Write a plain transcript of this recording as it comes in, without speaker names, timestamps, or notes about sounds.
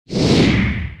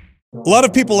A lot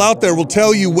of people out there will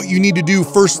tell you what you need to do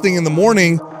first thing in the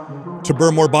morning to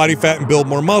burn more body fat and build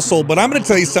more muscle, but I'm going to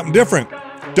tell you something different.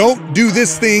 Don't do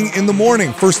this thing in the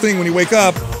morning. First thing when you wake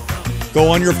up, go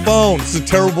on your phone. It's a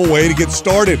terrible way to get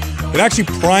started. It actually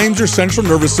primes your central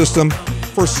nervous system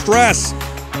for stress.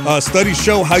 Studies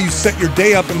show how you set your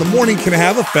day up in the morning can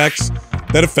have effects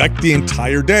that affect the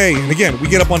entire day. And again, we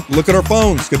get up on, look at our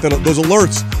phones, get those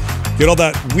alerts, get all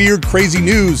that weird, crazy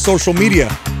news, social media.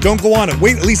 Don't go on it.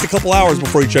 Wait at least a couple hours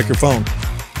before you check your phone.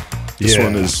 This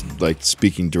one is like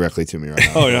speaking directly to me right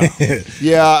now. Oh, yeah.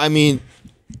 Yeah, I mean,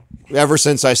 ever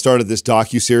since I started this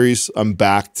docuseries, I'm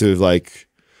back to like,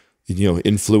 you know,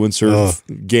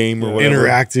 influencer game or whatever.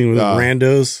 Interacting with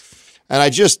randos. And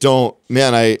I just don't,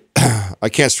 man, I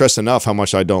can't stress enough how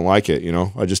much I don't like it, you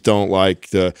know? I just don't like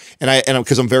the,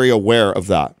 because I'm very aware of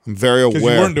that. I'm very aware.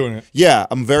 Because you weren't doing it. Yeah,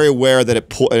 I'm very aware that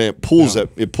it pulls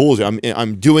it.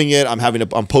 I'm doing it.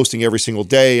 I'm posting every single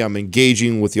day. I'm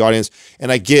engaging with the audience. And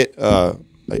I get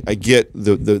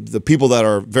the people that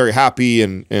are very happy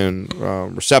and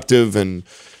receptive and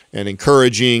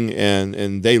encouraging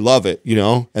and they love it, you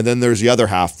know? And then there's the other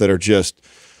half that are just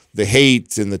the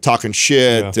hate and the talking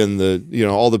shit and the, you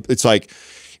know, all the, it's like,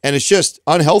 and it's just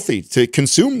unhealthy to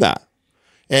consume that.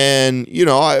 And, you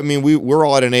know, I mean, we're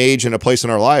all at an age and a place in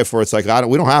our life where it's like,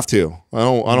 we don't have to. I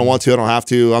don't want to. I don't have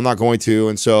to. I'm not going to.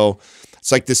 And so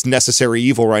it's like this necessary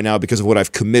evil right now because of what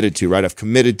I've committed to, right? I've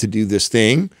committed to do this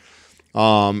thing.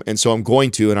 And so I'm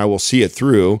going to, and I will see it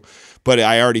through. But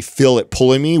I already feel it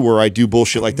pulling me where I do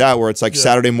bullshit like that, where it's like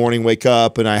Saturday morning, wake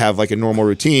up, and I have like a normal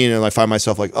routine, and I find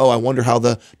myself like, oh, I wonder how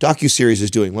the docuseries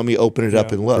is doing. Let me open it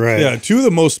up and look. Right. Yeah, two of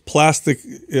the most plastic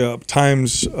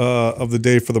times of the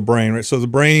day for the brain, right? So the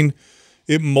brain,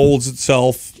 it molds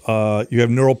itself. You have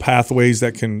neural pathways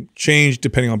that can change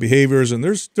depending on behaviors, and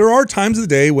there are times of the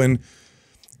day when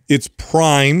it's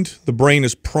primed, the brain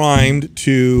is primed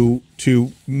to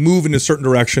move into certain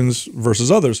directions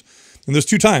versus others. And there's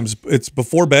two times. It's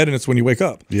before bed and it's when you wake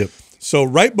up. Yep. So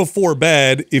right before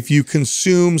bed, if you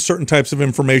consume certain types of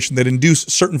information that induce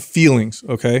certain feelings,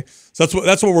 okay? So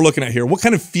that's what we're looking at here. What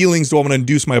kind of feelings do I want to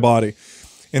induce my body?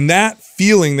 And that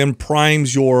feeling then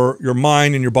primes your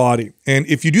mind and your body. And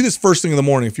if you do this first thing in the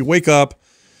morning, if you wake up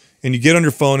and you get on your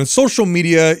phone, and social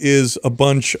media is a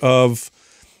bunch of,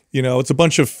 you know, it's a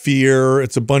bunch of fear,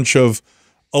 it's a bunch of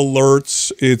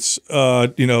alerts, it's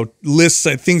you know, lists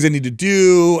of things I need to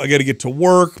do, I got to get to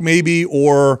work maybe,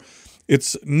 or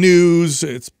it's news,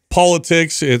 it's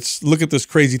politics, it's look at this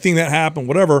crazy thing that happened,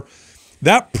 whatever.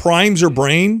 That primes your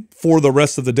brain for the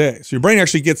rest of the day. So your brain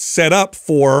actually gets set up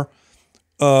for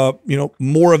you know,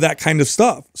 more of that kind of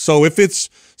stuff. So if it's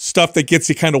stuff that gets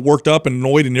you kind of worked up and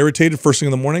annoyed and irritated first thing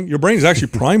in the morning, your brain is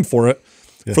actually primed for it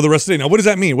for the rest of the day. Now, what does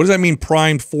that mean? What does that mean,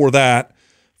 primed for that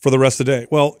for the rest of the day?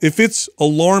 Well, if it's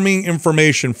alarming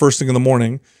information first thing in the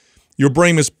morning, your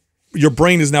brain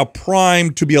is now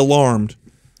primed to be alarmed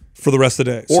for the rest of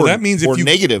the day. So that means if you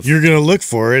negative, you're going to look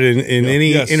for it in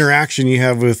any interaction you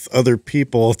have with other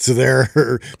people to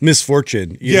their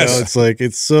misfortune. You know, it's like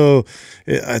it's so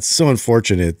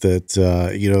unfortunate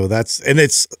that you know,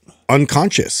 it's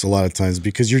unconscious a lot of times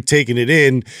because you're taking it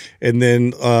in, and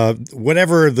then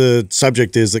whatever the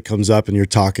subject is that comes up and you're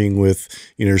talking with,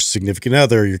 you know, your significant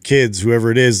other, your kids,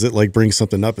 whoever it is that like brings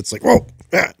something up, it's like, whoa,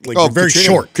 like you're very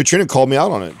short. Katrina called me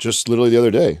out on it just literally the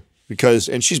other day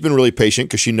and she's been really patient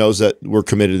because she knows that we're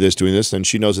committed to this, doing this, and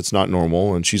she knows it's not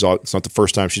normal, and it's not the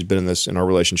first time she's been in our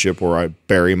relationship where I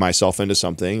bury myself into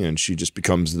something, and she just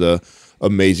becomes the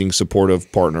amazing supportive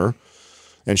partner.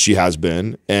 And she has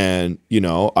been, and you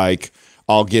know,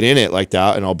 I'll get in it like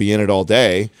that, and I'll be in it all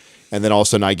day, and then all of a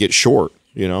sudden I get short,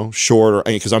 you know,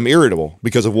 because I'm irritable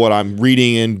because of what I'm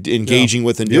reading and engaging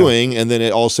with and doing, and then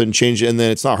it all of a sudden changes, and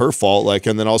then it's not her fault, like,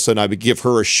 and then all of a sudden I would give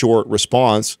her a short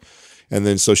response, and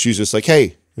then so she's just like,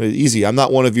 hey, easy, I'm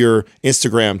not one of your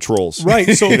Instagram trolls, right?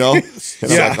 So you know, it's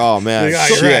like, oh man,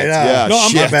 shit,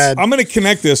 I'm going to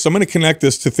connect this. I'm going to connect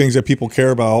this to things that people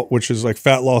care about, which is like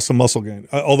fat loss and muscle gain.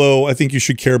 Although I think you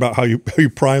should care about how you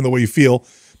prime the way you feel.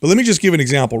 But let me just give an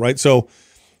example, right? So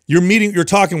you're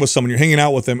talking with someone, you're hanging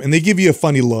out with them, and they give you a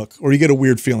funny look or you get a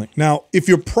weird feeling. Now, if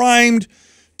you're primed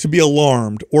to be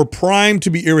alarmed or primed to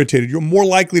be irritated, you're more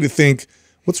likely to think,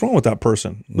 what's wrong with that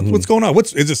person? What's going on?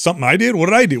 Is it something I did? What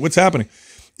did I do? What's happening?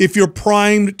 If you're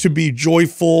primed to be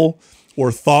joyful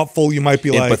or thoughtful, you might be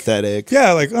empathetic.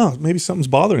 Yeah, like, oh, maybe something's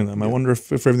bothering them. I wonder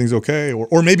if everything's okay.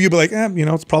 Or maybe you'll be like, you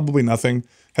know, it's probably nothing.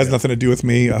 Has nothing to do with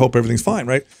me. I hope everything's fine,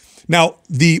 right? Now,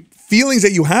 the feelings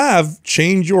that you have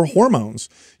change your hormones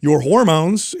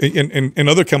and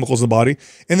other chemicals in the body.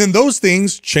 And then those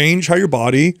things change how your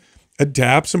body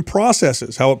adapts and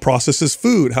processes, how it processes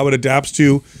food, how it adapts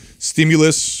to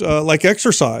stimulus like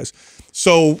exercise.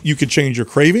 So you could change your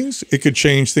cravings. It could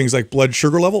change things like blood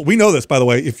sugar level. We know this, by the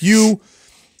way.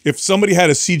 If somebody had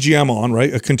a CGM on,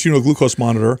 right, a continual glucose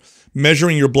monitor,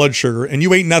 measuring your blood sugar, and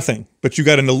you ate nothing, but you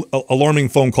got an alarming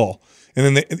phone call,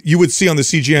 and then you would see on the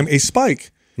CGM a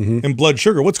spike in blood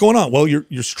sugar. What's going on? Well,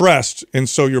 you're stressed, and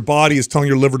so your body is telling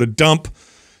your liver to dump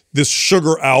this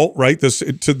sugar out, right? This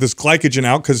glycogen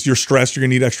out because you're stressed. You're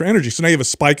gonna need extra energy. So now you have a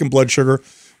spike in blood sugar,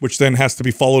 which then has to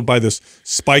be followed by this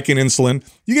spike in insulin.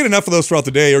 You get enough of those throughout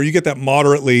the day, or you get that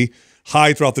moderately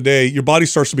high throughout the day, your body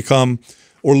starts to become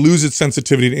or lose its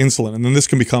sensitivity to insulin, and then this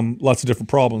can become lots of different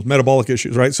problems, metabolic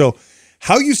issues, right? So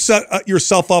how you set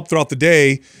yourself up throughout the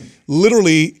day,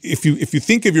 literally, if you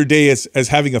think of your day as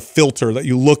having a filter that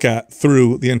you look at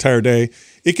through the entire day,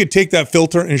 it could take that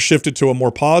filter and shift it to a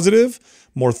more positive,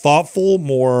 more thoughtful,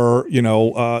 more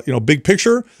big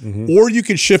picture, or you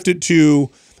could shift it to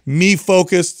me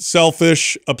focused,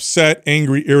 selfish, upset,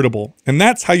 angry, irritable, and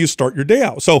that's how you start your day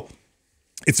out. So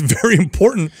it's very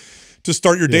important to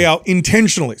start your day out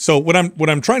intentionally. So what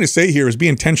I'm trying to say here is be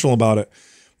intentional about it.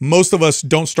 Most of us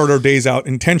don't start our days out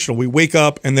intentional. We wake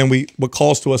up and then what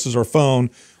calls to us is our phone.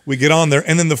 We get on there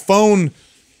and then the phone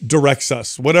directs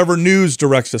us. Whatever news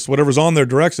directs us, whatever's on there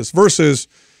directs us. Versus,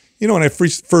 when I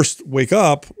first wake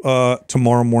up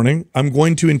tomorrow morning, I'm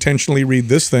going to intentionally read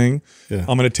this thing. Yeah.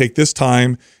 I'm going to take this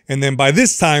time. And then by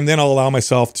this time, then I'll allow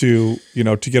myself to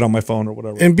get on my phone or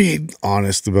whatever. And be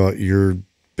honest about your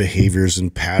behaviors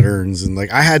and patterns, and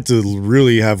I had to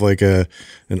really have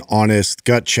an honest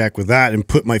gut check with that and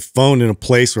put my phone in a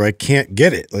place where I can't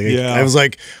get it. I was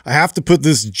like, I have to put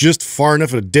this just far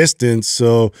enough at a distance,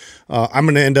 so I'm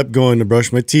going to end up going to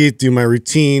brush my teeth, do my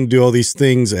routine, do all these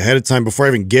things ahead of time before I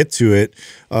even get to it,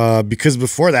 because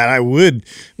before that I'm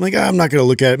like, I'm not going to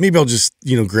look at it. Maybe I'll just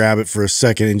grab it for a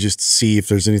second and just see if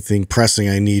there's anything pressing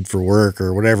I need for work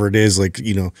or whatever it is,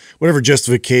 whatever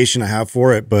justification I have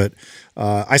for it. But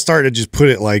I started to just put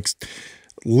it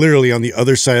literally on the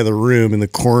other side of the room in the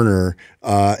corner,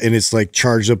 and it's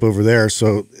charged up over there.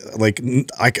 So I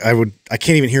can't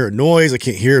even hear a noise. I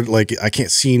can't hear I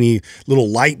can't see any little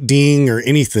light ding or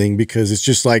anything, because it's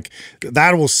just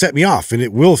that will set me off and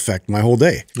it will affect my whole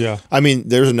day. Yeah. I mean,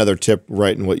 there's another tip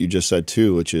right in what you just said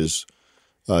too, which is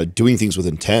doing things with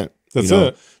intent. That's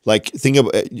it. Think of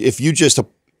if you just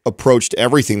approached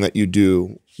everything that you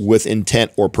do with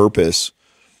intent or purpose,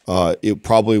 it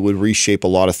probably would reshape a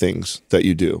lot of things that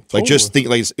you do. Just think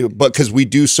but because we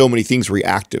do so many things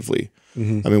reactively. I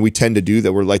mean, we tend to do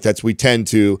that. We tend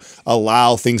to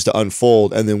allow things to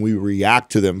unfold and then we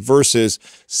react to them versus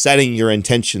setting your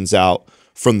intentions out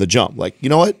from the jump. You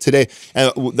know what, today,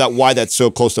 and why that's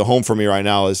so close to home for me right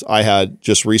now is I had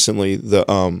just recently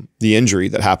the injury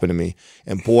that happened to me,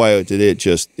 and boy, did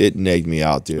it nagged me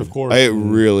out, dude. Of course. It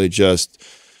really just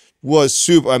was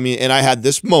super. I mean, and I had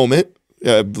this moment.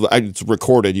 It's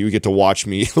recorded. You get to watch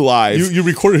me live. You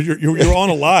recorded. You're on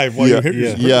a live while you hit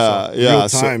yourself. Real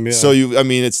time. So you. I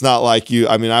mean, it's not like you.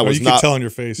 I mean, I was you not. You could tell on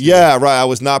your face. Yeah, right. I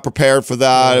was not prepared for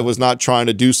that. I was not trying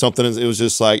to do something. It was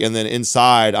just and then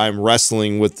inside, I'm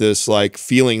wrestling with this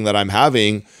feeling that I'm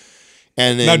having.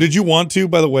 And then, now, did you want to?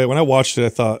 By the way, when I watched it, I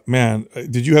thought, man,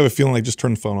 did you have a feeling just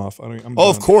turn the phone off?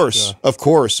 Of course, of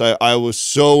course. I was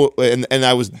so, and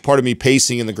I was part of me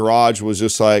pacing in the garage was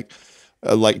just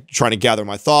trying to gather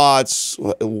my thoughts,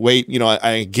 wait,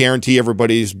 I guarantee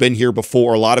everybody's been here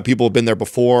before. A lot of people have been there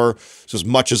before. So as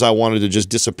much as I wanted to just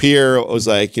disappear, I was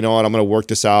like, you know what, I'm going to work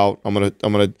this out. I'm going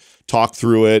to talk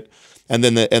through it. And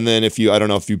then I don't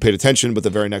know if you paid attention, but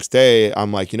the very next day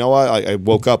I'm like, you know what, I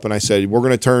woke up and I said, we're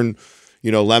going to turn,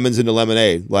 lemons into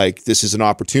lemonade. This is an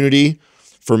opportunity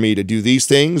for me to do these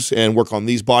things and work on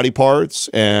these body parts,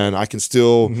 and I can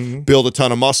still build a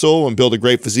ton of muscle and build a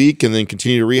great physique and then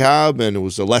continue to rehab. And it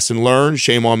was a lesson learned,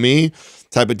 shame on me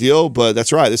type of deal. But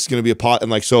that's right. This is going to be a pot.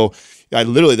 And so I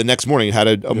literally the next morning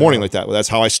had a morning like that. That's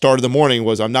how I started the morning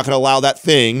was I'm not going to allow that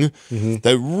thing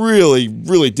that really,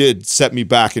 really did set me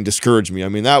back and discourage me. I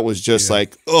mean, that was just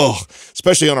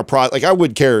especially on a product. I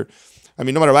wouldn't care. I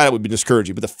mean, no matter what, it would be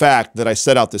discouraging. But the fact that I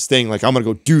set out this thing, I'm going to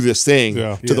go do this thing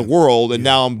to the world, and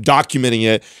now I'm documenting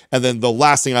it. And then the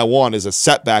last thing I want is a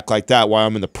setback like that while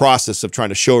I'm in the process of trying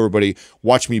to show everybody,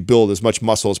 watch me build as much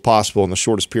muscle as possible in the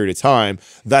shortest period of time.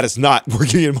 That is not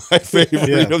working in my favor.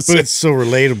 But it's so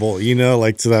relatable,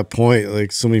 to that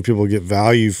point. So many people get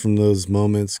value from those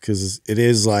moments because it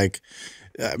is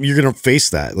you're going to face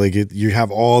that. You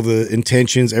have all the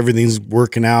intentions, everything's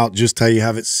working out just how you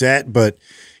have it set, but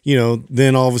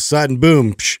then all of a sudden,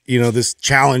 boom, this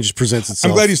challenge presents itself.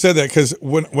 I'm glad you said that, because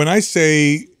when I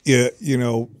say you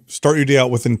know, start your day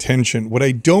out with intention. What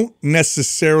I don't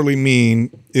necessarily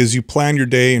mean is you plan your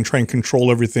day and try and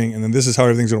control everything, and then this is how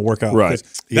everything's going to work out. Right.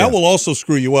 That will also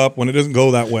screw you up when it doesn't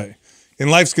go that way. And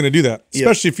life's going to do that,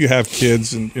 especially if you have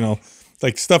kids and, you know,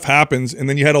 like stuff happens and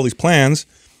then you had all these plans.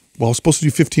 Well, I was supposed to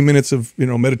do 15 minutes of, you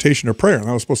know, meditation or prayer. And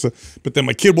I was supposed to, but then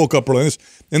my kid woke up early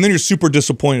and then you're super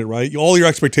disappointed, right? All your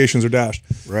expectations are dashed.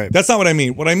 Right. That's not what I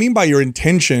mean. What I mean by your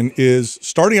intention is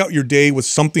starting out your day with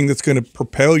something that's going to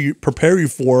prepare you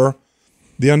for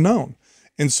the unknown.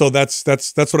 And so that's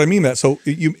what I mean. So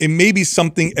it may be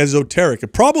something esoteric.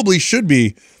 It probably should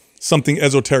be something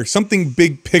esoteric, something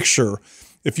big picture.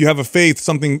 If you have a faith,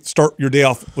 start your day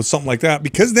off with something like that,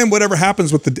 because then whatever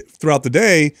happens throughout the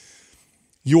day,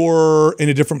 you're in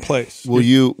a different place. Will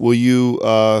you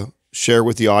share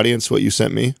with the audience what you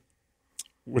sent me?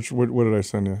 What did I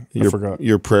send you? I forgot.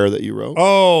 Your prayer that you wrote.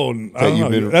 Oh, I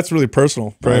don't know. That's really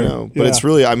personal. Prayer. I know, but it's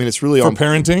really, I mean, it's really for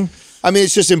parenting. I mean,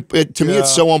 it's just to me,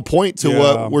 it's so on point to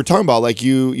what we're talking about. Like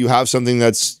you have something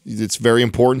that's very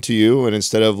important to you, and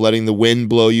instead of letting the wind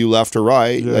blow you left or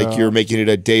right, like you're making it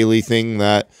a daily thing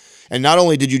that. And not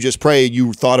only did you just pray,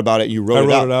 you thought about it, you wrote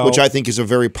it out, which I think is a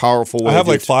very powerful way. I have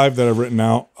like 5 that I've written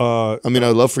out. I mean, I'd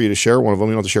love for you to share one of them.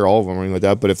 You don't have to share all of them or anything like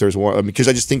that, but if there's one, because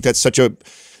I just think that's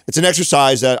it's an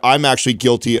exercise that I'm actually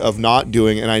guilty of not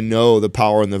doing, and I know the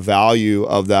power and the value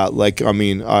of that. Like, I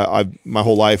mean, my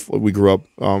whole life we grew up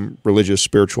religious,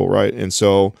 spiritual, right? And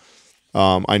so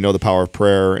I know the power of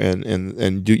prayer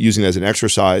and using it as an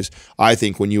exercise. I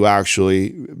think when you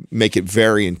actually make it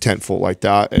very intentful like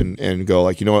that and go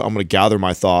like, you know what, I'm going to gather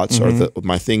my thoughts or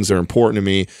my things that are important to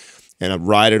me and I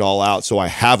write it all out. So I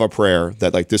have a prayer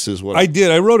that like, this is what I did.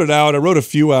 I wrote it out. I wrote a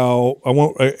few out.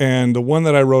 And the one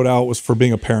that I wrote out was for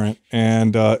being a parent.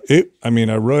 And I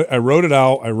wrote it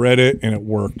out, I read it, and it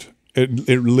worked. It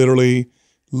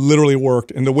literally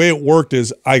worked. And the way it worked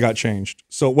is I got changed.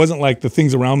 So it wasn't like the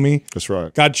things around me That's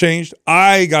right. got changed.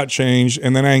 I got changed,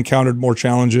 and then I encountered more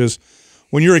challenges.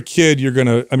 When you're a kid,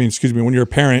 when you're a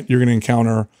parent, you're gonna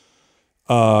encounter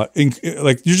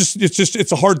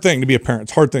it's a hard thing to be a parent.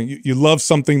 It's a hard thing. You love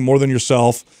something more than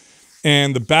yourself.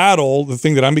 And the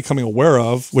thing that I'm becoming aware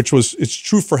of, it's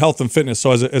true for health and fitness.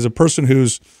 So as a person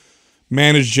who's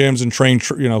managed gyms and trained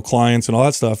clients and all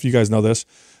that stuff, you guys know this.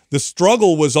 The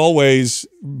struggle was always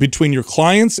between your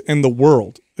clients and the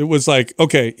world. It was like,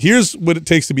 okay, here's what it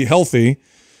takes to be healthy,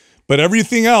 but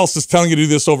everything else is telling you to do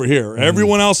this over here.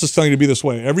 Everyone else is telling you to be this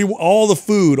way. All the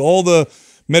food, all the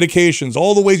medications,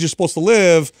 all the ways you're supposed to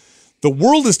live, the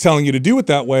world is telling you to do it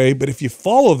that way, but if you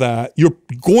follow that, you're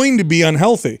going to be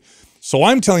unhealthy. So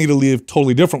I'm telling you to live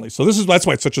totally differently. So that's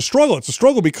why it's such a struggle. It's a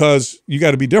struggle because you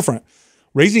got to be different.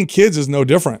 Raising kids is no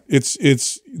different.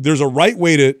 There's a right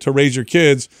way to raise your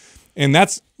kids, and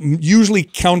that's usually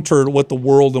countered what the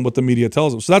world and what the media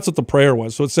tells them. So that's what the prayer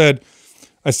was. So it said,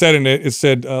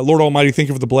 Lord Almighty, thank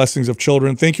you for the blessings of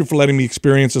children. Thank you for letting me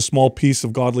experience a small piece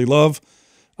of godly love.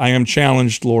 I am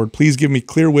challenged, Lord. Please give me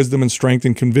clear wisdom and strength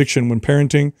and conviction when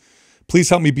parenting. Please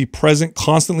help me be present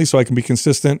constantly so I can be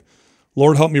consistent.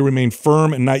 Lord, help me remain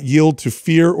firm and not yield to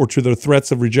fear or to the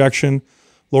threats of rejection.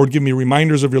 Lord, give me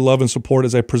reminders of your love and support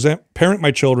as I parent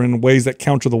my children in ways that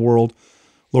counter the world.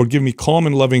 Lord, give me calm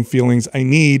and loving feelings I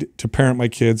need to parent my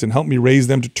kids, and help me raise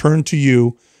them to turn to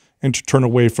you and to turn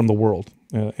away from the world.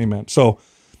 Amen. So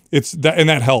it's that, and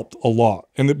that helped a lot.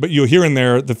 But you'll hear in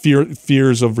there the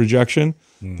fears of rejection.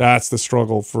 That's the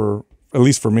struggle for, at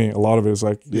least for me. A lot of it is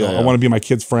like, I want to be my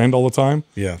kid's friend all the time.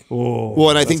 Yeah. Oh,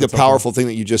 well, and I think the powerful thing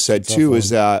that you just said too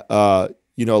is that a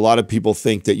lot of people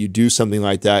think that you do something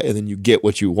like that and then you get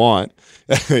what you want.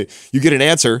 You get an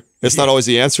answer. It's not always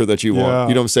the answer that you want.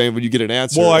 You know what I'm saying? But you get an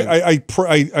answer. Well,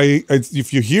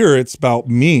 if you hear it's about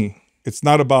me. It's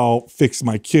not about fix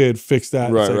my kid, fix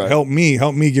that. Right, it's like, right. help me,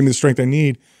 give me the strength I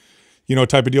need,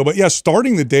 type of deal. But yeah,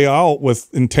 starting the day out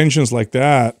with intentions like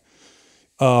that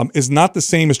is not the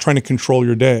same as trying to control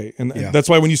your day. And that's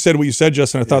why when you said what you said,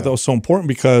 Justin, I thought that was so important,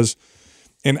 because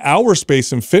in our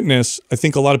space in fitness, I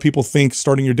think a lot of people think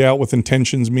starting your day out with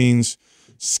intentions means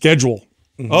schedule.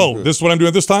 Oh, this is what I'm doing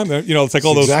at this time. It's like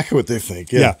all those. Exactly what they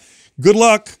think. Yeah. Good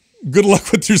luck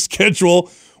with your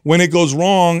schedule when it goes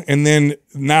wrong, and then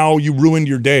now you ruined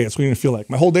your day. That's what you're gonna feel like.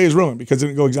 My whole day is ruined because it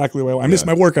didn't go exactly the way I want. I missed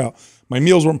my workout. My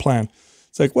meals weren't planned.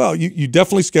 It's like, well, you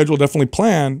definitely schedule, definitely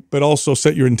plan, but also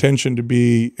set your intention to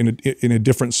be in a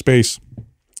different space.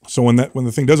 So when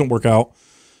the thing doesn't work out,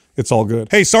 it's all good.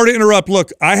 Hey, sorry to interrupt.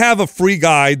 Look, I have a free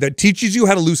guide that teaches you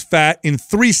how to lose fat in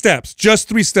 3 steps, just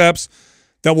 3 steps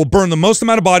that will burn the most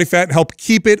amount of body fat and help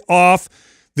keep it off.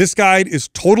 This guide is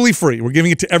totally free. We're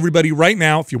giving it to everybody right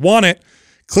now. If you want it,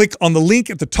 click on the link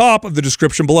at the top of the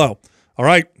description below. All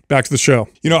right, back to the show.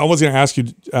 You know, I was going to ask you,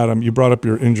 Adam, you brought up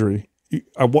your injury.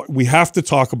 We have to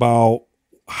talk about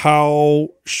how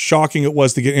shocking it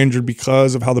was to get injured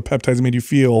because of how the peptides made you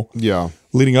feel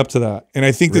leading up to that. And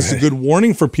I think this is a good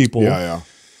warning for people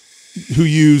who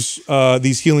use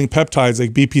these healing peptides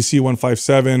like BPC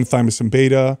 157, thymosin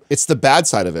beta. It's the bad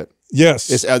side of it.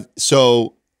 Yes.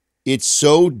 So it's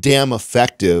so damn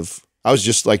effective. I was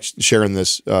just like sharing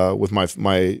this with my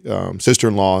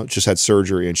sister-in-law, just had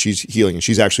surgery and she's healing and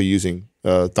she's actually using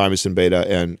thymosin beta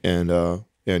and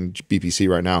BPC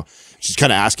right now. She's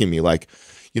kind of asking me like,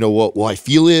 you know, will I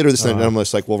feel it or this? And I'm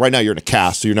just like, well, right now you're in a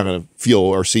cast, so you're not going to feel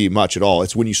or see much at all.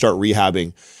 It's when you start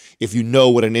rehabbing. If you know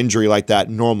what an injury like that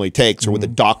normally takes or what the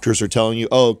doctors are telling you,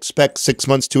 oh, expect 6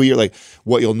 months to a year, like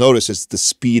what you'll notice is the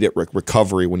speed at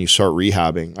recovery when you start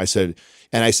rehabbing. I said,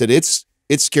 it's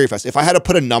scary fast. If I had to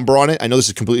put a number on it, I know this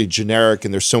is completely generic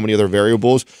and there's so many other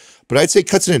variables, but I'd say it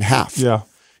cuts it in half. Yeah.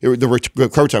 The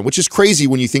recovery time, which is crazy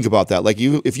when you think about that. Like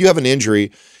if you have an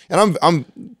injury, and I'm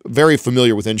very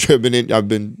familiar with injury. I've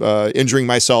been injuring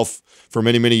myself for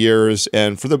many, many years,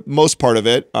 and for the most part of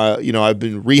it, you know, I've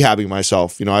been rehabbing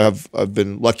myself. You know, I've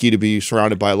been lucky to be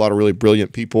surrounded by a lot of really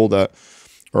brilliant people that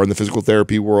are in the physical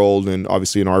therapy world, and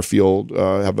obviously in our field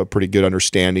have a pretty good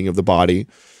understanding of the body.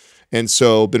 And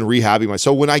so been rehabbing myself.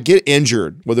 So when I get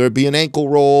injured, whether it be an ankle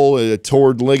roll, a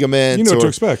torn ligament. You know what to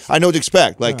expect. I know what to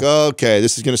expect. Like, okay,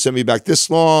 this is going to send me back this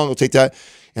long. I'll take that.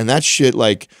 And that shit,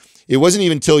 like, it wasn't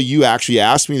even until you actually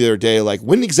asked me the other day, like,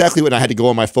 when I had to go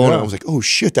on my phone, and I was like, oh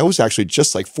shit, that was actually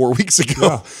just like 4 weeks ago.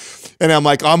 Yeah. And I'm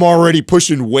like, I'm already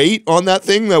pushing weight on that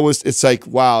thing. It's like,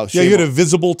 wow. Yeah, you had a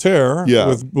visible tear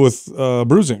with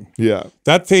bruising. Yeah.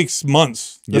 That takes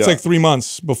months. That's like 3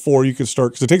 months before you can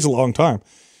start, because it takes a long time.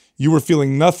 You were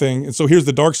feeling nothing. And so here's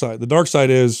the dark side. The dark side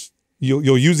is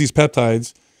you'll use these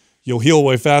peptides, you'll heal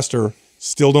way faster,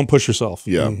 still don't push yourself.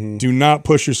 Yeah. Do not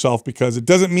push yourself, because it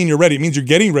doesn't mean you're ready. It means you're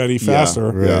getting ready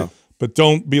faster. Yeah. But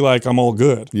don't be like, I'm all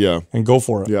good. Yeah. And go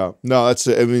for it. Yeah. No, that's,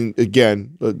 I mean,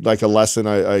 again, like a lesson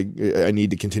I need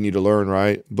to continue to learn,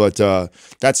 right? But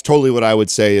that's totally what I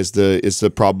would say is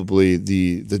probably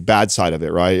the bad side of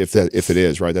it, right? If it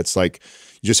is, right? That's like,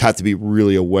 you just have to be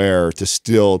really aware to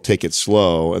still take it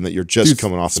slow, and that you're just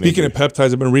coming off an injury. Speaking of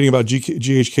peptides, I've been reading about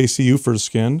GHKCU for the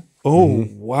skin. Oh,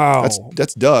 wow.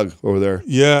 That's Doug over there.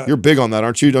 Yeah. You're big on that,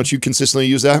 aren't you? Don't you consistently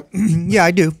use that? Yeah, I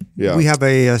do. Yeah. We have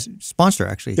a sponsor,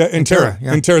 actually. Yeah, Intera.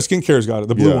 Yeah. Intera Skincare's got it,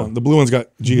 the blue one. The blue one's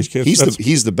got GHK.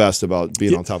 He's the best about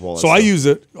being on top of all that stuff. I use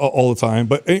it all the time.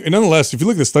 But nonetheless, if you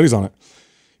look at the studies on it,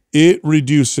 it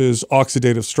reduces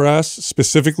oxidative stress,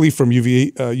 specifically from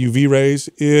UV rays.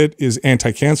 It is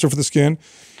anti-cancer for the skin.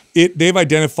 They've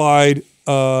identified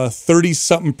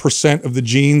 30-something% of the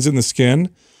genes in the skin,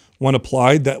 when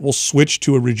applied, that will switch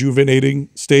to a rejuvenating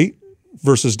state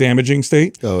versus damaging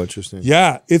state. Oh, interesting.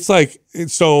 Yeah, it's like,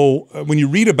 so when you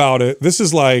read about it, this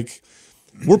is like,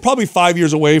 we're probably 5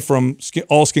 years away from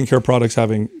all skincare products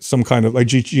having some kind of like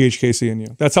GHKC in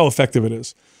you. That's how effective it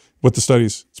is with the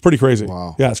studies. It's pretty crazy.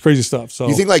 Wow. Yeah, it's crazy stuff. So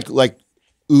you think like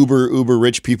uber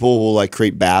rich people will like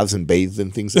create baths and bathe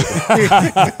and things like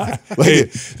that?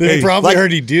 They probably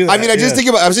already do that. I mean, I was just thinking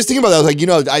about that. I was like, you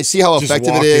know, I see how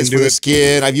effective it is for the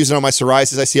skin. I've used it on my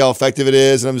psoriasis. I see how effective it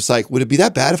is. And I'm just like, would it be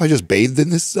that bad if I just bathed in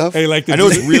this stuff? Hey, like I know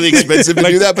it's really expensive to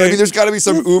do that, but I mean, there's got to be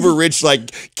some uber rich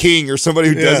like king or somebody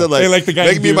who does it. Like, hey, like the guy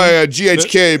make me my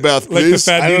GHK bath, please. Like the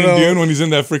fat dude in Dune when he's in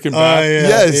that freaking bath.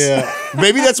 Yes. Yeah.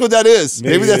 Maybe that's what that is.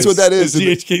 Maybe that's what that is.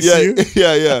 GHKCU?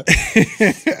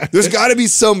 Yeah. There's got to be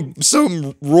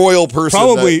some royal person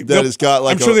that has got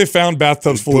like. I'm sure they found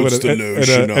bathtubs full of it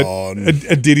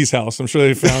at Diddy's house. I'm sure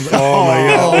they found. Oh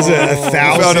my god, was it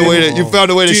 1,000? You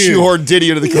found a way to shoehorn Diddy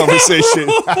into the conversation.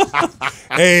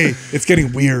 Hey, it's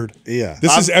getting weird. Yeah,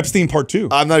 this is Epstein part 2.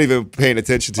 I'm not even paying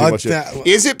attention too much.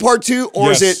 Is it part 2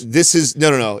 or is it?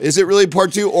 No. Is it really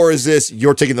part 2 or is this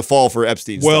you're taking the fall for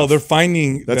Epstein? Well, they're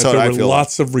finding that there were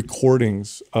lots of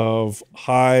recordings of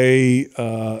high,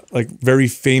 like very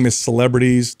famous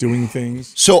celebrities doing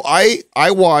things. So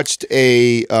I watched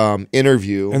a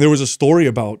interview, and there was a story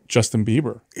about Justin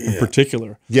Bieber in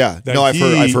particular. Yeah, no,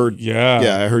 I've heard.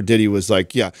 Yeah, I heard Diddy was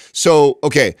like, yeah. So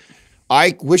okay,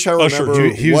 I wish I remember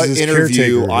what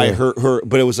interview I heard,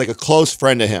 but it was like a close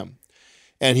friend of him,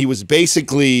 and he was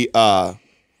basically. I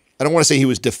don't want to say he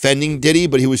was defending Diddy,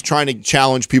 but he was trying to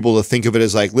challenge people to think of it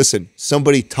as like, listen,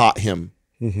 somebody taught him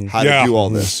how to do all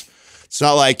this. It's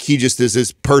not like he just is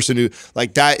this person who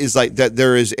like that is like that.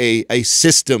 There is a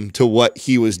system to what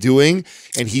he was doing,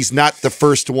 and he's not the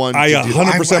first one. I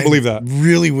 100% believe that.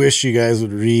 Really wish you guys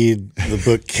would read the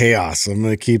book Chaos. I'm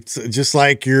gonna keep just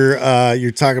like you're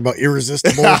talking about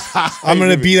Irresistible. I'm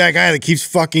gonna be that guy that keeps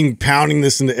fucking pounding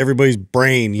this into everybody's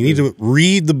brain. You need to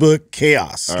read the book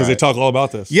Chaos because they talk all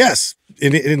about this. Yes,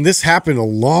 and this happened a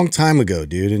long time ago,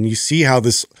 dude. And you see how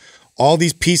all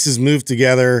these pieces move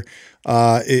together.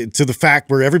 To the fact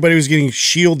where everybody was getting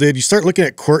shielded. You start looking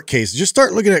at court cases. Just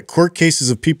start looking at court cases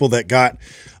of people that got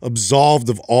absolved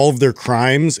of all of their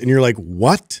crimes, and you're like,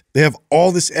 what? They have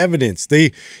all this evidence.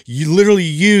 You literally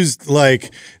used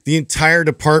like the entire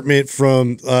department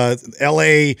from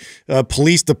LA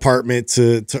police department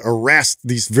to arrest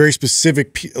these very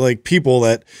specific people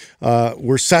that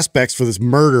were suspects for this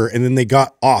murder, and then they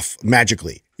got off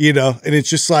magically. You know, and it's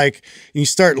just like you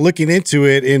start looking into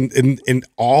it, and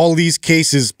all these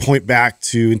cases point back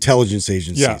to intelligence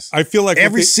agencies. Yeah, I feel like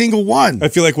every single one. I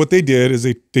feel like what they did is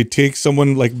they take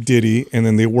someone like Diddy, and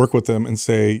then they work with them and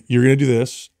say, you're going to do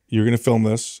this, you're going to film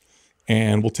this,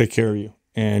 and we'll take care of you.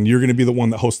 And you're going to be the one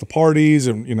that hosts the parties,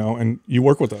 and and you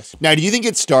work with us. Now, do you think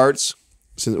it starts?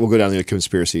 So we'll go down the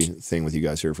conspiracy thing with you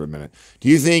guys here for a minute. Do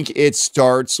you think it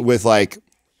starts with like,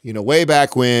 way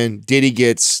back when Diddy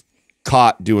gets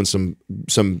caught doing some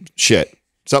shit,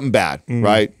 something bad,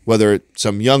 right? Whether it's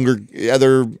some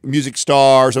other music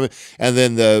star or something, and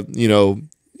then the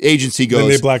agency goes, then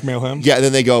they blackmail him. Yeah, and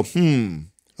then they go,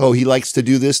 oh, he likes to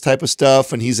do this type of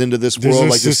stuff, and he's into this world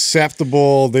like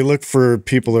susceptible. They look for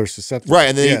people that are susceptible, right?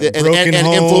 And then and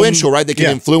influential, right? They can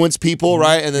influence people,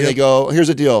 right? And then they go, here's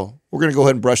the deal: we're going to go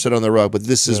ahead and brush that on the rug, but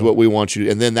this is what we want you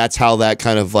to. And then that's how that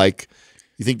kind of like.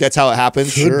 You think that's how it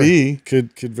happens? Could be.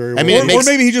 Could very well. I mean, or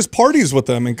maybe he just parties with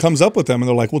them and comes up with them, and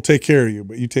they're like, "We'll take care of you,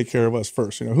 but you take care of us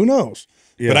first." Who knows?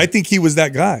 Yeah. But I think he was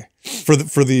that guy for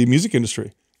the music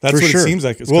industry. That's what it seems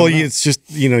like. It's just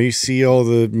you see all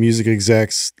the music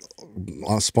execs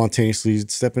spontaneously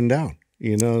stepping down.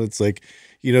 It's like.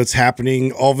 It's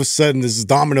happening. All of a sudden, this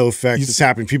domino effect is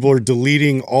happening. People are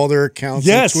deleting all their accounts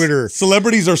on Twitter.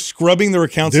 Celebrities are scrubbing their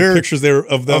accounts of pictures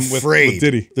of them with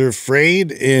Diddy. They're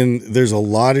afraid, and there's a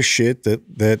lot of shit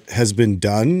that has been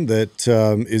done that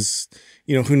is,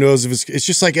 who knows if it's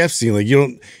just like Epstein.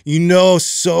 Like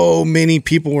so many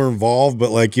people were involved,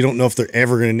 but like you don't know if they're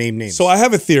ever going to name names. So I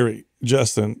have a theory,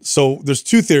 Justin. So there's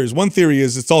two theories. One theory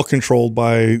is it's all controlled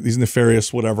by these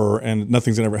nefarious whatever, and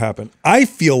nothing's gonna ever happen. I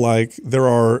feel like there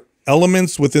are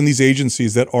elements within these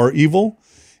agencies that are evil,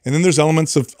 and then there's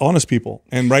elements of honest people.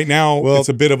 And right now, it's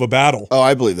a bit of a battle. Oh,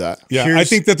 I believe that. Yeah, I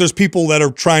think that there's people that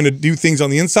are trying to do things on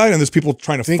the inside, and there's people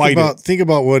trying to fight it. Think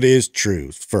about what is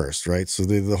true first, right? So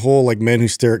the whole like men who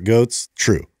stare at goats,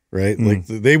 true. Right, like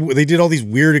they did all these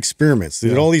weird experiments. They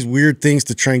did all these weird things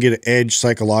to try and get an edge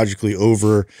psychologically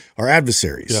over our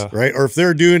adversaries, right? Or if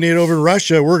they're doing it over in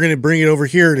Russia, we're going to bring it over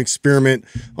here and experiment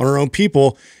on our own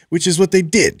people, which is what they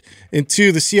did. And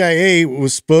two, the CIA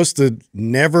was supposed to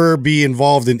never be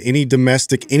involved in any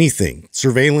domestic anything,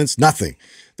 surveillance, nothing.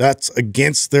 That's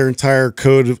against their entire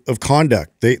code of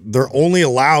conduct. They're only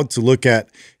allowed to look at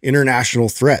international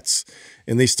threats.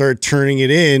 And they started turning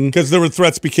it in because there were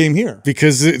threats became here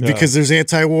because there's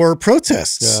anti-war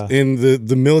protests and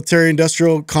the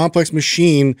military-industrial complex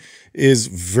machine is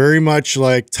very much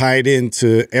like tied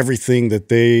into everything that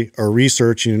they are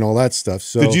researching and all that stuff.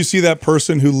 So did you see that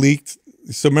person who leaked?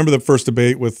 So remember the first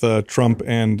debate with Trump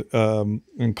and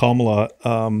Kamala?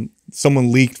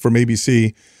 Someone leaked from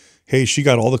ABC. Hey, she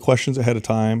got all the questions ahead of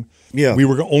time. Yeah. We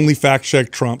were going to only fact check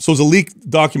Trump. So it was a leaked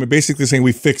document basically saying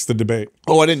we fixed the debate.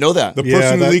 Oh, I didn't know that. The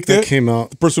person who leaked it came out.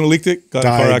 The person who leaked it got in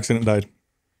a car accident and died.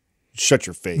 Shut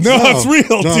your face. No, that's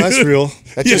real. No, dude. that's real.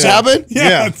 That just happened?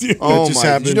 Yeah. Oh, that just my.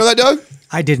 happened. Did you know that, Doug?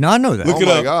 I did not know that. Look it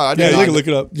up. God, you can look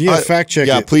it up. Yeah, fact check it.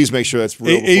 Yeah, please make sure that's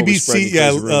real.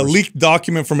 ABC, leaked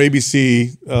document from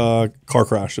ABC, car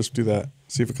crash. Just do that.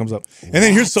 See if it comes up. And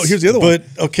then here's the other one.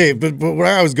 But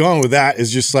where I was going with that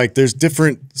is just like there's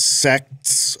different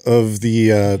sects of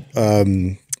the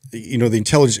the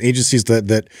intelligence agencies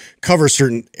that cover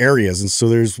certain areas. And so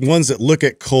there's ones that look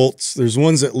at cults, there's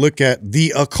ones that look at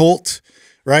the occult,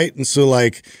 right? And so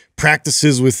like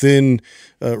practices within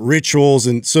rituals.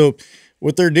 And so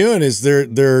what they're doing is they're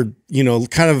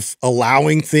kind of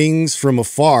allowing things from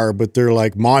afar, but they're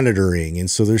like monitoring. And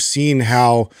so they're seeing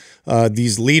how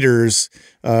these leaders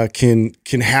can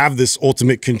have this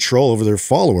ultimate control over their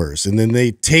followers, and then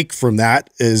they take from that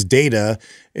as data,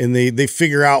 and they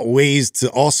figure out ways to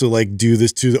also like do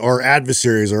this to our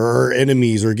adversaries or our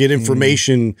enemies, or get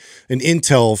information and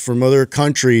intel from other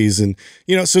countries. And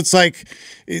so it's like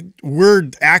we're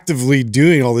actively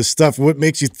doing all this stuff. What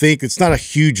makes you think it's not a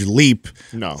huge leap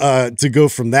to go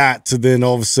from that to then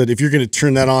all of a sudden, if you're going to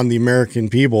turn that on the American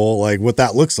people, like what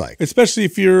that looks like, especially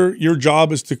if your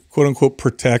job is to quote unquote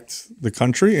protect the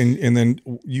country, and then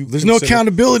there's no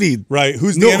accountability, right?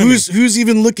 Who's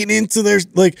even looking into their,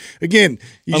 like, again,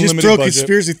 you just throw budget.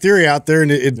 Conspiracy theory out there,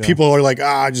 and people are like,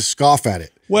 just scoff at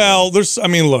it. Well,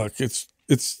 look,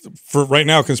 it's for right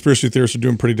now, conspiracy theorists are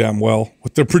doing pretty damn well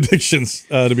with their predictions,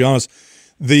 to be honest.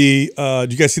 Do you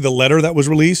guys see the letter that was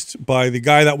released by the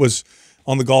guy that was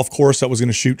on the golf course that was going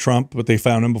to shoot Trump, but they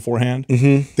found him beforehand?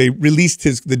 They released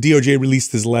the DOJ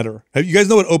released his letter. You guys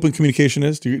know what open communication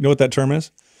is? Do you know what that term is?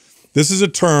 This is a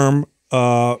term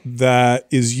that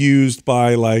is used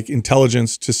by like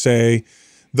intelligence to say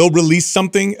they'll release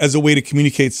something as a way to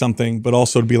communicate something, but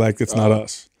also to be like, it's not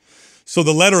us. So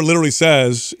the letter literally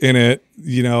says in it,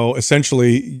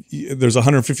 essentially there's a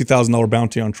 $150,000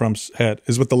 bounty on Trump's head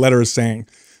is what the letter is saying.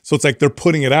 So it's like they're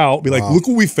putting it out, be like, look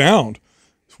what we found.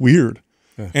 It's weird.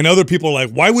 And other people are like,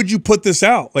 why would you put this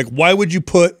out? Like, why would you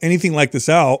put anything like this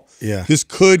out? Yeah. This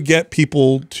could get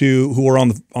people who are on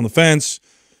the fence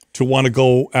to want to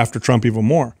go after Trump even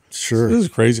more. Sure. This is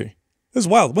crazy. This is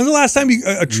wild. When's the last time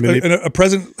a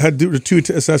president had two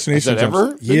assassinations? Has that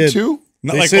ever been two?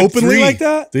 Not like openly 3. like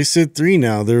that? They said 3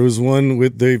 now. There was one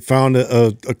they found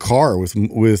a car with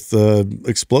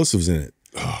explosives in it.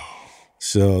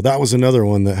 So that was another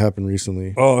one that happened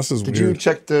recently. Oh, this is weird. Did you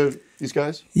check these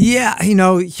guys? Yeah,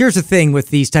 here's the thing with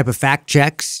these type of fact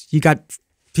checks. You got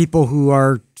people who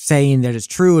are saying that it's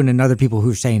true, and then other people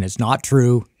who are saying it's not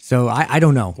true. So I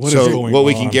don't know. What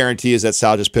we can guarantee is that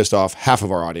Sal just pissed off half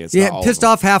of our audience. Yeah, pissed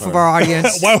off half of our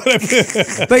audience. Why would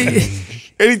I? But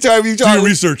anytime you talk, do your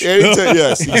research. Anytime,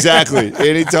 yes, exactly.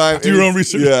 Anytime, do your own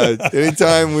research. Yeah,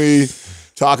 anytime we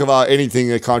talk about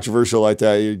anything controversial like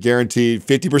that, you're guaranteed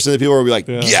 50% of the people will be like,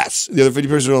 yes. The other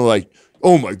 50% are like,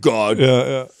 oh my God.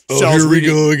 Yeah. Oh, here we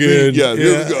go again. Yeah,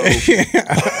 here we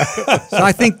go. So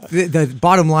I think the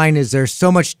bottom line is there's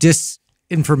so much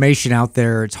disinformation out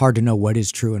there. It's hard to know what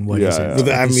is true and what isn't.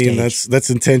 I mean, that's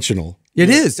intentional. It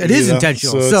is. It is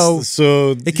intentional.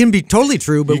 So it can be totally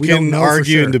true, but we don't know argue for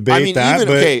sure. and debate that.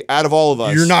 Okay, out of all of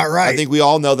us, you're not right. I think we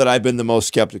all know that I've been the most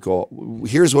skeptical.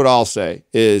 Here's what I'll say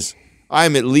is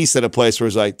I'm at least at a place where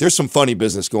it's like, there's some funny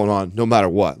business going on no matter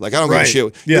what. Like, I don't give a shit.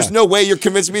 Yeah. There's no way you're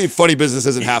convincing me funny business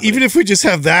isn't happening. Even if we just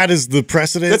have that as the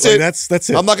precedent, that's like, it. That's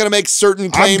it. I'm not going to make certain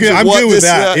claims. I'm good with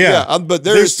that. Yeah. But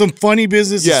there's some funny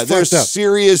business. Yeah, there's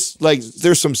serious,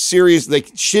 there's some serious,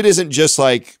 shit isn't just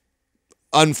like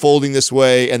unfolding this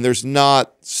way, and there's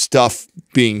not stuff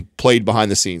being played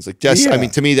behind the scenes. I mean,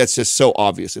 to me, that's just so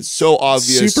obvious. It's so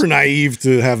obvious. Super naive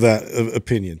to have that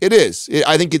opinion. It is.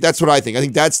 I think that's what I think. I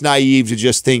think that's naive to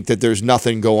just think that there's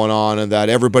nothing going on and that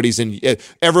everybody's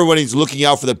looking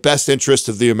out for the best interest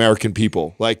of the American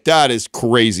people. Like, that is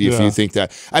crazy if you think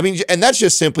that. I mean, and that's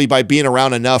just simply by being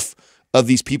around enough of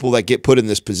these people that get put in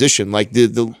this position, like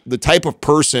the type of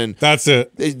person. That's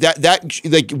it.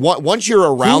 That once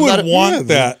you're around, who would want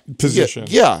that position?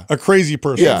 Yeah, a crazy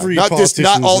person. Yeah,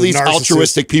 not all these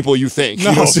altruistic people you think.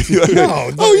 No,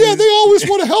 oh yeah, they always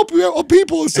want to help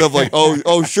people and stuff. Like,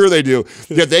 oh sure they do.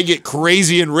 Yeah, they get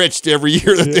crazy enriched every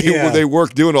year that they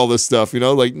work doing all this stuff.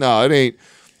 Like, no, it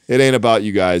ain't about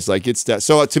you guys. Like, it's that.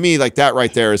 So to me, like, that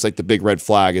right there is like the big red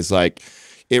flag. Is like,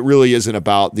 it really isn't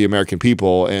about the American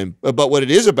people, but what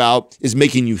it is about is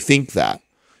making you think that,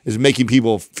 is making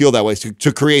people feel that way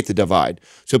to create the divide,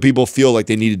 so people feel like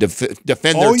they need to defend their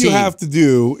team. All you have to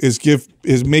do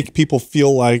is make people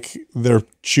feel like they're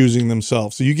choosing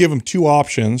themselves. So you give them 2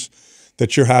 options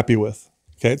that you're happy with.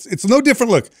 Okay, it's no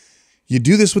different. Look, you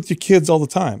do this with your kids all the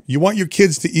time. You want your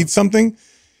kids to eat something.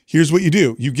 Here's what you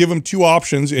do: you give them 2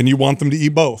 options, and you want them to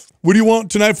eat both. What do you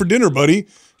want tonight for dinner, buddy?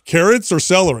 Carrots or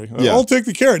celery? Yeah. I'll take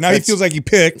the carrot. Now he feels like he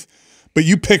picked, but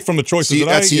you picked from the choices that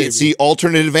I gave you.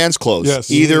 Alternate advance close.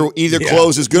 Yes. Either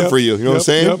close is good for you. You know what I'm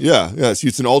saying? Yeah. Yes.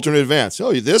 It's an alternate advance.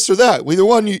 Oh, this or that. Either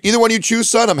one you choose,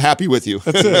 son, I'm happy with you.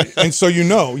 That's it. And so you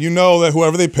know that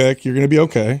whoever they pick, you're going to be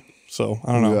okay. So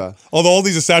I don't know. Yeah. Although all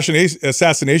these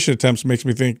assassination attempts makes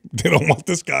me think they don't want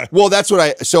this guy. Well, that's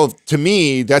what so to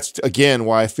me, that's again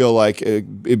why I feel like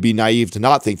it'd be naive to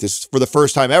not think this. For the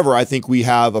first time ever, I think we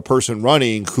have a person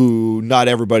running who not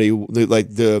everybody, like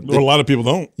a lot of people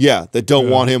don't. Yeah, that don't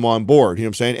want him on board. You know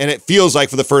what I'm saying? And it feels like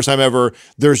for the first time ever,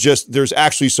 there's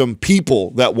actually some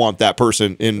people that want that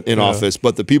person in office,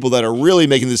 but the people that are really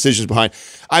making the decisions behind.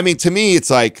 I mean, to me, it's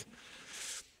like,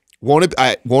 won't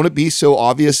it be so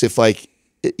obvious if like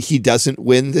he doesn't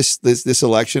win this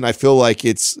election? I feel like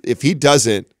if he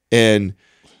doesn't, and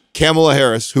Kamala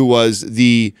Harris, who was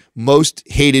the most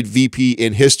hated VP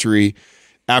in history,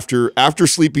 after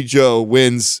Sleepy Joe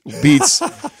beats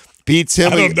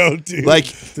him. I don't know, dude.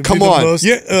 Like, come on,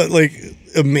 like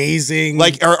amazing.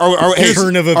 Like, are we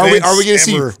going to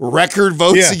see record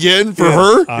votes again for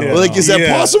her? Like, is that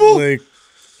possible? Like,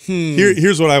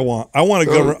 Here's what I want. I want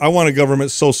a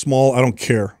government so small I don't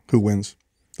care who wins.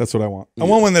 That's what I want. I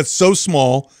want one that's so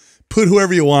small. Put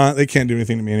whoever you want. They can't do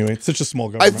anything to me anyway. It's such a small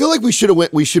government. I feel like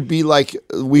we should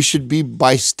be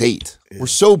by state. We're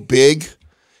so big.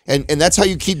 And that's how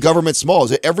you keep government small.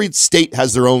 Is that every state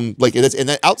has their own, like, and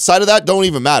then outside of that don't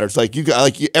even matter. It's like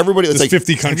everybody. It's like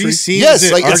 50 countries. Yes,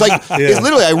 it's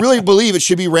literally. I really believe it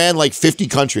should be ran like 50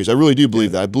 countries. I really do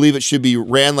believe that. I believe it should be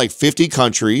ran like 50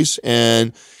 countries,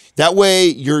 and that way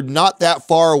you're not that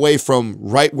far away from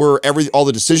right where all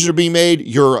the decisions are being made.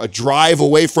 You're a drive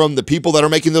away from the people that are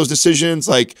making those decisions.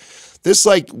 Like this,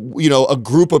 like, you know, a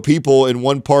group of people in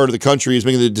one part of the country is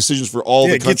making the decisions for all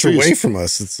the countries. It gets away from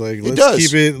us. It's like, let's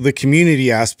keep it. The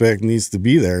community aspect needs to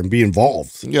be there and be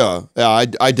involved. Yeah, I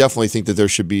definitely think that there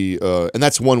should be, and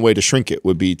that's one way to shrink it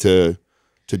would be to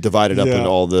divide it up into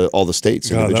all the states.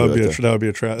 That would be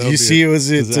a trap. Do you see? Was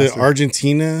it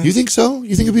Argentina? You think so?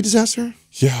 You think it'd be a disaster?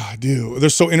 Yeah, I do. They're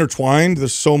so intertwined.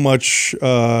 There's so much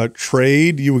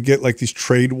trade. You would get like these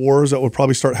trade wars that would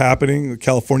probably start happening.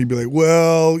 California would be like,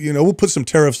 well, you know, we'll put some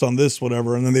tariffs on this,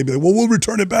 whatever. And then they'd be like, well, we'll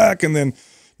return it back. And then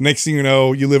next thing you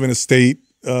know, you live in a state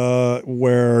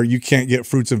where you can't get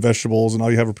fruits and vegetables and all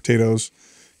you have are potatoes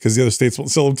because the other states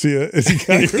won't sell them to you. And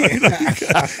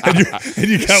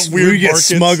you got weird markets.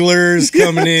 Smugglers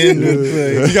coming in.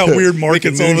 You got weird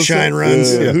markets. Moonshine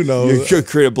runs. Who knows? You could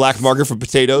create a black market for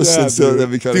potatoes. Yeah, so that'd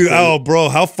be kind of crazy. Oh, bro,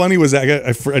 how funny was that?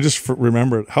 I just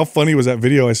remembered. How funny was that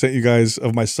video I sent you guys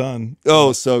of my son?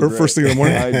 Oh, so great. First thing in the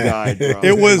morning. I died, bro.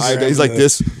 It was. He's like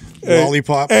this.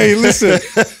 Lollipop. Hey, listen.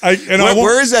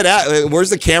 Where is that at?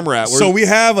 Where's the camera at? So we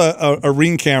have a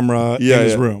Ring camera in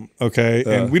his room, okay?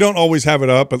 And we don't always have it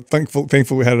up, but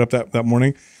thankfully we had it up that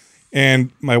morning.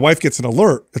 And my wife gets an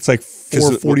alert. It's like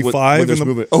 4:45 in the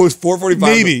morning. Oh, it's 4:45?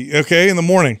 Maybe, okay, in the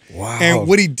morning. Wow. And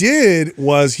what he did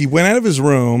was he went out of his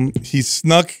room. He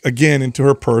snuck again into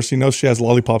her purse. He knows she has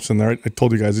lollipops in there. I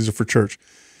told you guys, these are for church.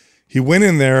 He went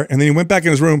in there, and then he went back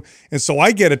in his room. And so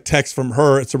I get a text from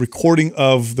her. It's a recording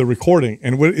of the recording.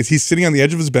 And he's sitting on the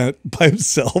edge of his bed by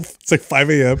himself. It's like 5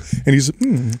 a.m. And he's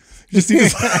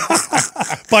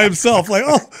just by himself. Like,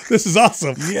 oh, this is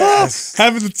awesome. Yes. Oh,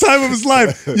 having the time of his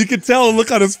life. You can tell the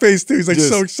look on his face, too. He's like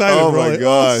so excited. Oh, bro. my like,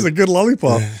 God. Oh, this is a good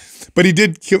lollipop. But he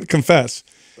did confess.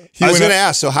 I was going to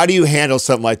ask, so how do you handle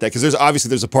something like that? Because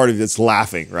there's a part of you that's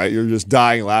laughing, right? You're just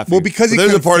dying laughing. Well, because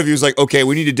there's a part of you who's like, okay,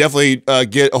 we need to definitely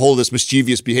get a hold of this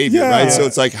mischievous behavior, right? So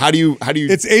it's like, how do you?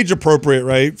 It's age appropriate,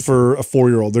 right? For a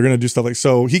 4-year-old, they're going to do stuff like.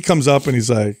 So he comes up and he's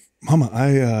like, "Mama,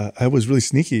 I was really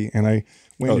sneaky and I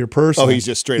went in your purse." Oh, he's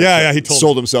just straight. Yeah, he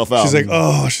sold himself out. She's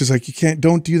like, you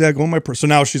don't do that. Go in my purse. So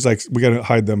now she's like, we got to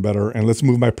hide them better and let's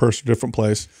move my purse to a different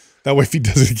place. That way, if he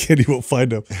does it again, he won't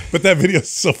find him. But that video is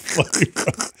so funny, bro.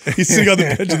 He's sitting on the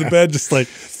edge of the bed, just like,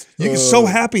 so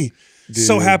happy. Dude.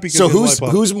 So happy. So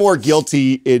who's more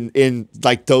guilty in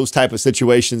like those type of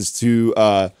situations to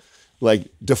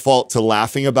like default to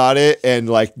laughing about it and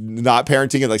like not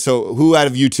parenting it? Like, so who out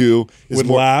of you two would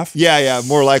laugh? Yeah,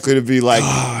 more likely to be like,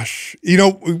 gosh, you know,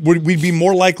 we'd be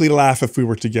more likely to laugh if we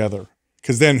were together.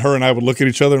 Because then her and I would look at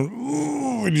each other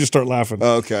and you just start laughing.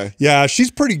 Oh, okay. Yeah,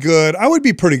 she's pretty good. I would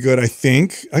be pretty good, I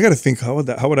think. I got to think, how would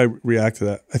I react to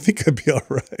that? I think I'd be all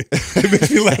right. It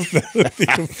makes me laugh.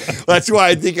 That's why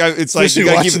I think it's like you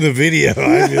watching the video.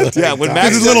 Yeah, when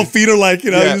Max his little feet are like,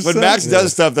 you know. When Max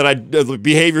does stuff that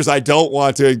behaviors I don't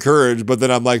want to encourage, but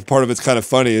then I'm like, part of it's kind of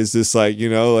funny. Is just like,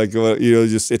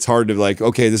 just it's hard to like,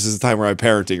 okay, this is the time where I'm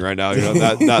parenting right now. You know,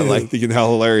 not like thinking how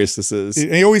hilarious this is.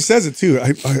 And he always says it too.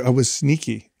 I was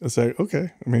sneaky. It's like,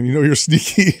 okay. I mean, you're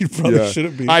sneaky. You probably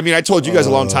shouldn't be. I mean, I told you guys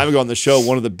a long time ago on the show,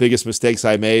 one of the biggest mistakes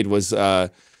I made was,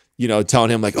 you know, telling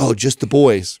him like, oh, just the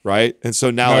boys, right? And so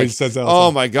now, like, he says that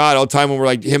oh my God, all the time when we're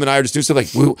like, him and I are just doing stuff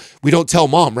like, we don't tell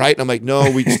mom, right? And I'm like,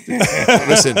 no, we just,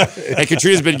 listen. And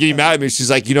Katrina's been getting mad at me. She's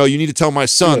like, you know, you need to tell my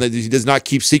son that he does not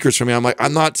keep secrets from me. I'm like,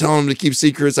 I'm not telling him to keep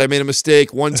secrets. I made a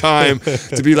mistake one time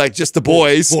to be like, just the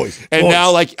boys. And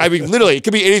now, like, I mean, literally, it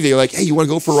could be anything. Like, hey, you want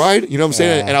to go for a ride? You know what I'm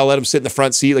saying? And I'll let him sit in the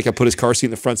front seat. Like, I put his car seat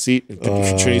in the front seat. And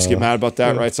Katrina used to get mad about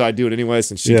that, right? So I do it anyways.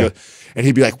 And she goes, and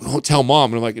he'd be like, don't tell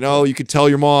mom. And I'm like, no, you could tell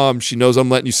your mom. She knows I'm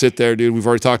letting you sit there, dude. We've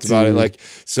already talked about it. Like,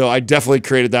 so I definitely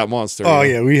created that monster. Oh,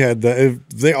 yeah, we had that.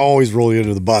 They always roll you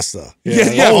under the bus, though.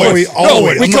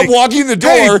 Always. We come walking in the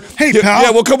door. Hey, pal.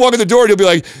 Yeah, we'll come walking in the door and he'll be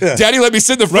like, Daddy, let me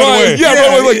sit in the front.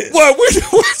 away. Like,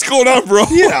 what's going on, bro?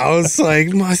 Yeah, I was like,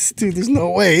 dude, there's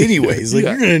no way. Anyways, like,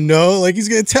 you're going to know. Like, he's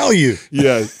going to tell you.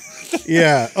 Yeah.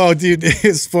 Yeah. Oh, dude,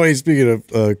 it's funny. Speaking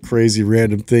of crazy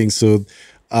random things. So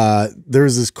there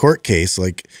was this court case,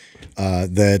 like,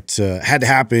 that had to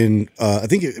happen. I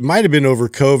think it might have been over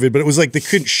COVID, but it was like they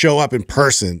couldn't show up in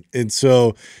person. And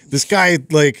so this guy,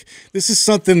 like, this is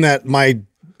something that my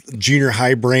junior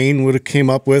high brain would have came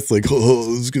up with, like, oh,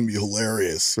 this is going to be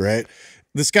hilarious, right?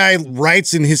 This guy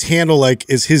writes in his handle, like,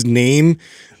 is his name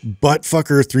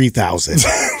Buttfucker 3000.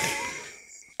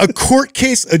 A court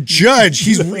case, a judge,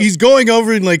 he's going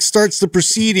over and like starts the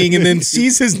proceeding and then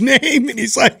sees his name and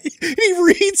he's like, and he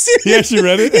reads it. He actually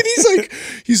read it? And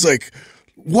he's like,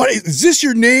 what is this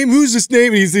your name? Who's this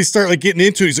name? And they start like getting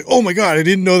into it. He's like, oh my God, I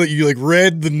didn't know that you like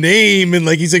read the name. And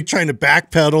like, he's like trying to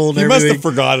backpedal and he everything. must have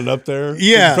forgot it up there.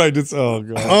 Yeah. Oh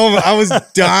God. Oh, I was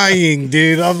dying,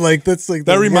 dude. I'm like, that's like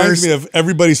that reminds me of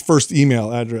everybody's first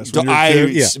email address.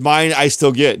 Mine I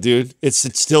still get, dude. It's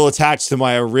still attached to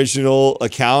my original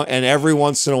account, and every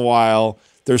once in a while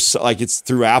there's like it's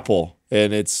through Apple,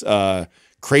 and it's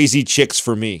crazy chicks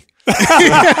for me.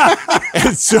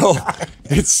 And so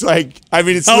it's like, I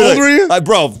mean, it's how old were you?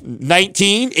 Bro,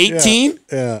 19, 18.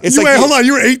 Yeah. It's like, hold on,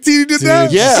 you were 18 you did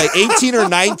that? Yeah, like 18 or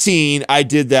 19, I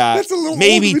did that. That's a little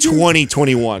maybe older, 20,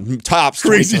 21. Tops.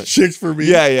 Crazy 20. chicks for me.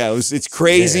 Yeah. It's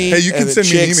crazy. Hey, you can send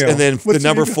me an email. And then What's the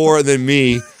number your 4, and then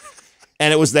me.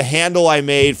 And it was the handle I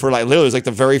made for like literally it was like the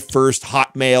very first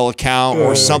Hotmail account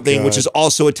or something, which is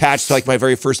also attached to like my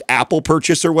very first Apple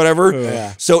purchase or whatever.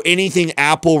 Yeah. So anything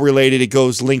Apple related, it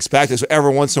links back to. So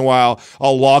every once in a while,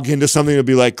 I'll log into something and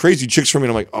be like crazy chicks for me. And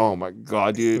I'm like, oh my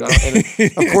God, dude. And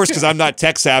of course, because I'm not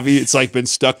tech savvy, it's like been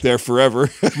stuck there forever.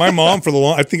 My mom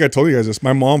I think I told you guys this.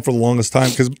 My mom for the longest time,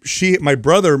 because my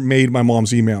brother made my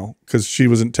mom's email because she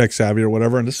wasn't tech savvy or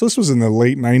whatever. And this was in the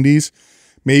late 90s.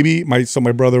 Maybe my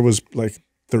brother was like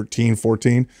 13,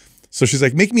 14. So she's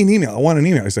like, make me an email. I want an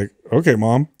email. I was like, okay,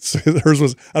 mom. So hers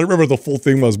was, I don't remember what the full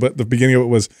thing was, but the beginning of it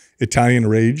was Italian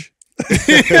rage.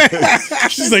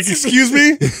 She's like, excuse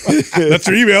me? That's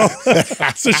her email.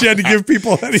 So she had to give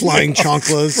people flying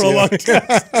chanclas for a long time.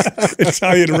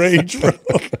 Italian rage, bro.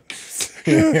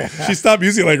 She stopped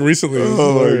using it like recently.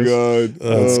 Oh my God.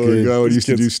 That's good. My God, we used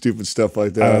to do stupid stuff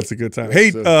like that. That's a good time.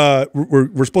 Hey,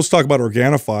 we're supposed to talk about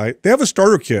Organifi. They have a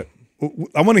starter kit.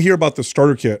 I want to hear about the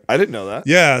starter kit. I didn't know that.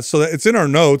 Yeah, so it's in our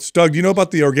notes. Doug, do you know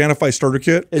about the Organifi starter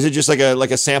kit? Is it just like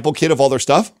a sample kit of all their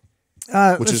stuff?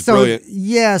 Which is brilliant.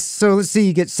 Yes. So let's see.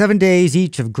 You get 7 days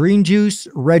each of green juice,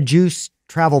 red juice,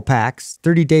 travel packs,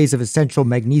 30 days of essential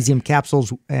magnesium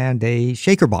capsules, and a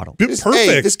shaker bottle. Perfect.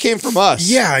 Hey, this came from us.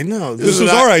 Yeah, I know. This was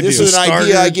our idea. This was an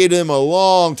idea I gave him a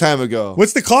long time ago.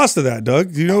 What's the cost of that,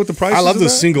 Doug? Do you know what the price is? I love of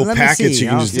those that? single packets you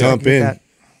can just dump in.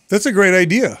 That's a great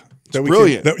idea.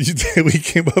 Brilliant. We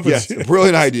came up with. Yes,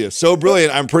 brilliant idea. So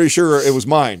brilliant. I'm pretty sure it was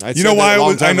mine. You know why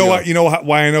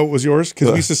why I know it was yours?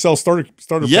 Because we used to sell starter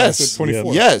packs at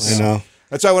 24. Yes, I know.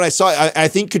 That's why when I saw it, I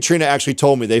think Katrina actually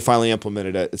told me they finally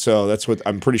implemented it. So that's what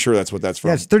I'm pretty sure that's what that's from.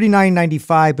 Yeah, it's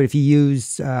 $39.95, but if you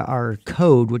use our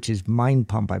code, which is Mind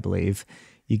Pump, I believe,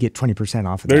 you get 20%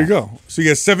 off of that. There you go. So you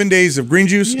get 7 days of green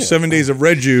juice, 7 days of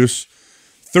red juice,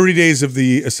 30 days of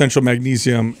the essential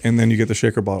magnesium, and then you get the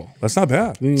shaker bottle. That's not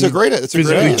bad. It's a great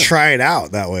idea. Try it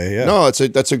out that way. Yeah. No,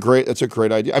 that's a great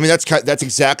idea. I mean, that's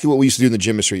exactly what we used to do in the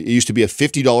gym industry. It used to be a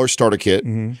 $50 starter kit.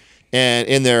 And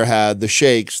in there had the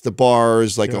shakes, the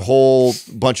bars, like a whole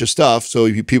bunch of stuff,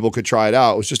 so people could try it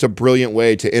out. It was just a brilliant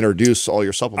way to introduce all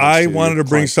your supplements. I wanted to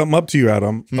bring something up to you,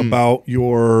 Adam, about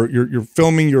your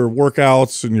filming your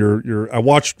workouts and your. I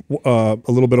watched a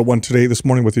little bit of one this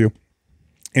morning with you,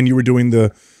 and you were doing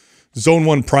the Zone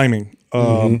 1 priming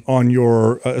on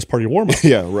your as part of your warm up.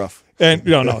 Yeah, rough. And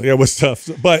it was tough.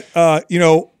 But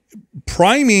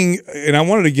priming, and I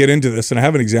wanted to get into this, and I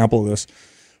have an example of this.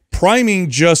 Priming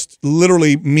just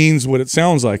literally means what it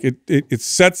sounds like. It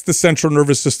sets the central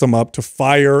nervous system up to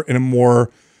fire in a more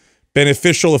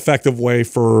beneficial, effective way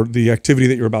for the activity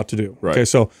that you're about to do. Right. Okay,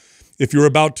 so if you're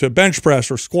about to bench press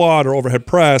or squat or overhead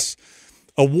press,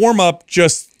 a warm-up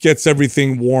just gets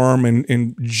everything warm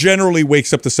and generally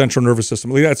wakes up the central nervous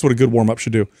system. That's what a good warm-up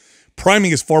should do.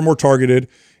 Priming is far more targeted,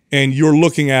 and you're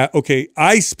looking at, okay,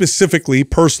 I specifically,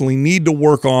 personally need to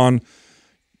work on,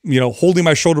 holding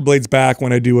my shoulder blades back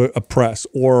when I do a press,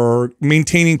 or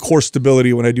maintaining core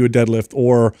stability when I do a deadlift,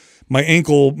 or my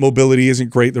ankle mobility isn't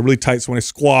great. They're really tight. So when I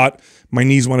squat, my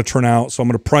knees want to turn out. So I'm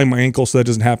going to prime my ankle so that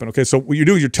doesn't happen. Okay, so what you're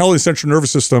doing is you're telling the central nervous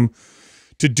system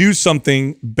to do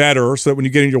something better so that when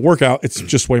you get into your workout, it's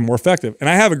just way more effective. And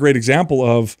I have a great example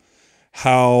of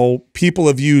how people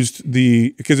have used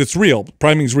because it's real.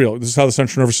 Priming is real. This is how the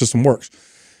central nervous system works.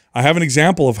 I have an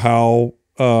example of how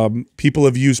people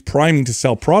have used priming to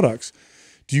sell products.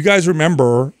 Do you guys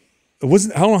remember?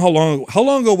 How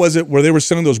long ago was it where they were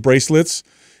selling those bracelets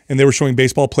and they were showing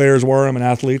baseball players wear them and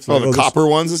athletes? Oh, the copper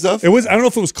ones and stuff. It was. I don't know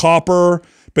if it was copper,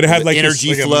 but it had like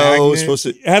energy this, flow.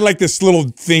 It had like this little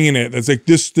thing in it that's like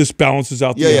this balances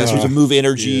out. Yeah, supposed to move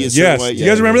energy. Yes. Way. You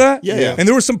guys remember that? Yeah. And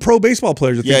there were some pro baseball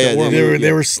players. I think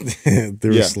they were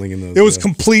slinging those. It was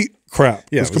complete crap.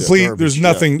 Yeah, it was complete. There's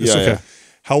nothing. It's okay.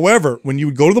 However, when you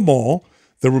would go to the mall,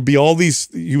 there would be all these,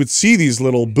 you would see these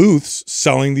little booths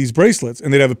selling these bracelets,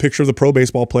 and they'd have a picture of the pro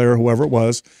baseball player, whoever it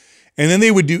was, and then they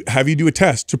would have you do a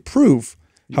test to prove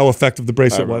how effective the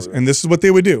bracelet was. And this is what they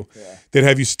would do. Yeah. They'd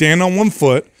have you stand on one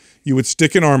foot, you would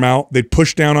stick an arm out, they'd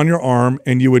push down on your arm,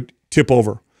 and you would tip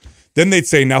over. Then they'd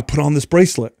say, now put on this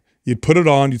bracelet. You'd put it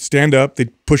on, you'd stand up,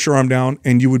 they'd push your arm down,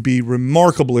 and you would be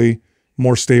remarkably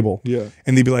more stable. Yeah.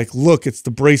 And they'd be like, look, it's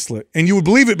the bracelet. And you would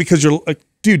believe it because you're like,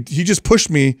 dude, he just pushed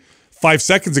me 5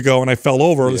 seconds ago and I fell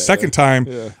over. The second time,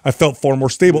 I felt far more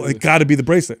stable. It got to be the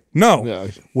bracelet. No. Yeah.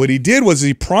 What he did was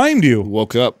he primed you.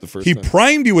 Woke up the first time. He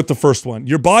primed you with the first one.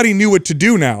 Your body knew what to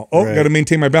do now. Oh, got to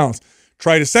maintain my balance.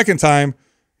 Try it a second time,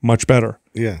 much better.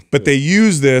 Yeah. But they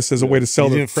use this as a way to sell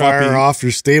the crappy. Fire off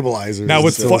your stabilizers now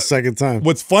the second time.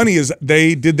 What's funny is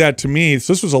they did that to me.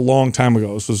 So this was a long time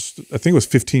ago. This was, I think it was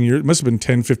 15 years. It must have been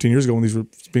 10, 15 years ago when these were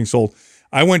being sold.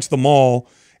 I went to the mall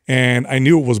and I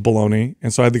knew it was baloney.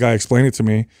 And so I had the guy explain it to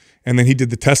me. And then he did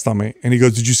the test on me. And he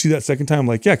goes, did you see that second time? I'm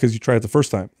like, yeah, because you tried it the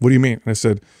first time. What do you mean? And I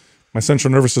said, my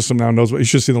central nervous system now knows what. You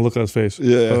should have seen the look on his face.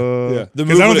 Yeah.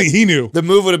 Because I don't think he knew. The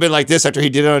move would have been like this after he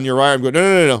did it on your right arm. Go,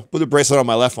 no. Put the bracelet on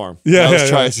my left arm. Yeah. Let's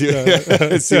try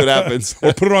it. See what happens.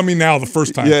 Or put it on me now the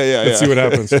first time. Let's see what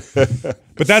happens.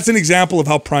 But that's an example of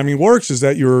how priming works, is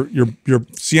that your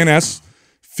CNS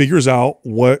figures out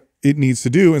what it needs to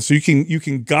do. And so you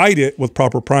can guide it with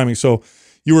proper priming. So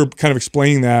you were kind of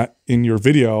explaining that in your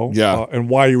video, and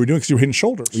why you were doing it, because you were hitting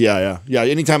shoulders. Yeah.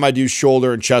 Anytime I do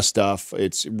shoulder and chest stuff,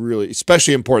 it's really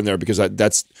especially important there, because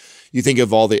that's, you think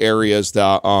of all the areas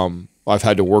that I've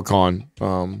had to work on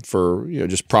for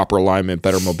just proper alignment,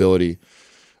 better mobility,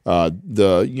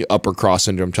 the upper cross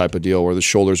syndrome type of deal where the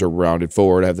shoulders are rounded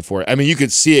forward. I have the forward. I mean, you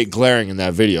could see it glaring in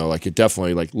that video. Like, it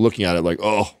definitely, like, looking at it, like,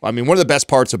 oh, I mean, one of the best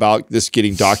parts about this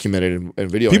getting documented in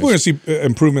video. People are going to see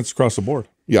improvements across the board.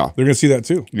 Yeah, they're going to see that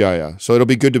too. Yeah. So it'll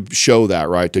be good to show that,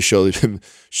 right? To show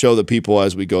the people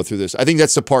as we go through this. I think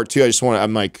that's the part too.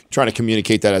 I'm like trying to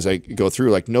communicate that as I go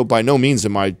through. Like, no, by no means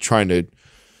am I trying to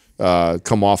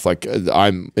come off like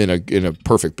I'm in a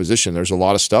perfect position. There's a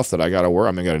lot of stuff that I got to work.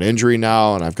 I mean, I got an injury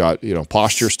now, and I've got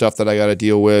posture stuff that I got to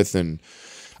deal with, and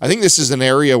I think this is an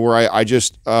area where I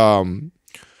just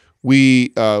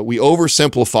we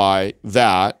oversimplify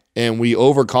that. And we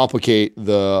overcomplicate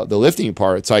the lifting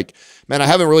part. It's like, man, I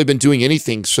haven't really been doing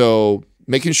anything. So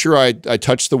making sure I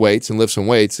touch the weights and lift some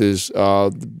weights is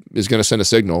going to send a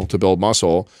signal to build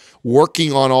muscle.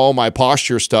 Working on all my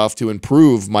posture stuff to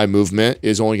improve my movement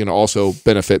is only going to also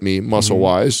benefit me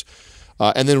muscle-wise.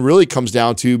 And then really comes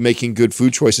down to making good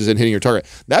food choices and hitting your target.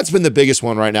 That's been the biggest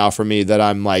one right now for me that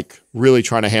I'm like really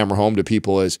trying to hammer home to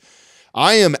people is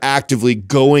I am actively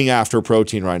going after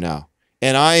protein right now.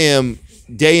 And I am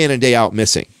day in and day out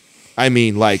missing. I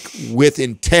mean, like, with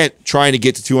intent trying to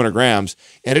get to 200 grams,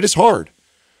 and it is hard.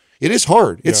 It is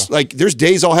hard. It's like there's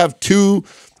days I'll have 2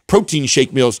 protein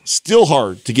shake meals, still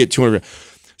hard to get 200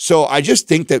 grams. So I just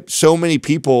think that so many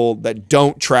people that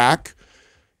don't track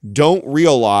don't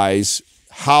realize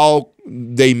how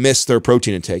they miss their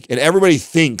protein intake. And everybody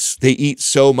thinks they eat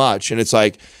so much, and it's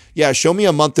like, yeah, show me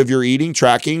a month of your eating,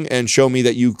 tracking, and show me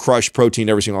that you crush protein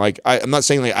every single. Like, I'm not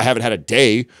saying like I haven't had a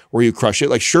day where you crush it.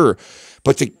 Like, sure,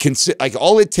 but like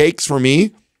all it takes for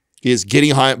me is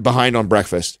getting behind on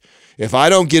breakfast. If I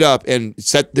don't get up and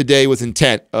set the day with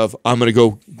intent of I'm going to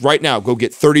go right now, go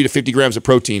get 30 to 50 grams of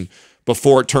protein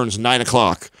before it turns 9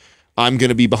 o'clock, I'm going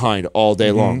to be behind all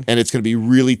day long, and it's going to be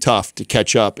really tough to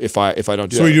catch up if I don't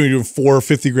do that. So you're doing 4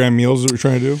 50-gram meals that we're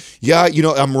trying to do? Yeah, you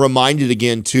know, I'm reminded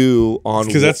again too on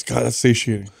because that's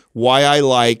satiating. Why I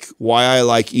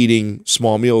like eating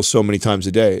small meals so many times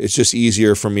a day. It's just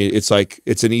easier for me. It's like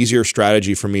it's an easier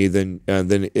strategy for me than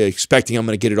expecting I'm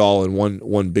going to get it all in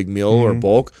one big meal or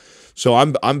bulk. So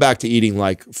I'm back to eating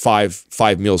like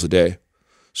five meals a day.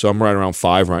 So I'm right around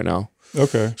 5 right now.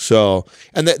 Okay. So,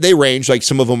 and they range, like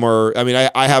some of them are, I mean,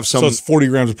 I have some. So it's 40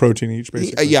 grams of protein each,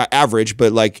 basically. Yeah, average.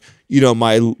 But like, you know,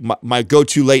 my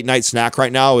go-to late night snack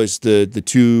right now is the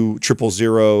 2 000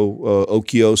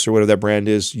 Okios or whatever that brand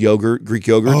is, yogurt, Greek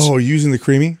yogurts. Oh, using the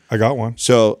CREAMi? I got one.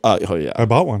 So, oh yeah. I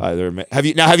bought one. Have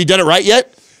you done it right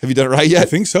yet? Have you done it right yet? I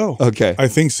think so. Okay. I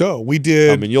think so. We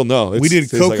did. I mean, you'll know. We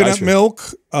did coconut milk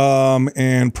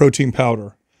and protein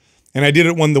powder. And I did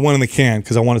the one in the can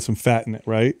because I wanted some fat in it,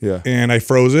 right? Yeah. And I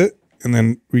froze it, and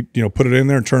then we, put it in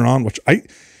there and turn it on.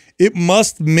 It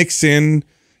must mix in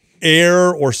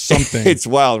air or something. It's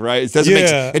wild, right?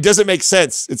 It doesn't make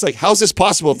sense. It's like, how's this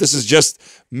possible if this is just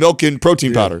milk and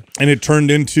protein powder? And it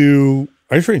turned into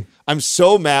ice cream. I'm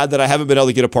so mad that I haven't been able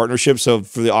to get a partnership. So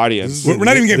for the audience, we're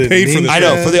not even getting paid for this. I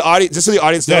know, for the audience, just so the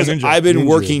audience knows, I've been Ninja.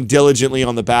 working diligently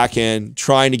on the back end,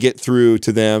 trying to get through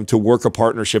to them to work a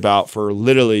partnership out for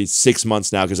literally 6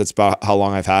 months now, because that's about how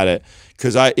long I've had it.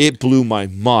 Because it blew my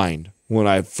mind when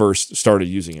I first started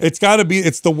using it. It's got to be.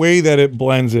 It's the way that it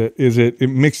blends it. It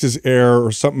mixes air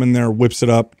or something in there, whips it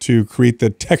up to create the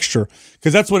texture.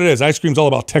 Because that's what it is. Ice cream's all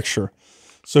about texture.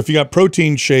 So if you got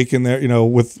protein shake in there,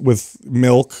 with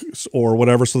milk or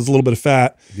whatever, so there's a little bit of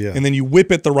fat, and then you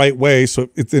whip it the right way, so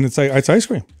it's ice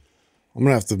cream. I'm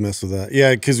gonna have to mess with that.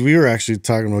 Yeah, because we were actually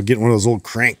talking about getting one of those old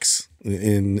cranks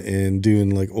and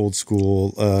doing like old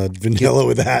school vanilla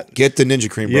with that. Get the Ninja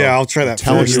Cream, bro. Yeah, I'll try that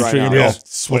telling first. you right now. Yeah,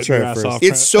 I'll try it first.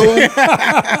 It's so.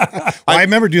 I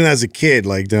remember doing that as a kid,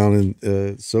 like down in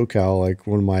SoCal, like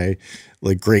one of my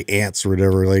like great aunts or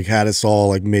whatever, like had us all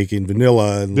like making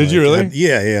vanilla. And, Did you really?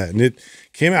 Yeah, and it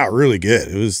came out really good.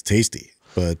 It was tasty.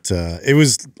 But it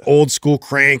was old school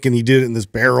crank, and he did it in this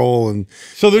barrel, and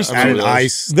so there's added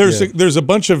ice. There's a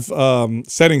bunch of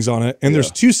settings on it, and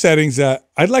there's 2 settings that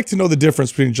I'd like to know the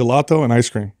difference between gelato and ice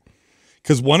cream,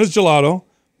 because one is gelato,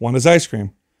 one is ice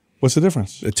cream. What's the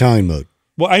difference? Italian mode.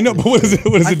 Well, I know, but what is it?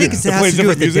 What does I it do? think it has to do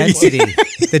with the density,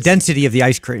 the density of the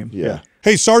ice cream. Yeah.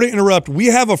 Hey, sorry to interrupt. We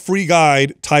have a free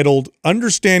guide titled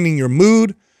 "Understanding Your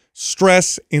Mood,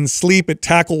 Stress, and Sleep." It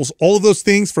tackles all of those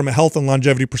things from a health and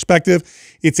longevity perspective.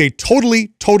 It's a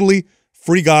totally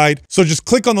free guide. So just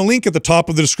click on the link at the top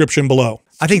of the description below.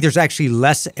 I think there's actually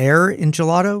less air in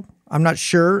gelato. I'm not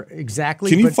sure exactly.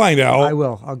 Can you find out? I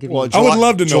will. I'll give you. I would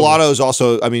love to know. Gelato is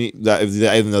also, I mean,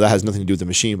 even though that has nothing to do with the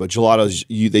machine, but gelatos,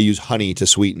 they use honey to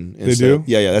sweeten. They do?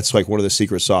 Yeah. That's like one of the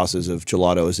secret sauces of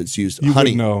gelato is it's used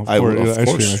honey. No, I would, of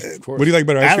course. What do you like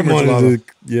better, ice Adam cream or wanted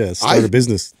gelato? to start a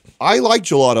business. I like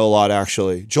gelato a lot,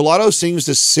 actually. Gelato seems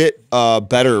to sit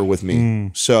better with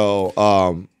me,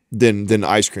 so than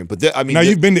ice cream. But now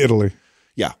you've been to Italy.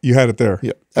 Yeah, you had it there.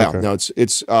 Yeah, okay. No,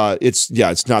 it's not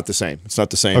the same. It's not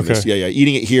the same. Okay.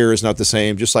 Eating it here is not the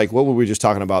same. Just like what were we just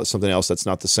talking about? Something else that's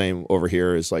not the same over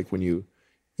here is like when you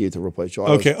eat to replace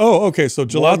gelato. Okay. Oh, okay. So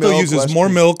gelato uses more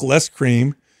milk, less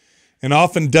cream, and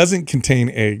often doesn't contain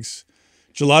eggs.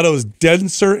 Gelato is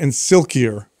denser and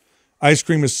silkier. Ice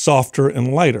cream is softer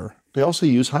and lighter. They also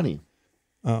use honey.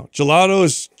 Oh, gelato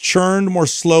is churned more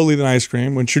slowly than ice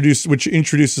cream, which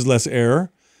introduces less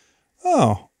air.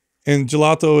 Oh, and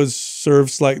gelato is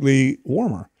served slightly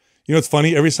warmer. You know, it's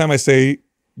funny. Every time I say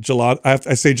gelato,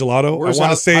 I say gelato. I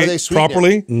want to say it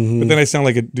properly, but then I sound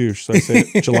like a douche, so I say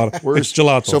gelato. It's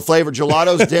gelato. So flavor.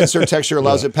 Gelato's denser texture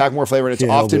allows it to pack more flavor, and it's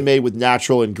often made with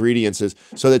natural ingredients.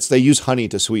 So they use honey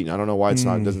to sweeten. I don't know why it's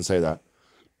not. It doesn't say that.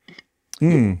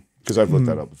 Because I've looked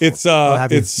that up before.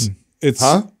 It's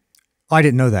huh? Oh, I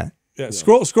didn't know that. Yeah.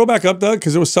 Scroll back up, Doug,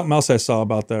 because there was something else I saw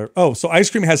about there. Oh, so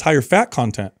ice cream has higher fat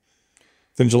content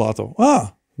than gelato.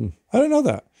 I didn't know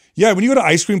that. Yeah, when you go to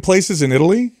ice cream places in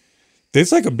Italy,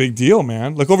 it's like a big deal,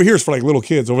 man. Like over here, it's for like little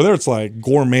kids. Over there, it's like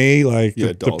gourmet, like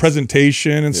the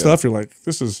presentation and stuff. You're like,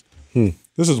 this is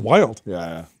wild.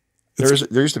 Yeah.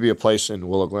 There used to be a place in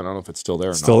Willow Glen. I don't know if it's still there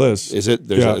or not. Still is. Is it?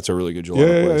 It's a really good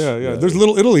gelato place. Yeah. There's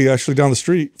Little Italy actually down the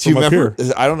street from up here.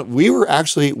 I don't know.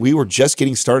 We were just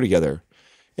getting started together.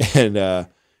 And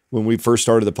when we first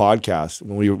started the podcast,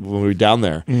 when we were down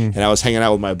there, and I was hanging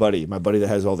out with my buddy that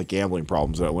has all the gambling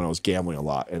problems when I was gambling a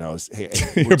lot, and I was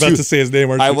you're about to say his name,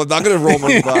 aren't you? I'm not going to roll him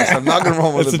on the bus. I'm not going to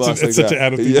roll him on the bus. It's such an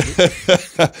attitude.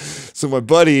 Yeah. So my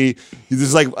buddy,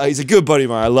 he's a good buddy of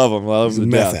mine. I love him. I love him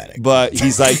to death. But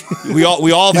he's like, we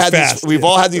all have had we've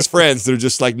all had these friends that are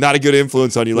just like not a good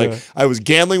influence on you. Like I was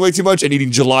gambling way too much and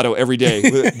eating gelato every day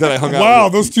that I hung out. Wow,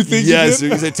 with. Those two things. Yes,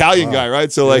 he's an Italian guy,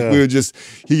 right? So like we would just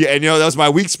and that was my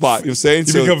weak spot. You know what I'm saying?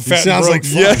 You become fat. Sounds like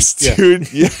fun. Yes,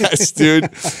 dude. Yes, dude.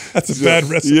 That's a bad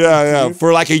recipe. Yeah.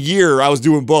 For like a year, I was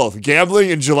doing both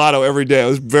gambling and gelato every day. It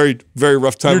was very, very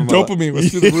rough time. Your dopamine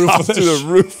was through the roof. To the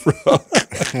roof, bro.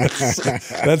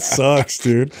 That sucks,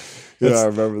 dude. I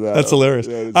remember that. That's hilarious.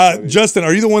 Justin,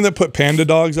 are you the one that put Panda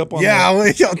Dogs up on?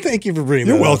 Well, thank you for bringing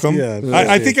that You're welcome. Up. Yeah,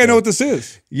 I think I know what this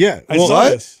is. Yeah, I saw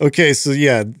this. Okay, so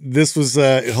this was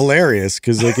hilarious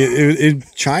because like in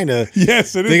China,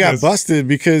 yes, they got busted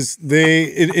because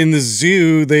in the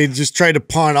zoo they just tried to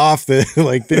pawn off they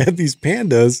had these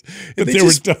pandas, and they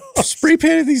were spray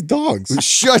painted these dogs.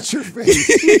 Shut your face!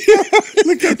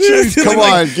 Look at Come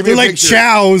on, give me a like picture.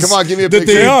 chows. Come on, give me a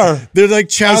picture. They're like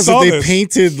chows that they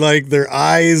painted like their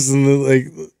eyes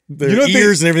and their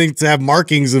ears and everything to have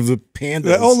markings of the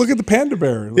pandas. Oh, look at the panda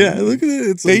bear. Yeah, look at it.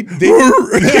 It's they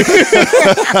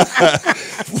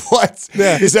what?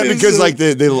 Yeah. Is that because like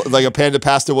they like a panda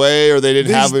passed away or they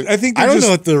didn't have it? I don't know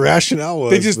what the rationale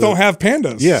was. They just don't have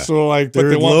pandas. Yeah. So like,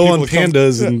 they're low on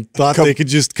pandas and thought they could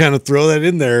just kind of throw that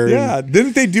in there. Yeah.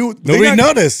 Didn't they do? Nobody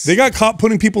noticed. They got caught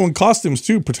putting people in costumes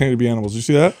too, pretending to be animals. You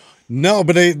see that? No,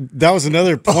 but that was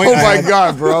another point. Oh my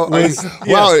god, bro!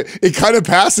 Wow, it kind of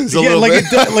passes a little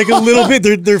bit. Like a little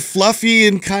bit. They're fluffy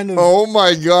and kind of. Oh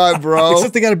my god, bro!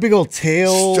 Except they got a big old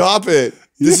tail. Stop it!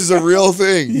 This is a real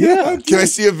thing. Yeah. Can I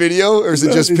see a video or is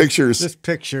it just pictures? Just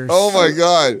pictures. Oh my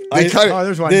god! Oh,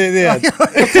 there's one. Yeah.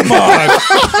 Come on,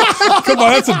 come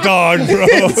on, that's a dog, bro.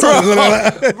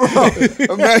 Bro,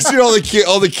 imagine all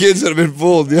the kids that have been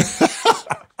fooled.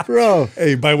 Bro,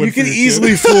 hey, buy one. You can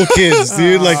easily fool kids,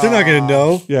 dude. Like they're not gonna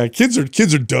know. Yeah, kids are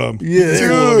dumb. Yeah,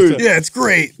 dude. Yeah, it's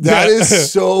great. That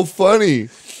is so funny.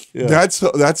 Yeah.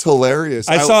 That's hilarious.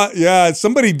 I saw.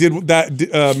 Somebody did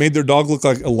that. Made their dog look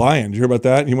like a lion. Did you hear about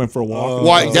that? He went for a walk.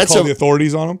 Why? That's called the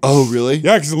authorities on him. Oh, really?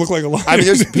 Yeah, because it looked like a lion. I mean,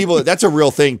 there's people. That's a real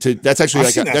thing. That's actually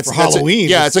that's Halloween.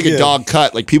 It's like a dog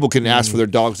cut. Like people can ask for their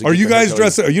dogs. Are you guys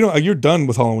dressed? You're done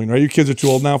with Halloween, right? Your kids are too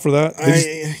old now for that.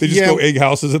 They just go egg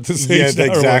houses at this age. Yeah,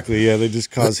 exactly. Yeah, they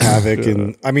just cause havoc,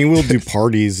 and I mean, we'll do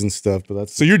parties and stuff, but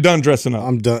that's. So you're done dressing up.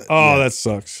 I'm done. Oh, that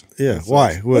sucks. Yeah.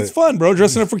 Why? What? It's fun, bro.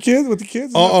 Dressing up for kids with the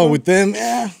kids. Oh, with them.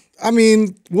 Yeah. I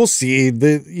mean, we'll see.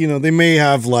 They may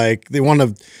have they want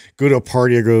to go to a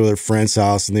party or go to their friend's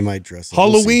house, and they might dress up.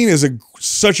 Halloween is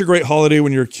such a great holiday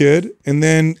when you're a kid, and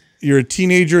then you're a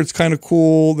teenager. It's kind of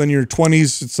cool. Then you're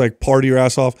 20s. It's like party your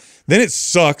ass off. Then it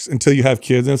sucks until you have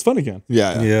kids, and it's fun again.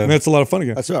 Yeah. And that's a lot of fun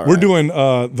again. That's all right. We're doing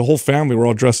the whole family. We're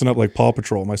all dressing up like Paw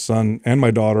Patrol. My son and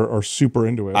my daughter are super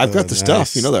into it. I've got the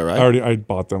stuff. You know that, right? I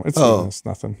bought them. It's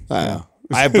nothing.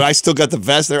 But I still got the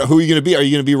vest there. Who are you going to be? Are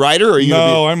you going to be Ryder? Or are you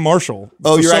No, I'm Marshall.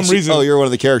 Oh, you're one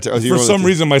of the characters. For some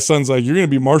reason, my son's like, you're going to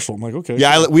be Marshall. I'm like, okay.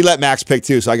 Yeah, we let Max pick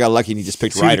too, so I got lucky and he just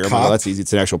picked Ryder. I'm like, that's easy.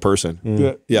 It's an actual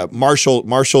person. Yeah, Marshall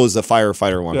is the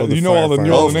firefighter one. Yeah, you know all the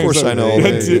names. Of course I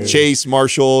know. Chase,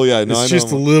 Marshall. Yeah, no, I know. It's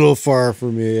just a little far for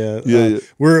me. Yeah.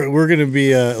 We're going to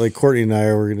be like Courtney and I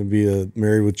are. We're going to be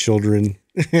married with children.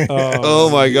 Oh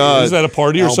my god! Is that a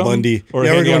party or something? Bundy. Or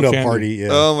we're going to a candy? party. Yeah.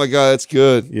 Oh my god, that's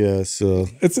good. Yeah, so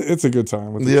it's a good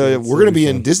time. With we're going to be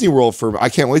in Disney World I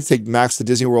can't wait to take Max to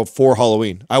Disney World for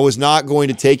Halloween. I was not going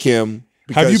to take him.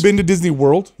 Have you been to Disney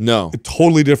World? No. It's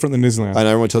totally different than Disneyland. I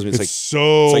know everyone tells me it's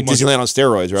like Disneyland on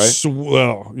steroids, right?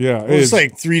 Well, yeah. It's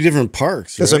like 3 different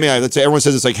parks. That's what I mean. Everyone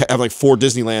says it's like have like 4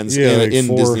 Disneylands in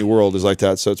 4. Disney World is like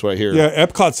that. So that's what I hear. Yeah,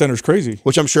 Epcot Center's crazy.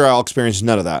 Which I'm sure I'll experience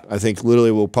none of that. I think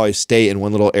literally we'll probably stay in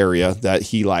one little area that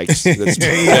he likes. That's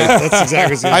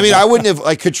exactly what I mean, I wouldn't have,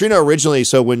 like Katrina originally,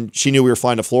 so when she knew we were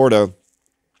flying to Florida,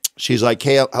 she's like,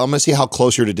 hey, I'm going to see how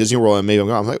close you're to Disney World and maybe I'm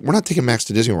going. I'm like, we're not taking Max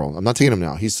to Disney World. I'm not taking him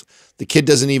now. The kid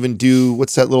doesn't even do,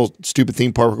 what's that little stupid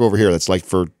theme park over here that's like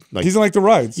for like. He doesn't like the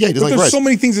rides. Yeah, he doesn't like there's rides. So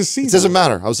many things to see. It doesn't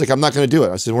matter. I was like, I'm not going to do it.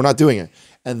 I said, we're not doing it.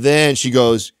 And then she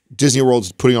goes, Disney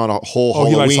World's putting on a whole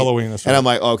Halloween. He likes Halloween. That's right. And I'm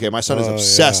like, okay, my son is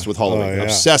obsessed with Halloween.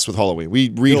 Obsessed with Halloween. We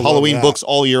read You'll Halloween books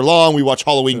all year long. We watch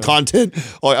Halloween content.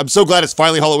 Oh, I'm so glad it's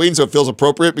finally Halloween, so it feels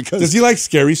appropriate because. Does he like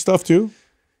scary stuff too?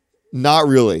 Not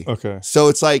really. Okay. So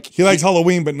it's like he likes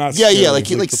Halloween, but not. Scary. Yeah, like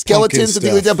skeletons and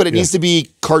things like that. But it needs to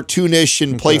be cartoonish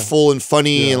and playful and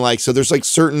funny and like so. There's like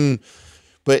certain,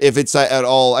 but if it's at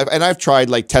all, and I've tried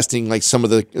like testing like some of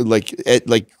the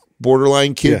like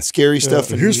borderline kid scary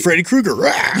stuff. And here's Freddy Krueger.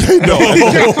 No,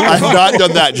 I've not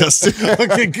done that, Justin.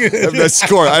 Okay, good.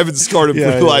 I haven't scarred him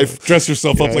for life. Dress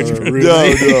yourself up like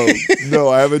No,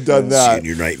 I haven't done that. In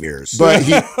your nightmares. But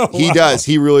he does.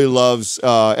 He really loves.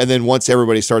 And then once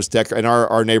everybody starts decorating, and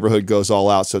our neighborhood goes all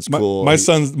out, so it's cool. My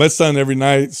son every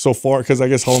night so far, because I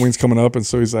guess Halloween's coming up, and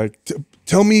so he's like,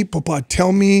 "Tell me, Papa,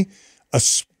 tell me a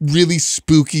really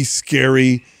spooky,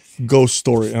 scary ghost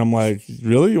story." And I'm like,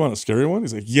 "Really? You want a scary one?"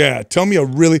 He's like, "Yeah, tell me a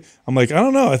really." I'm like, "I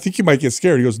don't know. I think you might get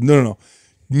scared." He goes, "No.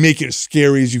 Make it as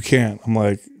scary as you can." I'm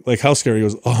like how scary? He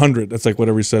goes, 100. That's like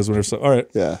whatever he says whenever. So, all right,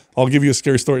 yeah, I'll give you a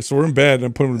scary story. So we're in bed, and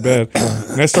I'm putting him to bed,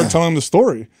 and I start telling him the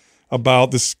story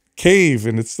about this cave,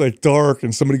 and it's like dark,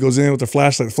 and somebody goes in with their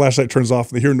flashlight. The flashlight turns off,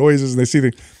 and they hear noises, and they see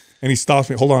things. And he stops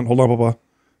me. Hold on, Papa.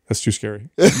 That's too scary.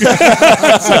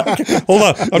 Hold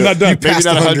on, I'm not done. Maybe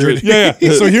not 100. Yeah.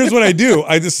 So here's what I do.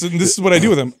 This is what I do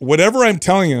with him. Whatever I'm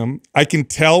telling him, I can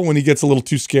tell when he gets a little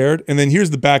too scared. And then here's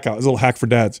the back out. It's a little hack for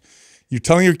dads. You're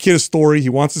telling your kid a story. He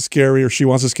wants it scary, or she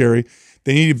wants it scary.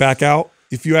 Then you need to back out.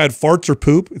 If you add farts or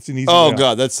poop, it's an easy way out.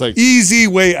 God, that's like easy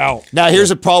way out. Now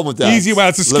here's a problem with that. Easy way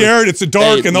out. It's scared, it's a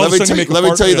dark, and all of a sudden you make a Let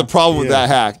me tell you fart. the problem with that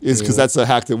hack is because that's a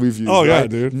hack that we've used. Oh, yeah, right?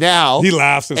 dude. Now he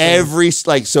laughs.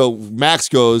 So Max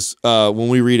goes, when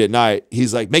we read at night,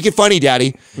 he's like, "Make it funny,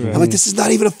 Daddy." I'm like, "This is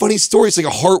not even a funny story. It's like a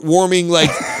heartwarming,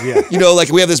 like, like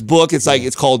we have this book. It's like,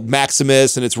 it's called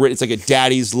Maximus, and it's written, it's like a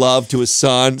daddy's love to his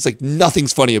son. It's like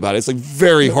nothing's funny about it. It's like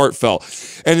very heartfelt.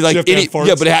 And like, but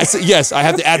it has to, yes, I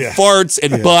have to add farts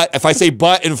and butt. If I say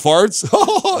butt and farts,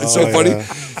 it's so funny.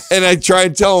 And I try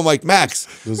and tell him, like, Max,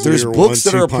 there's books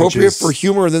that are appropriate for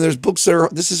humor, and then there's books that are,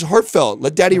 this is heartfelt.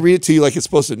 Let Daddy read it to you like it's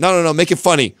supposed to. No, make it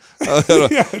funny.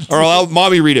 Or I'll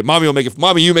Mommy read it. Mommy will make it.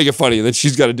 Mommy, you make it funny, and then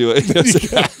she's got to do it.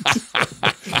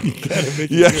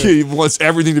 He wants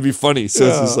everything to be funny. So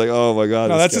it's just like, oh my God.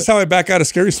 No, that's just how I back out of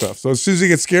scary stuff. So as soon as he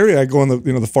gets scary, I go on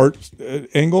the fart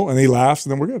angle, and he laughs,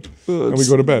 and then we're good. And we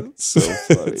go to bed. So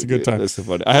funny. It's a good time. That's so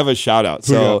funny. I have a shout out.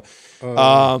 So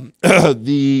I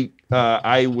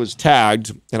was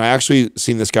tagged, and I actually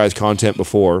seen this guy's content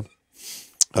before.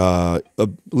 A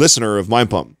listener of Mind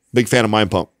Pump, big fan of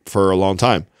Mind Pump for a long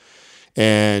time.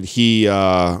 And he,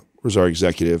 where's our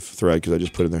executive thread? Because I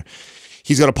just put it in there.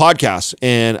 He's got a podcast,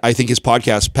 and I think his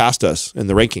podcast passed us in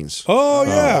the rankings. Oh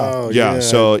yeah, yeah.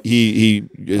 So he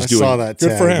is doing. Saw that.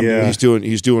 Good for him. Yeah. He's doing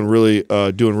really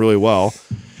well,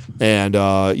 and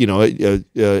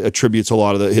attributes a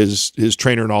lot of his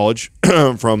trainer knowledge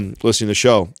from listening to the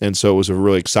show. And so it was a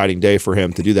really exciting day for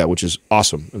him to do that, which is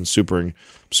awesome and super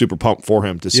pumped for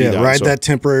him to see that. Ride that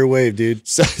temporary wave, dude.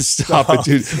 Stop it,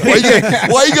 dude. Why you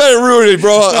gotta ruin it,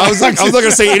 bro? I was not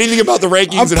gonna say anything about the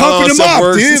rankings. I'm and how pumping him up,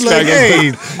 works. dude. Like,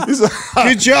 hey,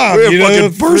 good job. We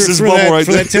have fucking bursts for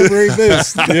that temporary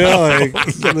boost.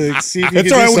 See if you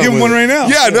that's all right. We'll give him one right now.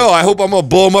 Yeah, no, I hope I'm gonna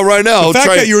blow him up right now. The fact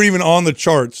that you're even on the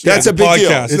charts. That's a big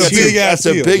deal. It's a big ass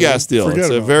deal. That's a big ass deal. It's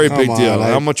a very big deal.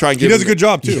 I'm gonna try and give him. He does a good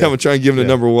job too. I'm gonna try and give him the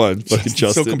number one. Fucking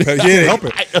Justin. So competitive. He can't help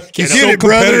it. He's so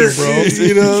competitive, bro.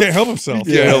 He can't help himself.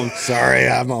 Sorry,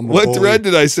 I'm what thread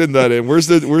did I send that in? Where's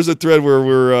the thread where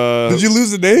we're Did you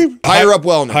lose the name? Higher Up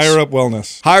Wellness. Higher Up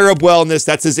Wellness. Higher Up Wellness.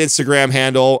 That's his Instagram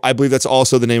handle. I believe that's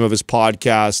also the name of his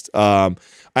podcast.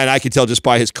 And I can tell just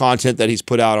by his content that he's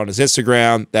put out on his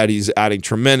Instagram that he's adding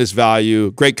tremendous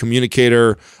value, great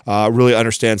communicator, really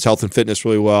understands health and fitness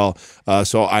really well.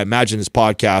 So I imagine his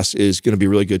podcast is going to be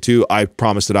really good too. I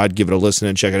promised that I'd give it a listen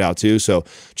and check it out too. So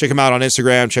check him out on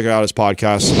Instagram. Check out his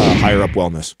podcast, Higher Up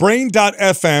Wellness.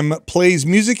 Brain.fm plays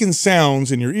music and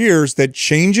sounds in your ears that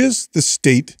changes the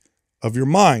state of your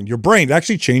mind. Your brain. It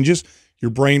actually changes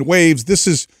your brain waves. This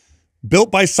is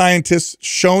built by scientists,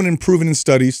 shown and proven in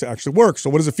studies to actually work. So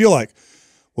what does it feel like?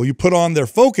 Well, you put on their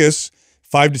focus,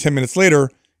 5 to 10 minutes later,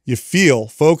 you feel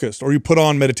focused. Or you put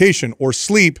on meditation or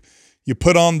sleep, you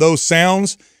put on those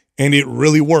sounds, and it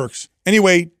really works.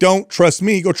 Anyway, don't trust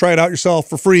me. Go try it out yourself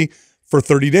for free for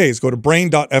 30 days. Go to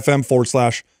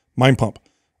brain.fm/mindpump.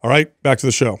 All right, back to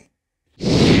the show.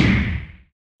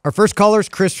 Our first caller is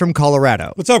Chris from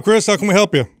Colorado. What's up, Chris? How can we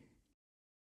help you?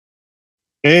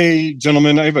 Hey,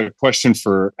 gentlemen, I have a question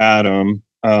for Adam.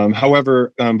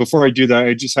 However, before I do that,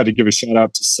 I just had to give a shout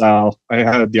out to Sal. I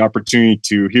had the opportunity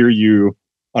to hear you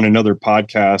on another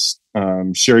podcast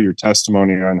share your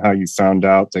testimony on how you found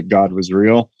out that God was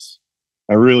real.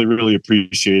 I really, really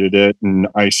appreciated it. And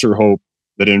I sure hope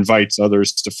that it invites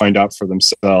others to find out for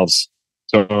themselves.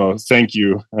 So thank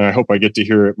you. And I hope I get to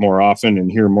hear it more often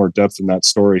and hear more depth in that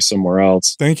story somewhere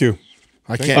else. Thank you.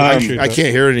 I can't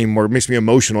hear it anymore. It makes me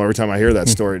emotional every time I hear that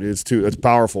story, dude. It's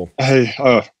powerful. Hey,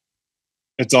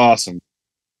 it's awesome.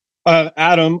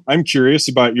 Adam, I'm curious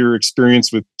about your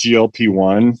experience with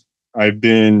GLP-1. I've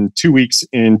been 2 weeks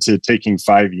into taking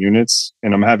 5 units,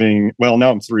 and I'm having, well,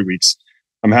 now I'm 3 weeks.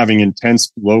 I'm having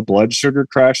intense low blood sugar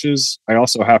crashes. I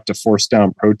also have to force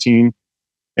down protein,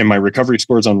 and my recovery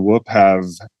scores on Whoop have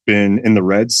been in the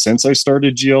red since I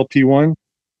started GLP-1.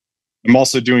 I'm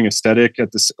also doing aesthetic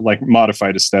at this, like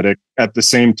modified aesthetic at the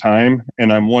same time.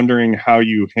 And I'm wondering how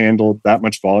you handled that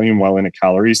much volume while in a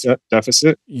calories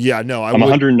deficit. Yeah, no, I'm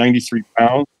 193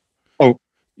 pounds. Oh,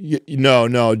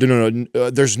 no.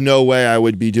 There's no way I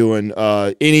would be doing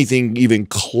anything even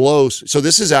close. So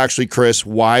this is actually, Chris,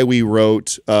 why we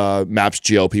wrote MAPS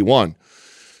GLP-1.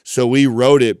 So we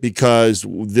wrote it because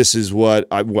this is what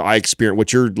I experienced,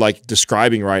 what you're like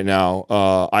describing right now.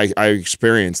 I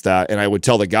experienced that, and I would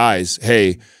tell the guys,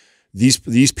 hey,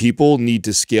 these people need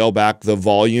to scale back the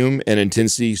volume and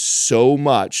intensity so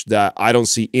much that I don't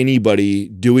see anybody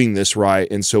doing this right.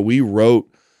 And so we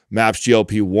wrote MAPS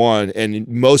GLP-1, and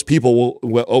most people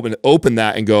will open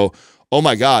that and go, oh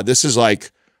my God, this is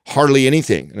like hardly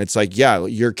anything. And it's like, yeah,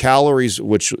 your calories,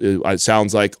 which it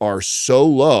sounds like, are so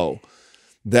low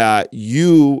that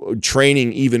you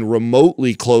training even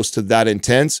remotely close to that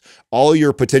intense, all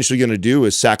you're potentially going to do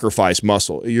is sacrifice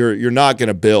muscle. You're not going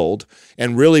to build.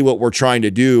 And really what we're trying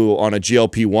to do on a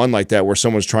GLP-1 like that, where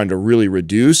someone's trying to really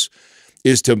reduce,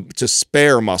 is to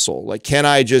spare muscle. Like, can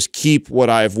I just keep what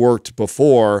I've worked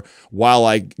before while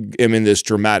I am in this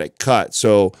dramatic cut?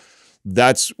 So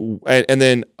that's, and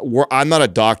then I'm not a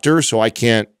doctor, so I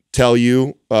can't tell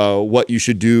you what you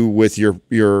should do with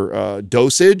your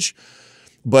dosage.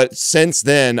 But since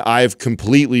then, I've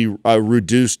completely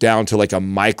reduced down to like a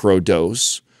micro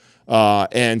dose.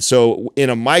 And so in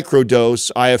a micro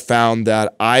dose, I have found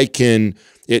that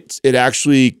it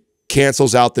actually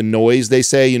cancels out the noise, they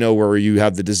say, you know, where you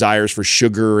have the desires for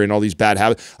sugar and all these bad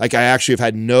habits. Like, I actually have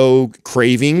had no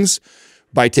cravings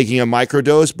by taking a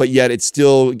microdose, but yet it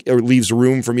still leaves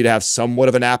room for me to have somewhat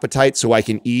of an appetite so I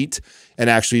can eat and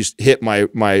actually hit my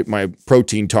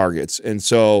protein targets. And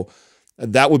so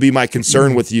that would be my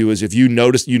concern with you, is if you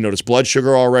notice blood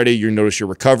sugar already, you notice your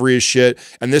recovery is shit.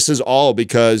 And this is all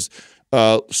because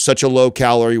such a low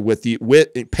calorie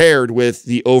paired with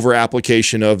the over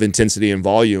application of intensity and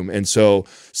volume. And so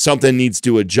something needs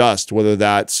to adjust, whether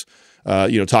that's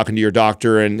talking to your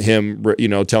doctor and him,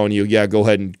 telling you, yeah, go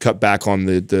ahead and cut back on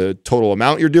the total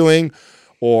amount you're doing,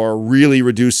 or really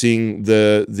reducing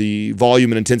the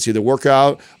volume and intensity of the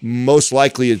workout. Most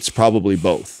likely it's probably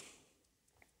both.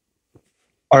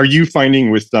 Are you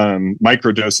finding with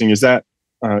microdosing, is that,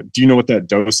 do you know what that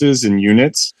dose is in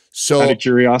units? So, out of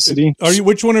curiosity.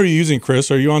 Which one are you using, Chris?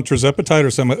 Are you on tirzepatide or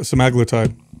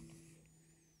semaglutide?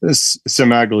 This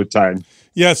semaglutide.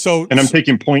 Yeah. So, and I'm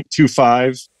taking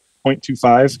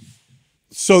 0.25.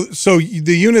 So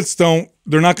the units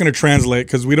they're not going to translate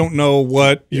because we don't know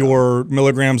what your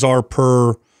milligrams are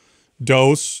per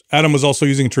dose. Adam was also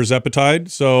using tirzepatide,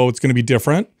 so it's going to be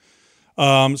different.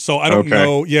 So I don't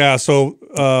know. Yeah. So,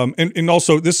 and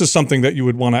also this is something that you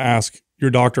would want to ask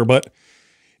your doctor, but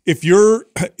if you're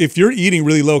eating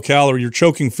really low calorie, you're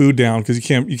choking food down because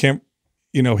you can't,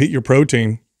 hit your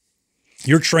protein.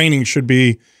 Your training should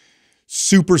be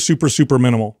super, super, super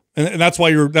minimal. And that's why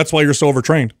you're so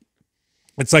overtrained.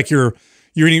 It's like you're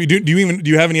eating,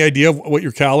 do you have any idea of what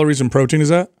your calories and protein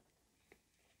is at?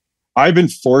 I've been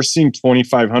forcing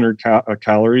 2,500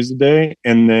 calories a day,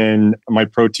 and then my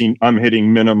protein, I'm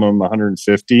hitting minimum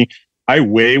 150. I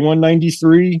weigh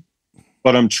 193,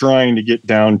 but I'm trying to get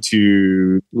down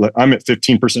to, I'm at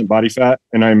 15% body fat,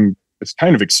 and it's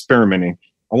kind of experimenting.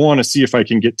 I want to see if I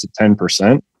can get to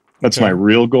 10%. That's my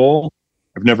real goal.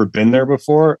 I've never been there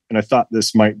before, and I thought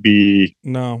this might be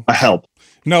a help.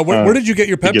 No, where did you get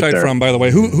your peptide from, by the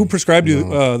way? Who prescribed you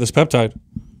this peptide?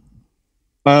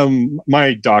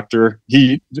 My doctor,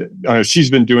 she's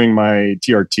been doing my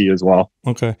TRT as well.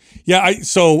 Okay. Yeah.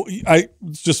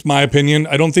 It's just my opinion.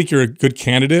 I don't think you're a good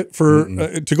candidate for,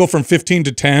 to go from 15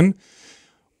 to 10.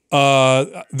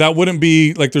 That wouldn't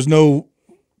be like, there's no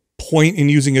point in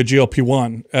using a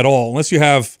GLP-1 at all, unless you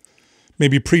have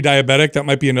maybe pre-diabetic. That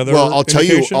might be another. Well, I'll tell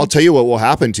you what will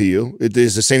happen to you. It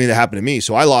is the same thing that happened to me.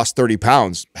 So I lost 30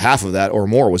 pounds. Half of that or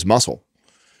more was muscle.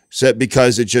 So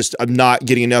because I'm not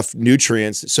getting enough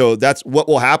nutrients. So that's what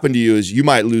will happen to you, is you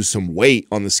might lose some weight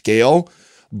on the scale,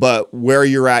 but where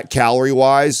you're at calorie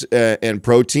wise and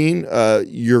protein,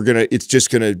 it's just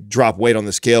gonna drop weight on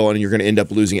the scale, and you're gonna end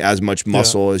up losing as much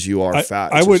muscle as you are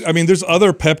fat. There's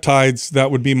other peptides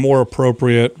that would be more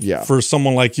appropriate for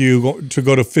someone like you to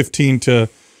go to 15 to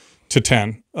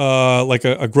 10, like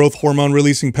a growth hormone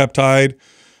releasing peptide.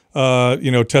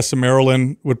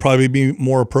 Testosterone would probably be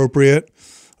more appropriate.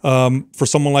 for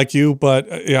someone like you. But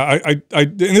yeah,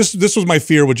 and this was my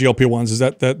fear with GLP-1s, is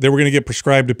that they were going to get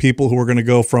prescribed to people who were going to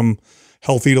go from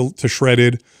healthy to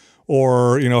shredded,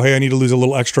 or, you know, hey, I need to lose a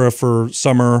little extra for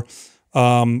summer.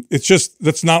 It's just,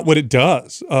 that's not what it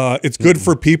does. It's good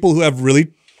for people who have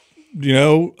really, you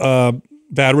know,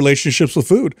 bad relationships with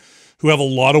food, who have a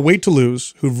lot of weight to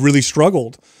lose, who've really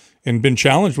struggled and been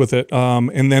challenged with it.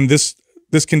 And then this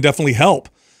can definitely help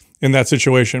in that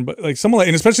situation. But like someone like,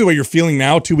 and especially the way you're feeling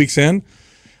now, 2 weeks in,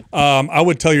 I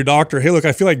would tell your doctor, hey, look,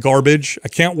 I feel like garbage. I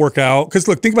can't work out. Because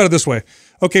look, think about it this way.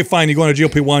 Okay, fine, you go on a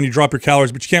GLP-1, you drop your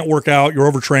calories, but you can't work out, you're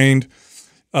overtrained.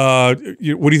 What do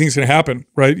you think is going to happen,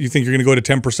 right? You think you're going to go to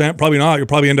 10%? Probably not. You'll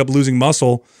probably end up losing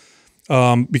muscle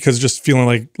because just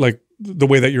feeling like the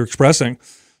way that you're expressing.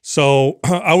 So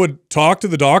I would talk to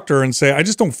the doctor and say, I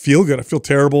just don't feel good. I feel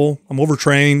terrible. I'm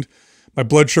overtrained. My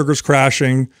blood sugar's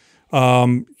crashing.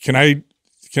 Can I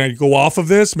go off of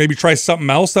this? Maybe try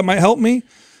something else that might help me.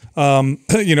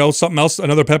 You know, something else,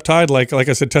 another peptide, like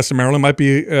I said, testosterone might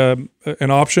be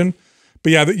an option.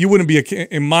 But yeah, you wouldn't be,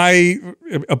 in my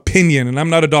opinion, and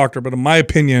I'm not a doctor, but in my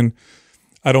opinion,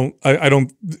 I don't,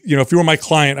 you know, if you were my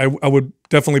client, I would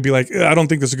definitely be like, I don't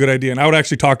think this is a good idea. And I would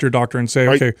actually talk to your doctor and say,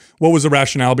 okay, what was the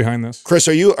rationale behind this? Chris,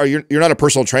 you're not a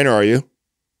personal trainer, are you?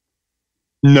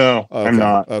 No, okay. I'm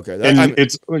not. Okay. And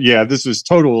this is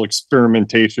total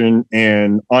experimentation.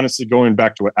 And honestly, going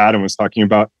back to what Adam was talking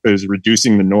about, is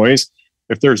reducing the noise.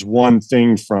 If there's one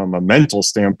thing from a mental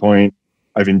standpoint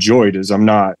I've enjoyed, is I'm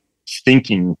not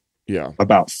thinking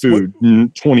about food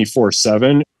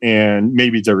 24/7. And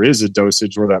maybe there is a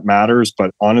dosage where that matters,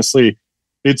 but honestly,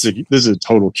 this is a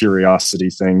total curiosity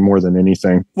thing more than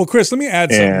anything. Well, Chris, let me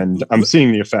add something. And I'm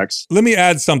seeing the effects. Let me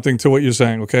add something to what you're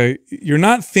saying, okay? You're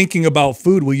not thinking about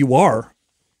food. Well, you are.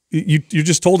 You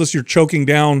just told us you're choking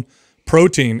down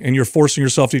protein and you're forcing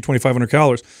yourself to eat 2,500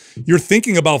 calories. You're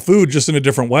thinking about food just in a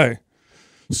different way.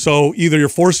 So either you're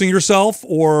forcing yourself,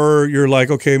 or you're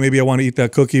like, okay, maybe I want to eat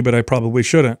that cookie, but I probably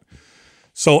shouldn't.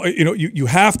 So, you know, you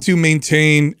have to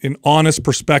maintain an honest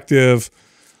perspective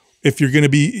if you're going to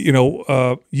be, you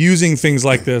know, using things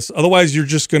like this. Otherwise, you're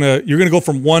going to go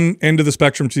from one end of the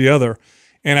spectrum to the other.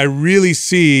 And I really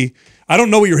see, I don't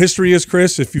know what your history is,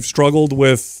 Chris, if you've struggled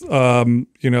with,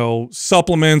 you know,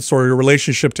 supplements or your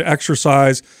relationship to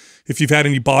exercise, if you've had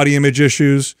any body image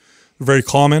issues, very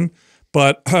common.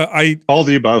 But all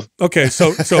the above. Okay,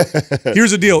 so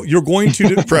here's the deal. You're going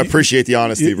to appreciate the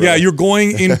honesty, bro. Yeah, you're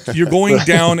going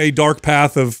down a dark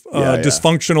path of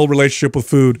dysfunctional relationship with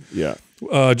food. Yeah.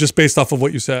 Just based off of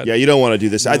what you said. Yeah, you don't want to do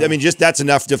this. I mean, just that's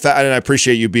enough to, and I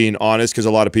appreciate you being honest, because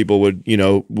a lot of people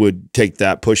would take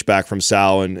that pushback from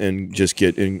Sal and just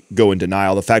go in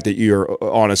denial. The fact that you're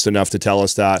honest enough to tell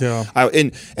us that. Yeah. I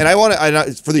want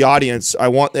for the audience, I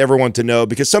want everyone to know,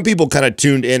 because some people kind of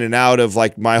tuned in and out of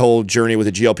like my whole journey with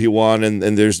the GLP-1,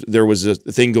 and there was a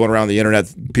thing going around the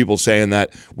internet, people saying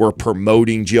that we're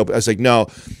promoting GLP. I was like, no,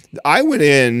 I went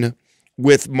in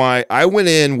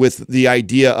with the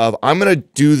idea of, I'm going to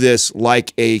do this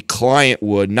like a client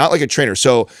would, not like a trainer.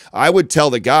 So I would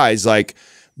tell the guys, like,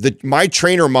 my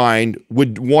trainer mind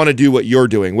would want to do what you're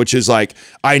doing, which is like,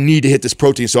 I need to hit this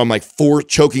protein. So I'm like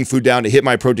choking food down to hit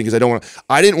my protein, because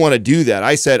I didn't want to do that.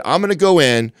 I said, I'm going to go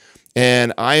in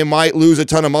and I might lose a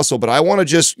ton of muscle, but I want to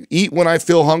just eat when I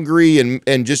feel hungry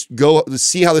and just go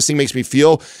see how this thing makes me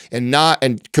feel,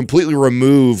 and completely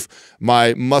remove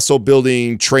my muscle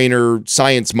building trainer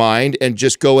science mind and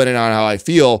just go in and on how I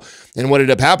feel. And what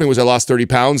ended up happening was I lost 30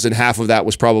 pounds, and half of that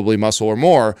was probably muscle or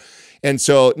more. And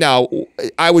so now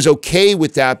I was okay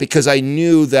with that, because I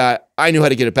knew how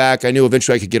to get it back. I knew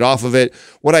eventually I could get off of it.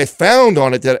 What I found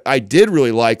on it that I did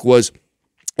really like was,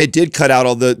 it did cut out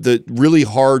all the really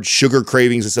hard sugar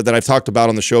cravings that I've talked about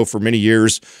on the show for many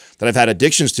years, that I've had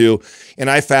addictions to.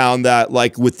 And I found that,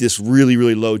 like, with this really,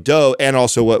 really low dose, and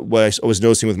also what I was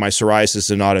noticing with my psoriasis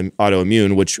and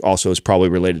autoimmune, which also is probably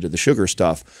related to the sugar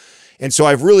stuff. And so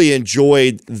I've really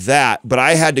enjoyed that, but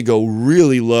I had to go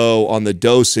really low on the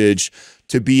dosage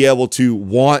to be able to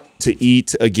want to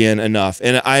eat again enough.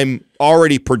 And I'm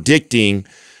already predicting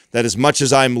that as much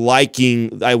as I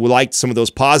liked some of those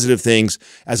positive things,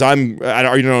 I don't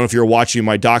know if you're watching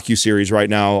my docu-series right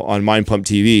now on Mind Pump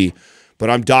TV, but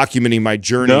I'm documenting my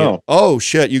journey. No. Oh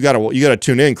shit, you gotta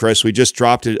tune in, Chris. We just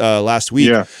dropped it last week.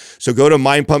 Yeah. So go to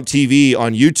Mind Pump TV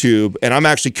on YouTube, and I'm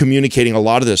actually communicating a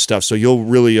lot of this stuff, so you'll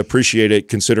really appreciate it,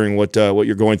 considering what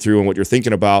you're going through and what you're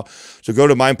thinking about. So go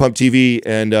to Mind Pump TV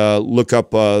and look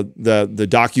up the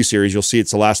docu-series. You'll see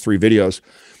it's the last 3 videos.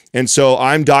 And so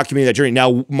I'm documenting that journey. Now,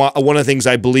 one of the things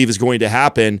I believe is going to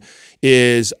happen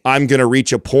is I'm going to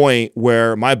reach a point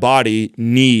where my body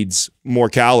needs more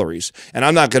calories, and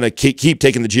I'm not going to keep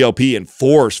taking the GLP and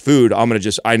force food. I'm going to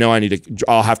just,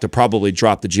 I'll have to probably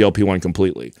drop the GLP-1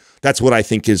 completely. That's what I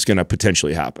think is going to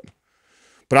potentially happen.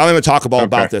 But I'm going to talk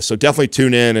about this. So definitely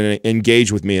tune in and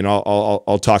engage with me, and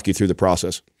I'll talk you through the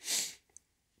process.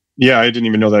 Yeah, I didn't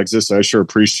even know that existed. I sure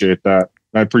appreciate that.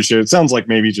 I appreciate it. It sounds like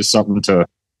maybe just something to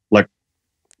like,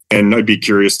 and I'd be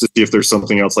curious to see if there's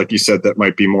something else, like you said, that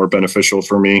might be more beneficial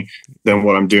for me than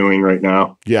what I'm doing right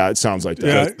now. Yeah, it sounds like that.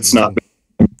 Yeah, it's not.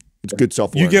 It's good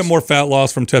self-awareness. You get more fat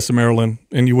loss from testosterone,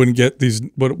 and you wouldn't get these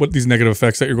these negative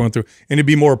effects that you're going through, and it'd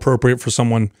be more appropriate for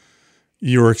someone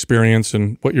your experience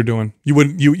and what you're doing.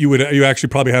 You actually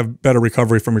probably have better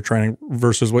recovery from your training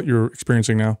versus what you're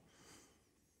experiencing now.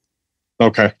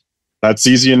 Okay. That's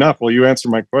easy enough. Well, you answered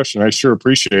my question. I sure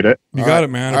appreciate it. You got it,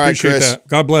 man. I appreciate that.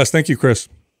 God bless. Thank you, Chris.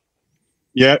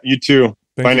 Yeah, you too.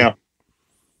 Bye now.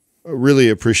 I really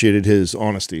appreciated his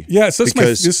honesty. Yeah, so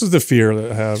this is the fear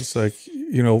that I have. It's like,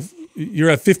 you're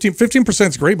at 15%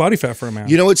 is great body fat for a man.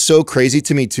 You know what's so crazy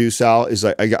to me too, Sal, is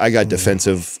I got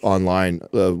defensive online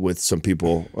with some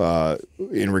people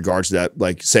in regards to that,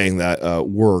 like saying that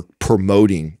we're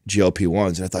promoting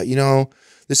GLP-1s. And I thought,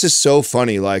 this is so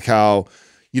funny, like how,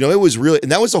 it was really,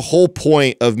 and that was the whole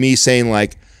point of me saying,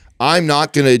 like, I'm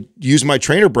not going to use my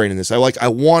trainer brain in this. I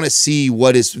want to see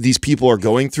what these people are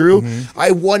going through. I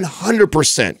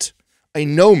 100%, I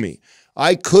know me.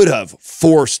 I could have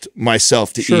forced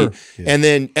myself to eat and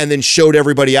then showed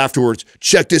everybody afterwards,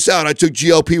 check this out. I took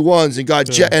GLP-1s and got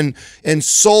and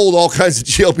sold all kinds of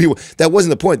GLP-1. That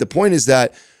wasn't the point. The point is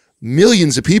that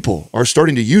millions of people are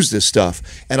starting to use this stuff,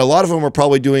 and a lot of them are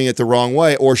probably doing it the wrong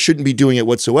way or shouldn't be doing it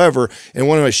whatsoever, and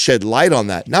want to shed light on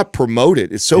that, not promote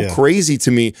it. It's so crazy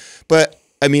to me. But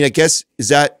I mean, I guess, is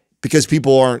that because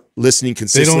people aren't listening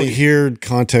consistently? They don't hear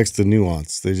context and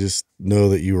nuance. They just know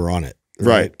that you were on it.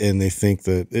 Right. And they think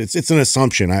that it's an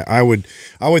assumption. I would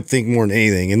think more than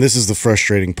anything, and this is the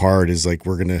frustrating part, is like,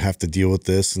 we're going to have to deal with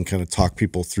this and kind of talk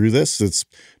people through this. It's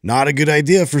not a good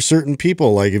idea for certain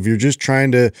people. Like, if you're just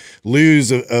trying to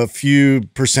lose a few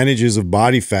percentages of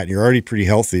body fat and you're already pretty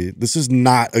healthy, this is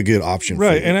not a good option.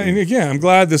 Right. And again, I'm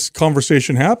glad this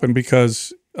conversation happened,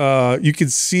 because you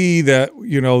could see that,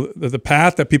 the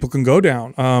path that people can go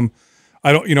down. I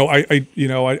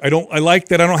like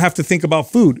that I don't have to think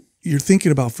about food. You're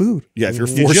thinking about food. Yeah, if you're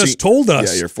forcing, you just told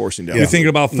us. Yeah, you're forcing down. You're thinking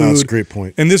about food. No, that's a great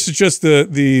point. And this is just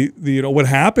the what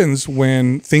happens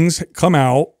when things come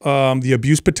out, the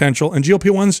abuse potential, and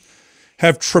GLP-1s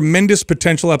have tremendous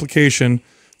potential application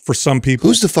for some people.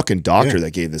 Who's the fucking doctor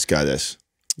that gave this guy this?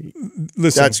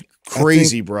 Listen, that's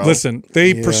crazy, bro. Listen,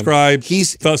 they prescribe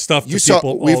stuff to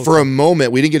people. For a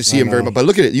moment, we didn't get to see him very much, but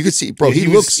look at it. You can see, bro.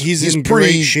 He's in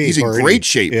great shape. He's in great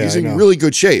shape. He's in really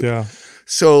good shape. Yeah.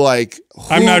 So, like,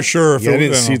 I'm not sure if I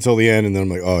didn't see it till the end, and then I'm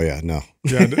like, oh yeah, no.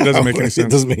 Yeah, it doesn't make any sense. It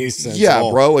doesn't make any sense. Yeah,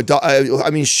 bro.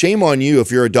 I mean, shame on you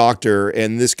if you're a doctor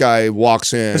and this guy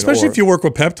walks in. Especially if you work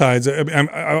with peptides.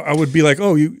 I would be like,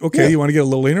 oh, you want to get a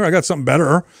little leaner? I got something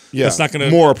better. Yeah, that's not going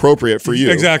to more appropriate for you.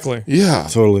 Exactly. Yeah,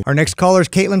 totally. Our next caller is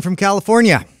Caitlin from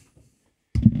California.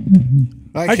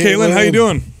 Hi, Caitlin. How you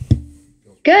doing?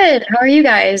 Good. How are you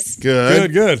guys?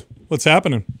 Good. What's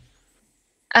happening?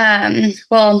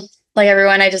 Well, like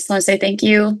everyone, I just want to say thank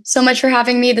you so much for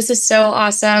having me. This is so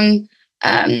awesome.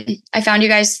 I found you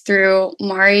guys through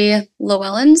Mari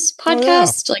Llewellyn's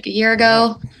podcast like a year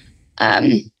ago.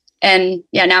 And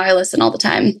yeah, now I listen all the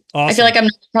time. Awesome. I feel like I'm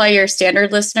probably your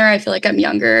standard listener. I feel like I'm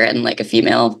younger and like a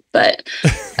female, but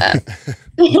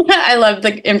I love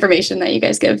the information that you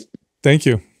guys give. Thank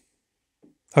you.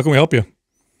 How can we help you?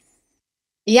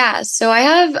 Yeah, so I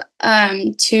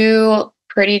have two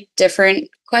pretty different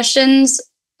questions.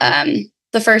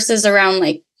 The first is around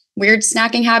like weird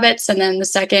snacking habits, and then the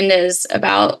second is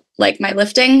about like my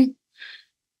lifting.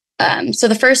 So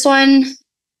the first one,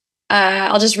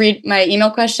 I'll just read my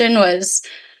email question was,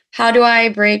 how do I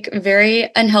break very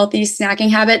unhealthy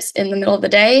snacking habits in the middle of the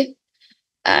day?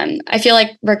 I feel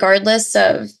like regardless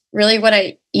of really what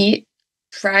I eat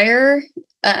prior,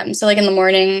 so like in the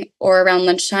morning or around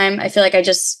lunchtime, I feel like I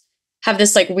just have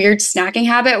this like weird snacking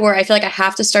habit where I feel like I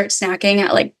have to start snacking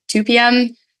at like 2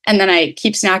 p.m. and then I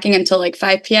keep snacking until like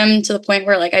 5 p.m. to the point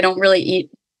where like I don't really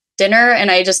eat dinner, and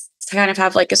I just kind of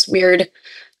have like this weird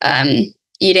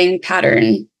eating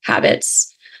pattern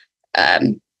habits.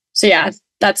 So yeah,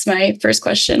 that's my first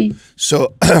question.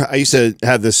 So I used to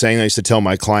have this saying I used to tell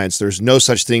my clients, there's no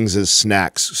such things as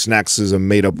snacks. Snacks is a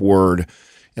made up word.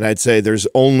 And I'd say there's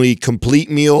only complete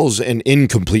meals and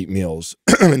incomplete meals.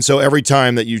 And so every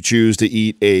time that you choose to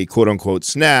eat a quote unquote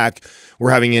snack,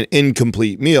 we're having an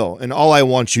incomplete meal. And all I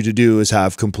want you to do is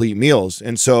have complete meals.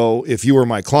 And so if you were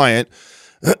my client,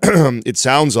 it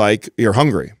sounds like you're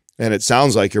hungry and it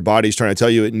sounds like your body's trying to tell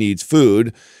you it needs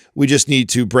food. We just need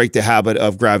to break the habit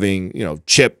of grabbing, you know,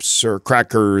 chips or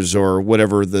crackers or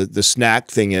whatever the snack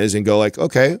thing is and go like,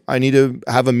 okay, I need to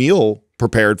have a meal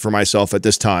prepared for myself at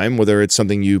this time, whether it's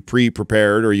something you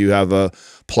pre-prepared or you have a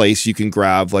place you can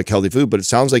grab like healthy food. But it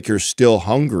sounds like you're still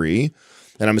hungry.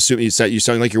 And I'm assuming you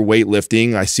sound like you're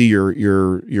weightlifting. I see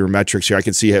your metrics here. I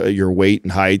can see your weight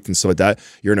and height and stuff like that.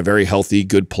 You're in a very healthy,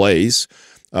 good place.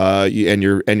 And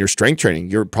your strength training.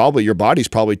 Your body's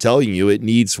probably telling you it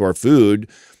needs more food.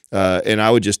 And I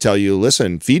would just tell you,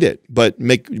 listen, feed it, but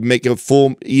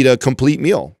eat a complete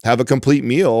meal. Have a complete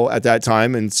meal at that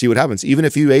time and see what happens. Even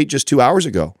if you ate just 2 hours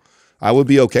ago, I would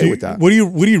be okay with that. What are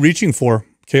you reaching for,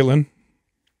 Caitlin?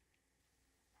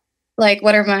 Like,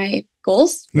 what are my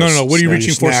goals? No. What are you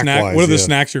reaching for? Snack? What are the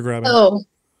snacks you're grabbing? Oh,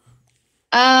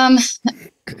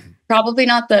 probably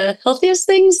not the healthiest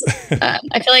things.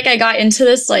 I feel like I got into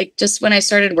this like just when I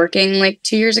started working like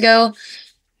 2 years ago.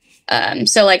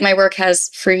 So like my work has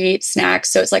free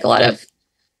snacks. So it's like a lot of,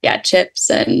 chips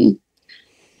and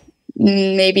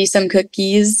maybe some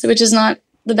cookies, which is not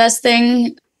the best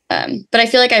thing. But I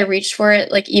feel like I reach for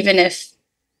it, like even if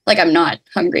like I'm not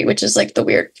hungry, which is like the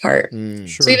weird part. Sure.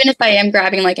 So even if I am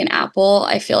grabbing like an apple,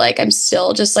 I feel like I'm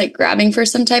still just like grabbing for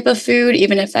some type of food,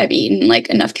 even if I've eaten like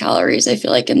enough calories, I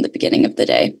feel like in the beginning of the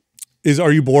day.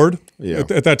 Are you bored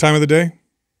at that time of the day?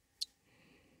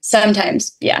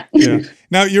 Sometimes, yeah.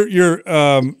 Now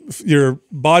your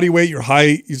body weight, your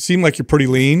height, you seem like you're pretty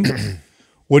lean.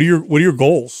 What are your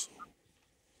goals?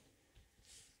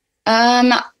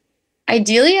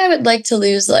 Ideally I would like to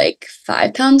lose like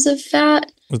 5 pounds of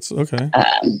fat. That's okay.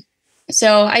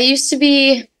 So I used to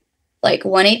be like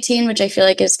 118, which I feel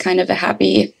like is kind of a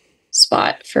happy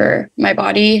spot for my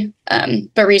body.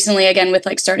 But recently, again, with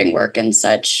like starting work and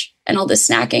such and all this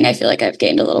snacking, I feel like I've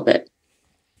gained a little bit.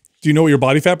 Do you know what your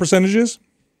body fat percentage is?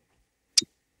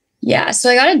 Yeah. So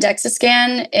I got a DEXA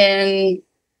scan in,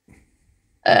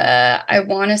 I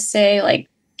want to say like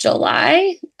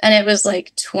July, and it was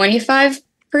like 25%.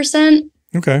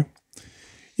 Okay.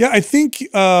 Yeah, I think,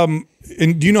 and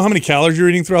do you know how many calories you're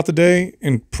eating throughout the day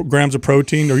and grams of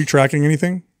protein? Are you tracking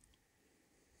anything?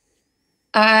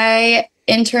 I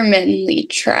intermittently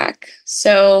track.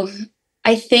 So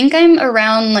I think I'm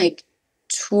around like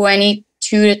 22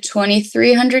 to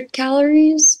 2,300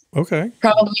 calories. Okay.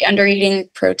 Probably under eating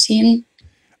protein.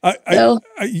 So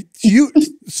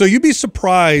you'd be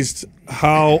surprised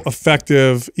how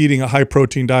effective eating a high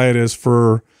protein diet is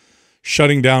for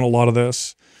shutting down a lot of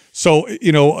this. So,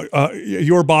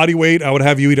 your body weight, I would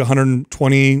have you eat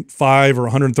 125 or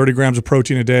 130 grams of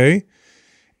protein a day.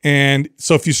 And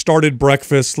so if you started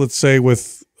breakfast, let's say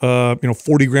with,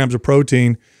 40 grams of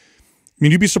protein, I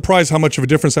mean, you'd be surprised how much of a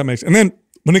difference that makes. And then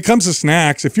when it comes to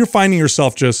snacks, if you're finding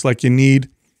yourself just like you need,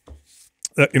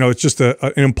 it's just an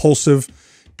impulsive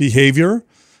behavior,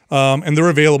 and they're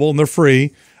available and they're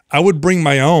free, I would bring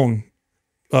my own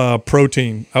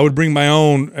protein. I would bring my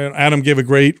own, and Adam gave a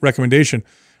great recommendation.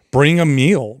 Bring a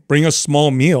meal, bring a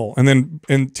small meal,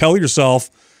 and tell yourself,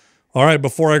 all right,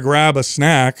 before I grab a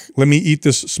snack, let me eat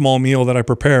this small meal that I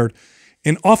prepared.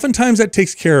 And oftentimes that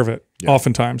takes care of it,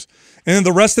 oftentimes. And then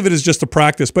the rest of it is just a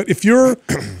practice. But if you're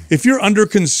under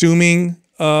consuming,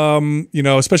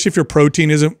 especially if your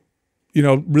protein isn't,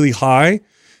 really high,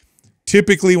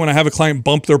 typically when I have a client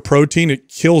bump their protein, it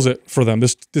kills it for them.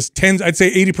 This tends, I'd say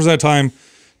 80% of the time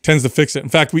tends to fix it. In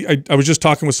fact, I was just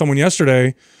talking with someone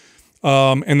yesterday,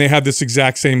 and they had this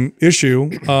exact same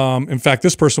issue. In fact,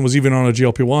 this person was even on a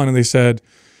GLP-1, and they said,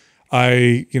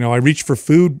 I reach for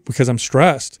food because I'm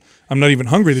stressed. I'm not even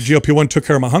hungry. The GLP-1 took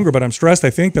care of my hunger, but I'm stressed. I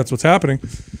think that's what's happening.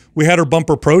 We had her bump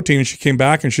her protein, and she came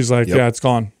back, and she's like, "Yeah, it's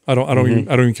gone. I don't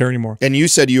even care anymore." And you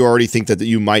said you already think that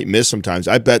you might miss sometimes.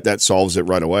 I bet that solves it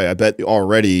right away. I bet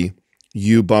already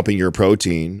you bumping your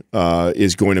protein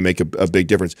is going to make a big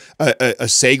difference. A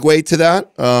segue to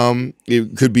that,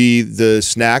 it could be the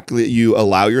snack that you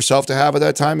allow yourself to have at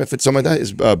that time. If it's something like that,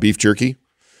 is beef jerky.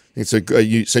 It's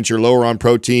since you're lower on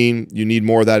protein, you need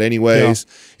more of that anyways.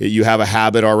 Yeah. You have a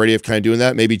habit already of kind of doing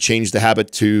that. Maybe change the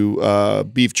habit to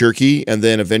beef jerky, and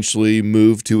then eventually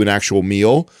move to an actual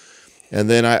meal. And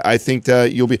then I think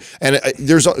that you'll be, and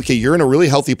you're in a really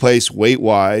healthy place weight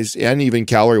wise and even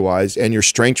calorie wise, and your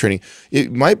strength training.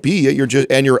 It might be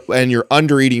you're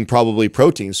under eating probably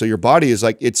protein. So your body is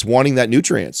like, it's wanting that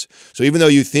nutrients. So even though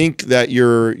you think that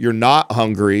you're not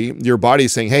hungry, your body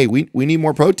is saying, hey, we need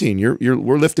more protein.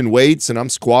 We're lifting weights and I'm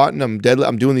squatting, I'm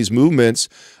doing these movements.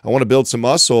 I want to build some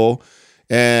muscle.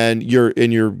 And you're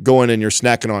going and you're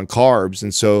snacking on carbs.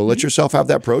 And so let yourself have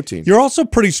that protein. You're also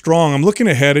pretty strong. I'm looking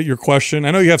ahead at your question.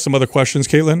 I know you have some other questions,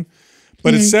 Caitlin,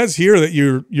 but it says here that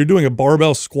you're doing a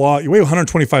barbell squat. You weigh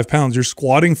 125 pounds. You're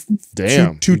squatting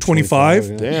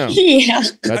 225. Damn. Yeah.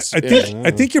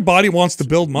 I think your body wants to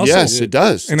build muscle. Yes, it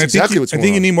does. And That's I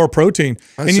think you need more protein.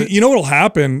 And you know what'll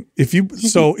happen if you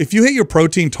hit your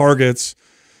protein targets,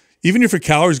 even if your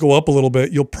calories go up a little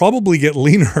bit, you'll probably get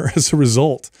leaner as a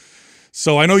result.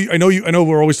 So I know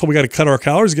we're always told we got to cut our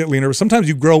calories to get leaner, but sometimes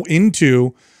you grow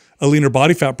into a leaner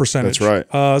body fat percentage. That's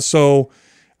right. So,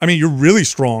 I mean, you're really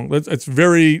strong. That's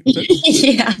very,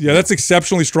 that's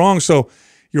exceptionally strong. So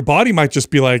your body might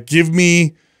just be like,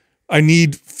 I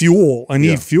need fuel. I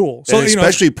need fuel. So, and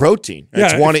especially protein.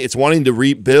 It's wanting to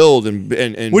rebuild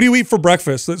and what do you eat for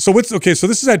breakfast? So so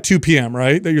this is at 2 p.m.,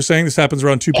 right? That you're saying this happens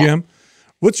around 2 p.m.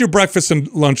 What's your breakfast and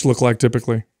lunch look like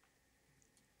typically?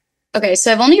 Okay,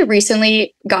 so I've only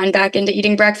recently gotten back into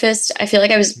eating breakfast. I feel like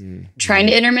I was trying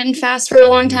to intermittent fast for a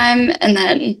long time, and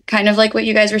then kind of like what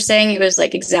you guys were saying, it was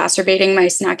like exacerbating my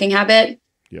snacking habit.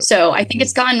 Yep. So I think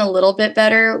it's gotten a little bit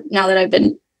better now that I've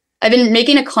been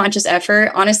making a conscious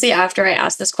effort. Honestly, after I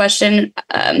asked this question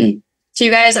to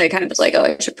you guys, I kind of was like, oh,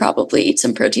 I should probably eat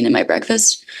some protein in my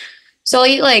breakfast. So I'll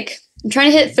eat I'm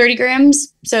trying to hit 30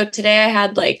 grams. So today I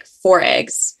had 4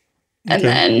 eggs, and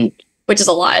then, which is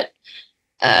a lot.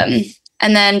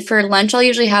 And then for lunch, I'll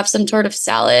usually have some sort of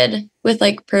salad with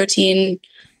protein,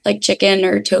 like chicken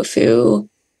or tofu,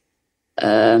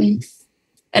 and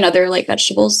other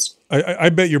vegetables. I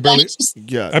bet you're barely,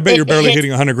 you're barely hitting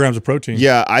 100 grams of protein.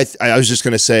 Yeah. I was just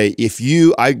going to say,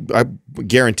 I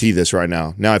guarantee this right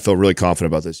now. Now I feel really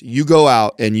confident about this. You go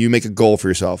out and you make a goal for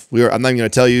yourself. I'm not even going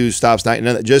to tell you stop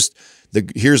snacking.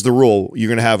 Here's the rule. You're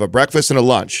going to have a breakfast and a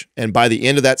lunch. And by the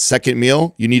end of that second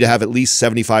meal, you need to have at least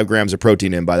 75 grams of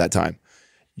protein in by that time.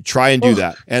 You try and do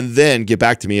that. And then get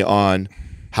back to me on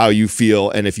how you feel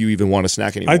and if you even want to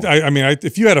snack anymore. I mean,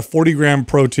 if you had a 40-gram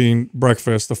protein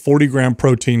breakfast, a 40-gram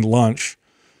protein lunch.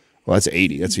 Well, that's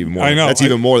 80. That's even more. I know. That's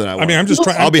even more than I want. I mean, I'm just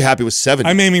trying. I'll be happy with 70.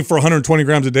 I'm aiming for 120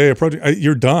 grams a day of protein.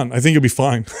 You're done. I think you'll be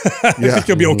fine. I think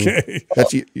you'll be okay.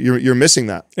 You're missing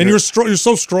that. And you're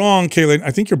so strong, Kaylin.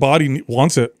 I think your body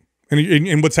wants it.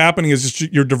 And what's happening is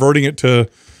just you're diverting it to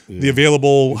the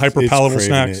available hyperpalatable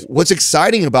snacks. What's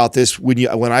exciting about this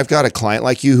when I've got a client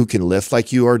like you who can lift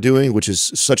like you are doing, which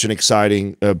is such an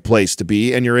exciting place to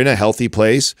be, and you're in a healthy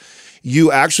place,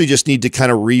 you actually just need to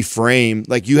kind of reframe.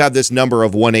 Like you have this number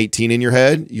of 118 in your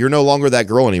head. You're no longer that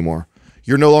girl anymore.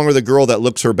 You're no longer the girl that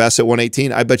looks her best at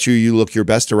 118. I bet you look your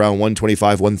best around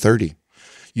 125, 130.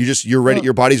 You're ready.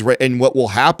 Your body's ready. And what will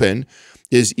happen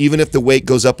is even if the weight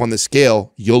goes up on the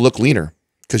scale, you'll look leaner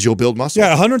because you'll build muscle. Yeah,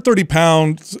 130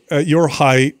 pounds at your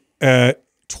height at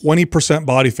 20%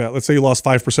 body fat. Let's say you lost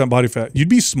 5% body fat. You'd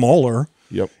be smaller.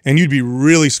 Yep. And you'd be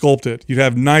really sculpted. You'd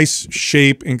have nice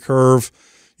shape and curve.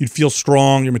 You'd feel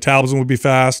strong. Your metabolism would be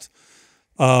fast.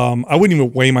 I wouldn't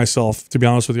even weigh myself, to be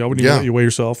honest with you. I wouldn't even let you weigh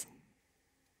yourself.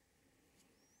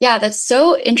 Yeah, that's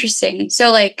so interesting.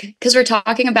 So because we're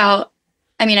talking about,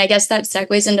 I guess that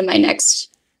segues into my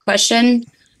next question.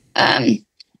 I've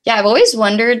always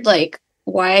wondered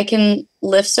why I can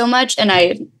lift so much. And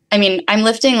I'm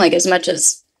lifting as much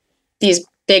as these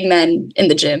big men in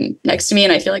the gym next to me.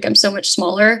 And I feel like I'm so much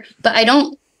smaller, but I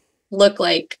don't look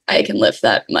like I can lift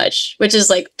that much, which is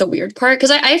the weird part. Cause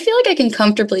I feel like I can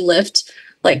comfortably lift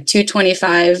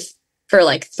 225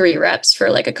 for 3 reps for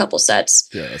a couple sets.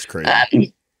 Yeah, that's crazy.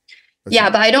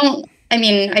 But I don't,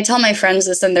 I tell my friends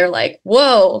this and they're like,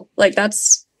 whoa,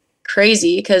 that's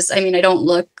crazy. Cause I don't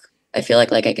look, I feel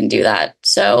like I can do that.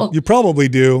 So you probably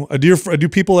do. Do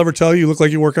people ever tell you look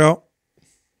like you work out?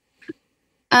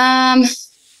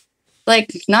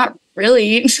 Not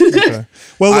really. Okay.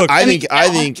 Well, look, I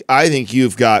think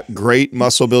you've got great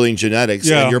muscle building genetics,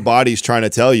 and your body's trying to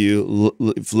tell you,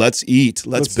 let's eat,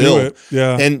 let's build.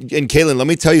 Yeah. And Kaylin, let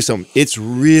me tell you something. It's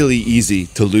really easy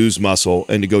to lose muscle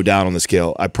and to go down on the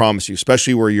scale. I promise you,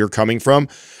 especially where you're coming from.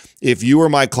 If you were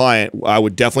my client, I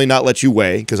would definitely not let you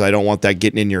weigh because I don't want that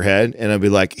getting in your head. And I'd be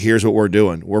like, here's what we're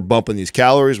doing. We're bumping these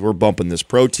calories. We're bumping this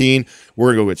protein. We're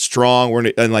going to go get strong.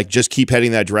 And just keep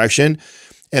heading that direction.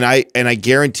 And I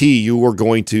guarantee you are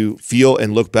going to feel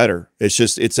and look better.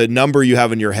 It's a number you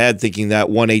have in your head thinking that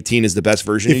 118 is the best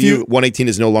version of you. 118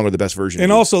 is no longer the best version.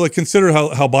 And also, like, consider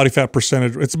how body fat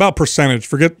percentage. It's about percentage.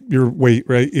 Forget your weight,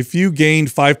 right? If you gained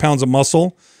 5 pounds of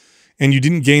muscle and you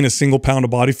didn't gain a single pound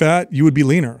of body fat, you would be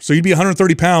leaner. So you'd be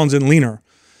 130 pounds and leaner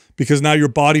because now your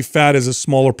body fat is a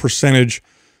smaller percentage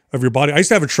of your body. I used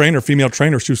to have a trainer, female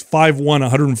trainer. She was 5'1",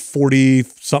 140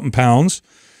 something pounds.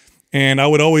 And I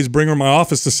would always bring her in my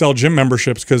office to sell gym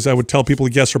memberships because I would tell people to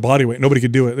guess her body weight. Nobody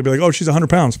could do it. They'd be like, oh, she's 100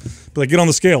 pounds. But like, get on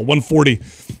the scale, 140.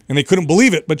 And they couldn't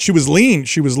believe it, but she was lean.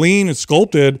 She was lean and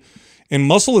sculpted, and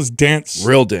muscle is dense.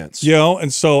 Real dense. You know,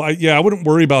 and so, I wouldn't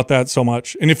worry about that so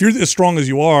much. And if you're as strong as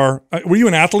you are, were you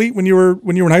an athlete when you were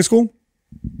in high school?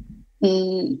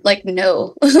 Like,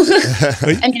 no. I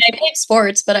mean, I played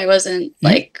sports, but I wasn't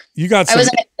I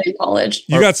wasn't in college.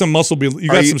 You got some muscle, you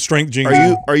got some strength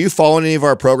genes. Are you following any of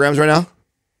our programs right now?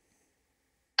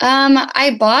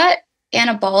 I bought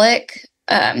anabolic,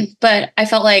 but I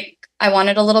felt like I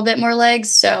wanted a little bit more legs.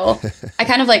 So I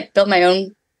kind of like built my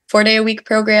own 4-day-a-week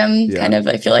program, kind of,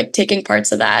 I feel like taking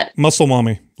parts of that. Muscle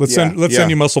Mommy. Let's send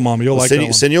you Muscle Mommy. You'll like that one.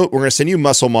 We're going to send you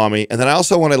Muscle Mommy. And then I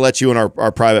also want to let you in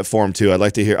our private forum too. I'd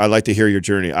like to hear your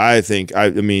journey. I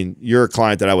mean, you're a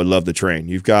client that I would love to train.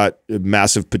 You've got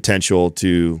massive potential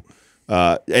to,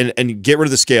 and get rid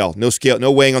of the scale.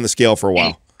 No weighing on the scale for a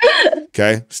while.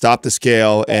 Okay, stop the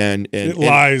scale and it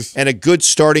lies. And a good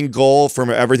starting goal from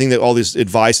everything that all this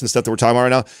advice and stuff that we're talking about right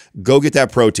now. Go get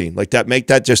that protein, like that. Make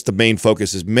that just the main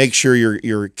focus. Is make sure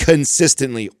you're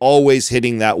consistently always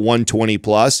hitting that 120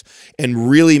 plus, and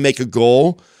really make a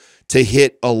goal to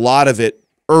hit a lot of it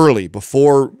early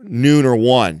before noon or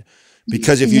 1.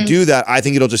 Because if you do that, I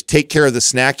think it'll just take care of the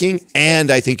snacking,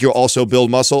 and I think you'll also build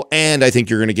muscle, and I think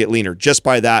you're going to get leaner just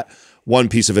by that one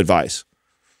piece of advice.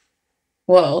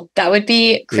 Whoa, that would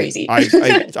be crazy.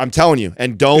 I'm telling you,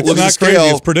 and don't look at the scale. Crazy,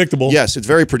 it's predictable. Yes, it's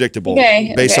very predictable.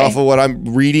 Based off of what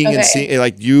I'm reading and seeing.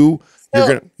 Like you're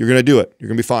gonna do it. You're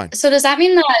gonna be fine. So does that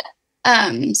mean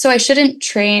that so I shouldn't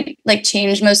change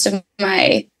most of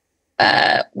my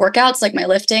workouts, like my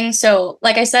lifting? So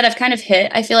like I said, I've kind of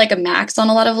hit, I feel like, a max on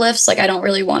a lot of lifts. Like I don't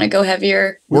really want to go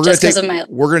heavier we're gonna take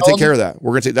care of that.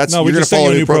 You're gonna follow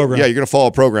a new program. Yeah, you're gonna follow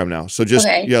a program now. So just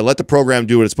let the program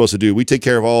do what it's supposed to do. We take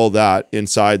care of all of that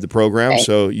inside the program. Okay.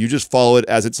 So you just follow it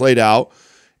as it's laid out,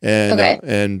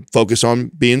 and focus on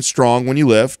being strong when you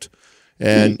lift,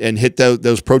 and hit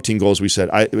those protein goals we said.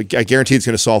 I guarantee it's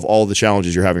gonna solve all the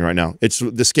challenges you're having right now. It's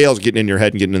the scale's getting in your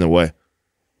head and getting in the way.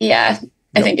 Yeah.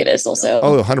 I think it is also.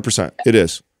 Oh, 100%. It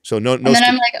is. So no. And then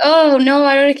I'm like, oh no,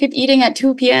 I gotta keep eating at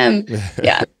 2 p.m.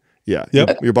 Yeah. Yeah.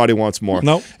 Yep. Your body wants more.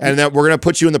 Nope. And then we're gonna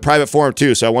put you in the private forum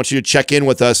too. So I want you to check in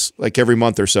with us like every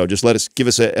month or so. Just give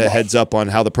us a heads up on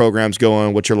how the program's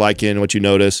going, what you're liking, what you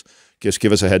notice. Just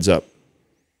give us a heads up.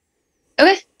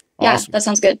 Okay. Yeah, awesome. That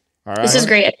sounds good. All right. This is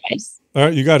great advice. All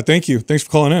right, you got it. Thank you. Thanks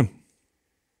for calling in.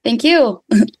 Thank you.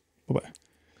 Bye-bye.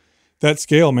 That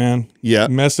scale, man,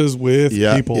 messes with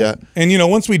people. Yeah. And,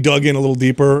 once we dug in a little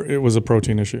deeper, it was a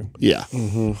protein issue. Yeah.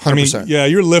 100%.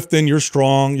 You're lifting, you're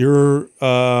strong, you're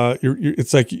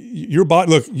it's like your body,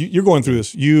 look, you're going through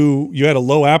this. You had a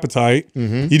low appetite.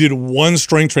 You did one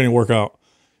strength training workout,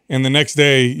 and the next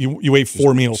day you ate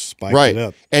 4 meals. Right.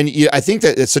 And I think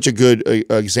that it's such a good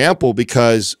example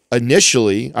because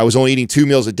initially I was only eating 2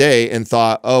 meals a day and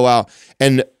thought, oh, wow.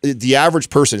 And the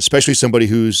average person, especially somebody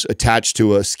who's attached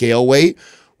to a scale weight,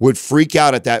 would freak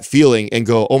out at that feeling and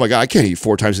go, oh my God, I can't eat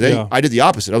 4 times a day. Yeah. I did the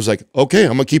opposite. I was like, okay,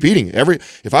 I'm gonna keep eating.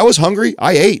 If I was hungry,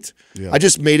 I ate. Yeah. I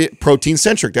just made it protein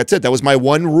centric. That's it. That was my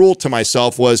one rule to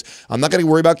myself was I'm not gonna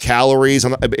worry about calories.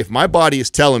 If my body is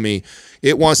telling me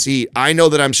it wants to eat, I know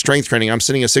that I'm strength training. I'm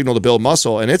sending a signal to build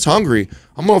muscle and it's hungry.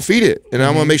 I'm gonna feed it. And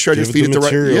I'm gonna make sure I just feed it the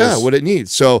right, what it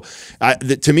needs. So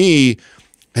to me,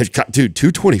 dude,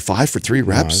 225 for 3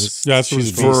 reps. That's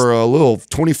for a little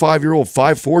 25-year-old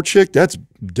 5'4" chick. That's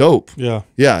dope. Yeah.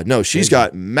 Yeah. No, she's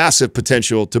got massive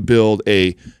potential to build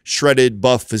a shredded,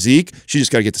 buff physique. She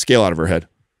just got to get the scale out of her head.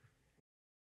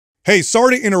 Hey,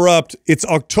 sorry to interrupt. It's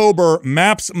October.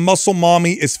 MAPS Muscle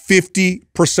Mommy is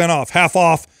 50% off, half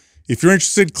off. If you're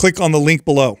interested, click on the link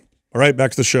below. All right,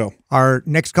 back to the show. Our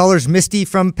next caller is Misty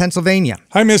from Pennsylvania.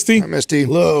 Hi, Misty. Hi, Misty.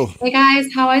 Hello. Hey, guys.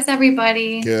 How is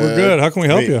everybody? Good. We're good. How can we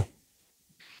help you?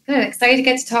 Good. Excited to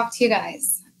get to talk to you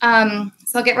guys.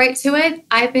 So I'll get right to it.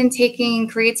 I've been taking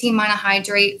creatine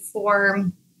monohydrate for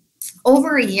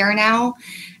over a year now.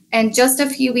 And just a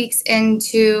few weeks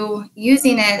into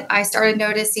using it, I started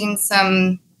noticing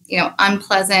some,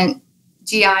 unpleasant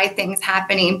GI things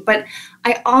happening. But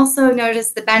I also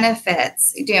noticed the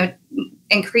benefits,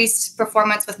 increased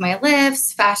performance with my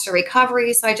lifts, faster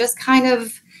recovery. So I just kind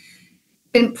of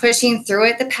been pushing through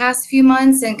it the past few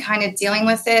months and kind of dealing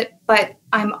with it. But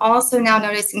I'm also now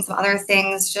noticing some other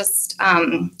things, just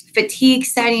fatigue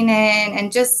setting in,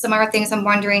 and just some other things. I'm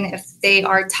wondering if they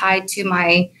are tied to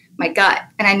my gut.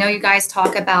 And I know you guys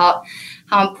talk about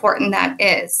how important that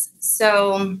is.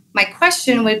 So my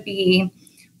question would be,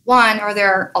 one, are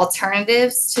there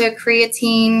alternatives to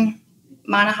creatine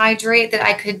monohydrate that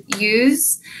I could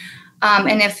use?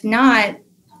 And if not,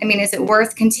 I mean, is it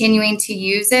worth continuing to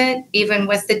use it even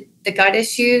with the gut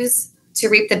issues to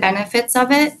reap the benefits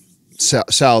of it?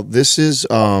 Sal, this is,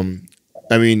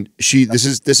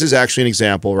 this is actually an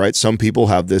example, right? Some people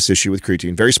have this issue with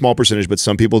creatine, very small percentage, but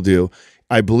some people do.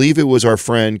 I believe it was our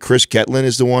friend Chris Getlin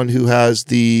is the one who has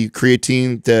the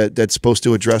creatine that's supposed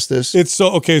to address this. It's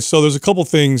so, okay. So there's a couple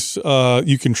things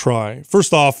you can try.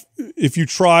 First off, if you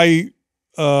try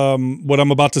what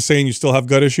I'm about to say and you still have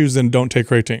gut issues, then don't take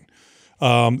creatine.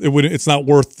 It's not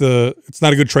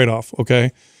a good trade-off.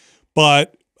 Okay.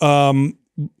 But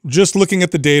just looking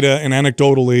at the data and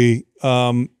anecdotally,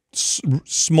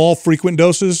 small frequent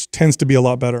doses tends to be a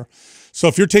lot better. So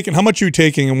if you're taking, how much are you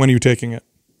taking and when are you taking it?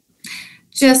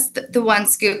 Just the one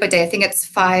scoop a day. I think it's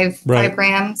 5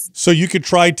 grams. So you could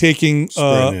try taking,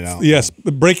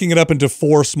 breaking it up into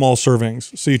 4 small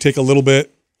servings. So you take a little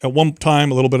bit at one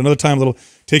time, a little bit another time,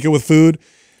 take it with food.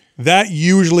 That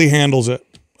usually handles it.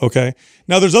 Okay.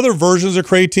 Now there's other versions of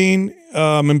creatine,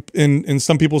 and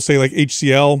some people say like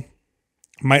HCl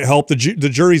might help. The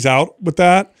jury's out with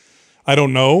that. I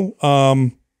don't know.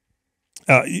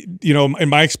 In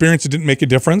my experience, it didn't make a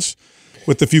difference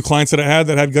with the few clients that I had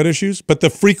that had gut issues, but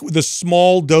the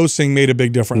small dosing made a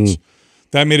big difference.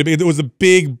 It was a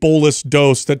big bolus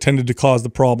dose that tended to cause the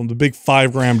problem, the big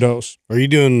 5 gram dose. Are you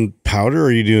doing powder or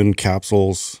are you doing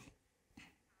capsules?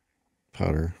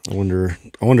 Powder. I wonder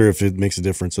if it makes a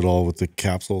difference at all with the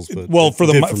capsules. But for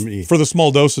the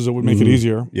small doses, it would make it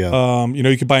easier. Yeah.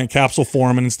 You could buy in capsule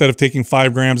form, and instead of taking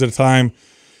 5 grams at a time,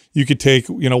 you could take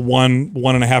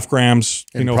 1.5 grams.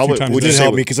 And a few times. Would it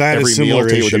help me because I had a similar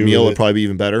issue with a meal would probably be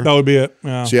even better. That would be it.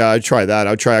 Yeah. So I'd try that.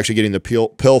 I'd try actually getting the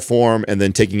pill form and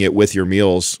then taking it with your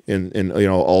meals. And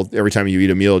every time you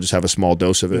eat a meal, just have a small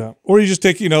dose of it. Yeah. Or you just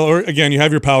take or again, you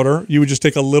have your powder. You would just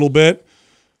take a little bit.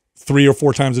 3 or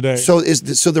 4 times a day. So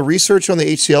the research on the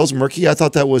HCl is murky? I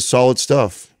thought that was solid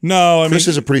stuff. No, Chris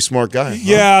is a pretty smart guy.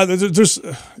 Yeah, there's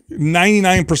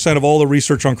 99% of all the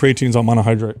research on creatine is on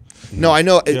monohydrate. No, I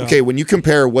know. Yeah. Okay, when you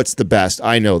compare what's the best,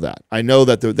 I know that. I know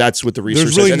that that's what the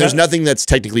research says, and there's nothing that's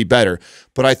technically better.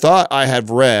 But I thought I have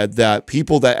read that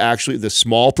people that actually, the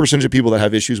small percentage of people that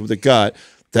have issues with the gut,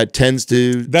 that tends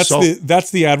to that's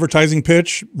the advertising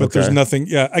pitch, but there's nothing.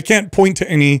 Yeah, I can't point to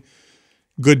any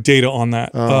good data on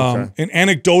that. And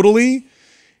anecdotally,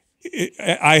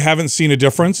 I haven't seen a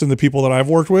difference in the people that I've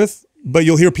worked with, but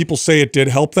you'll hear people say it did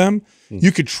help them.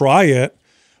 You could try it,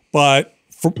 but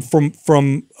from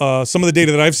some of the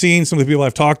data that I've seen, some of the people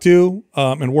I've talked to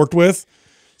and worked with,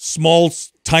 small,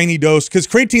 tiny dose, because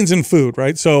creatine's in food,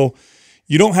 right? So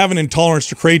you don't have an intolerance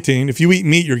to creatine. If you eat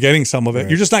meat, you're getting some of it. Right.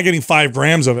 You're just not getting 5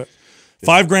 grams of it.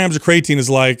 5 grams of creatine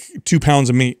is like 2 pounds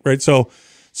of meat, right? So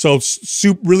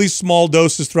really small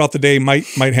doses throughout the day might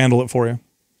handle it for you.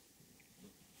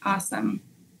 Awesome.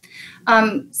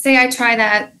 Say I try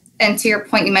that, and to your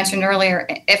point you mentioned earlier,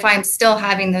 if I'm still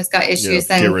having those gut issues,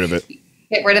 then get rid of it.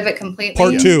 Get rid of it completely.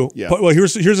 Part 2. Yeah. Well,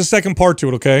 here's a second part to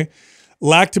it. Okay,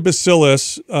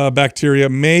 lactobacillus bacteria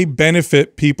may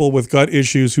benefit people with gut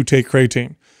issues who take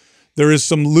creatine. There is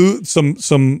some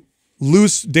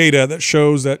loose data that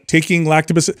shows that taking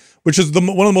lactobacillus, which is one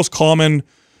of the most common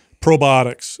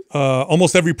probiotics.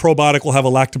 Almost every probiotic will have a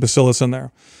lactobacillus in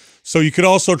there. So you could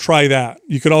also try that.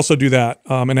 You could also do that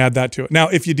and add that to it. Now,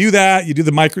 if you do that, you do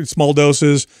the small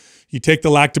doses, you take the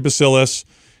lactobacillus,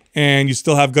 and you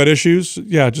still have gut issues,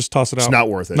 yeah, just toss it out. It's not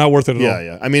worth it. Not worth it at all.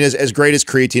 Yeah. I mean, as great as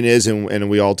creatine is, and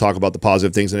we all talk about the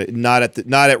positive things, and not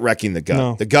at wrecking the gut.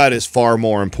 No. The gut is far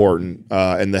more important,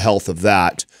 and the health of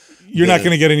that. You're not going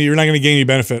to gain any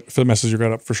benefit for the messes your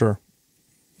gut up for sure.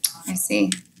 I see.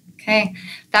 Okay,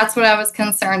 that's what I was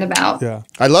concerned about. Yeah,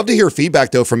 I'd love to hear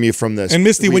feedback though from you from this. And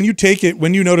Misty, when you take it,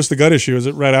 when you notice the gut issue, is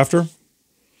it right after?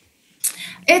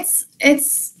 It's.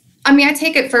 I mean, I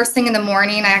take it first thing in the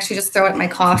morning. I actually just throw it in my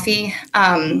coffee,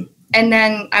 and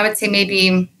then I would say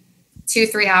maybe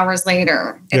 2-3 hours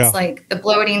later, it's like the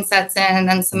bloating sets in, and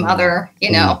then some other,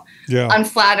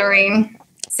 unflattering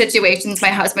situations my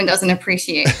husband doesn't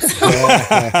appreciate.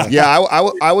 Yeah,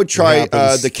 I would try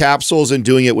the capsules and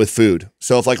doing it with food.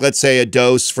 So if, like, let's say a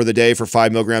dose for the day for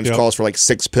 5 milligrams calls for like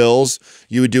 6 pills,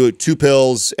 you would do it 2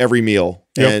 pills every meal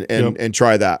and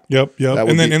try that. Yep.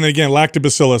 And then again,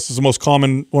 lactobacillus is the most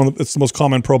common it's the most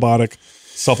common probiotic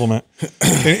supplement.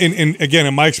 and again,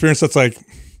 in my experience, that's like.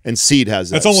 And seed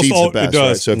has that. That's almost Seed's all the best, it does.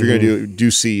 right? So if you're gonna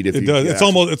do seed, if it does,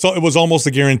 it was almost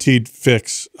a guaranteed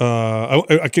fix.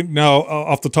 I can now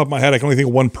off the top of my head, I can only think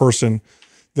of one person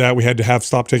that we had to have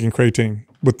stop taking creatine.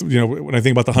 With when I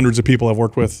think about the hundreds of people I've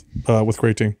worked with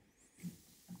creatine.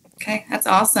 Okay, that's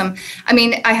awesome. I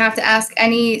mean, I have to ask,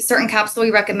 any certain capsule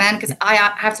you recommend? Because I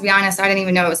have to be honest, I didn't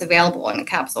even know it was available in a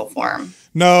capsule form.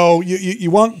 No,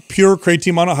 you want pure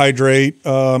creatine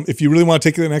monohydrate. If you really want to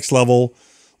take it to the next level,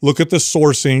 look at the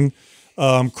sourcing.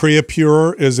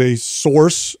 CREAPure is a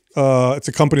source. It's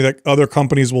a company that other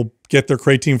companies will get their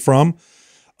creatine from.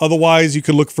 Otherwise, you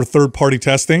could look for third-party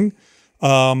testing.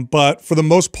 But for the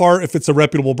most part, if it's a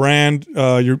reputable brand,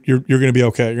 you're going to be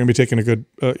okay. You're going to be taking a good,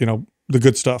 the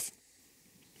good stuff.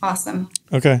 Awesome.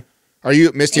 Okay. Are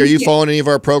you, Misty? Are you following any of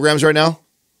our programs right now?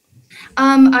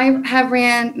 I have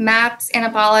ran MAPS,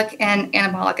 Anabolic, and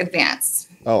Anabolic Advanced.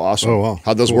 Oh, awesome. Oh, wow.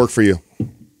 How'd those work for you?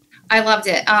 I loved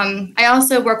it. I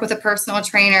also work with a personal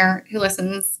trainer who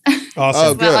listens.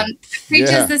 Awesome. Well,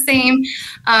 preaches the same.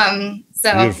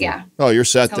 So Beautiful. yeah. Oh, you're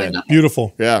set then.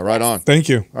 Beautiful. Yeah, right on. Thank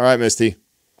you. All right, Misty.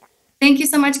 Thank you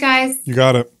so much, guys. You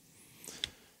got it.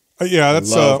 Yeah,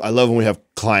 that's. I love when we have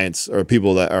clients or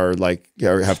people that are like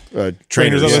have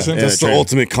trainers that listen. That's the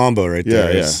ultimate combo right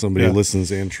there. Yeah. Somebody who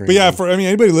listens and trains. But yeah,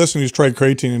 anybody listening who's tried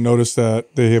creatine and noticed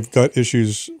that they have gut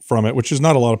issues from it, which is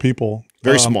not a lot of people.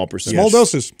 Very small percentage. Small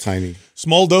doses. Tiny.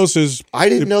 Small doses. I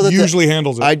didn't know that usually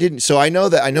handles it. I didn't. So I know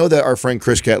that our friend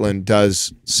Chris Ketlin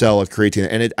does sell a creatine,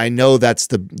 and I know that's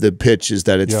the pitch is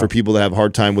that it's for people that have a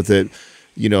hard time with it,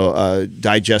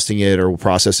 digesting it or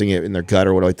processing it in their gut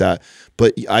or what like that.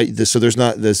 But so there's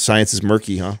not, the science is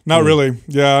murky, huh? Not really.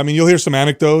 Yeah, I mean, you'll hear some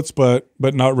anecdotes, but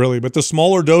not really. But the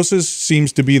smaller doses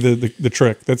seems to be the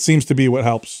trick. That seems to be what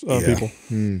helps people.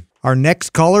 Our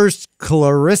next caller's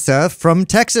Clarissa from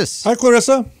Texas. Hi,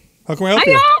 Clarissa. How can we help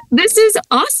you? Hi, y'all. This is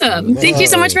awesome. Thank you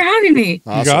so much for having me.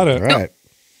 Awesome. You got it. All right.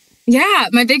 Yeah,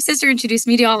 my big sister introduced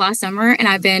me to y'all last summer, and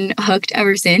I've been hooked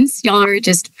ever since. Y'all are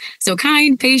just so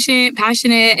kind, patient,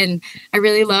 passionate, and I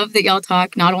really love that y'all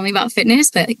talk not only about fitness,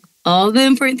 but all the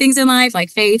important things in life, like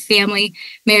faith, family,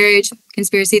 marriage,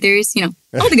 conspiracy theories,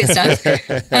 all the good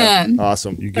stuff.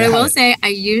 Awesome. But I will say, I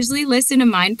usually listen to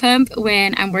Mind Pump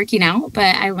when I'm working out,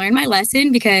 but I learned my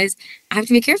lesson because I have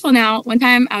to be careful now. One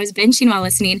time I was benching while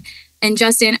listening, and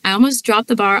Justin, I almost dropped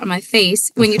the bar on my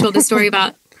face when you told the story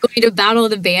about going to Battle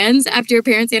of the Bands after your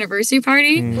parents' anniversary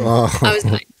party. I was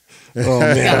like, oh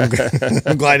man,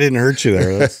 I'm glad I didn't hurt you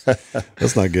there.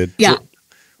 That's not good. Yeah.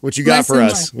 What you got for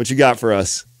us? What you got for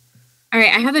us? All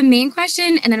right, I have a main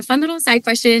question and then a fun little side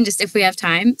question, just if we have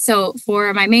time. So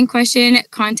for my main question,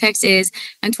 context is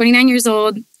I'm 29 years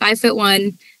old,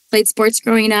 5'1", played sports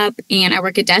growing up, and I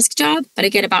work a desk job, but I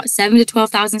get about 7,000 to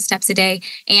 12,000 steps a day,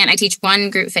 and I teach one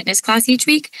group fitness class each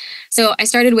week. So I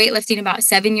started weightlifting about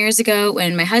 7 years ago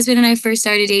when my husband and I first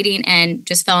started dating and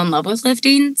just fell in love with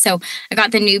lifting. So I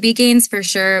got the newbie gains for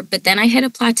sure, but then I hit a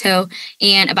plateau,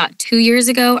 and about 2 years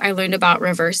ago, I learned about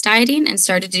reverse dieting and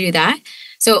started to do that.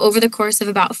 So over the course of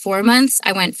about 4 months,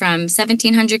 I went from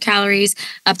 1,700 calories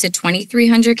up to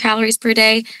 2,300 calories per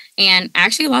day. And I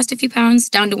actually lost a few pounds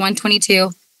down to 122.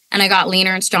 And I got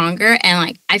leaner and stronger.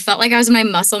 And I felt like I was in my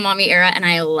muscle mommy era and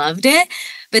I loved it.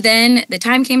 But then the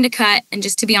time came to cut. And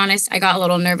just to be honest, I got a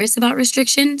little nervous about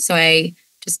restriction. So I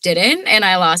just didn't. And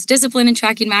I lost discipline in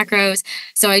tracking macros.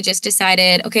 So I just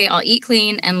decided, okay, I'll eat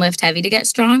clean and lift heavy to get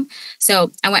strong.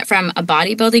 So I went from a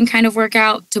bodybuilding kind of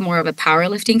workout to more of a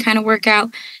powerlifting kind of workout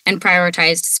and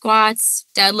prioritized squats,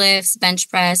 deadlifts,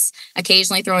 bench press,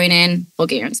 occasionally throwing in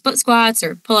Bulgarian split squats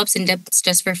or pull-ups and dips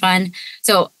just for fun.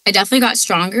 So I definitely got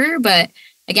stronger, but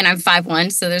again, I'm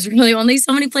 5'1", so there's really only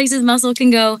so many places muscle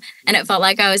can go. And it felt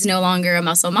like I was no longer a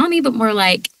muscle mommy, but more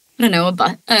like, I don't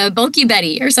know, a bulky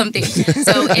Betty or something.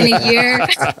 So in a year,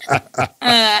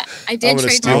 I did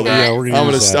trade my gut. I'm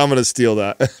going to steal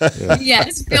that.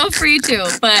 Yes, feel free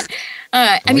to. But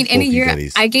I mean, in a year,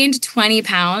 I gained 20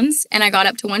 pounds and I got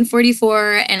up to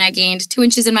 144 and I gained 2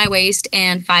 inches in my waist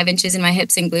and 5 inches in my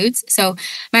hips and glutes. So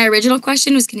my original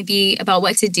question was going to be about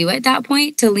what to do at that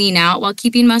point to lean out while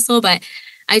keeping muscle. But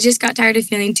I just got tired of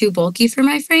feeling too bulky for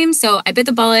my frame. So I bit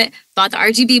the bullet, bought the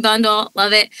RGB bundle,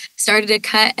 love it, started a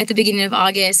cut at the beginning of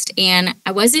August. And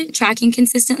I wasn't tracking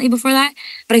consistently before that,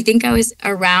 but I think I was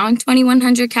around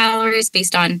 2,100 calories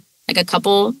based on like a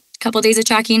couple couple days of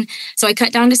tracking. So I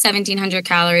cut down to 1,700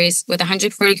 calories with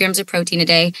 140 grams of protein a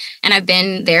day. And I've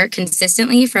been there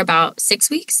consistently for about 6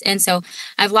 weeks. And so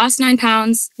I've lost 9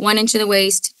 pounds, 1 inch in the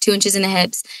waist, 2 inches in the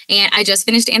hips. And I just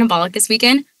finished anabolic this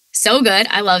weekend. So good.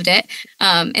 I loved it.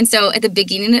 And so at the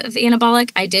beginning of the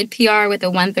anabolic, I did PR with a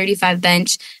 135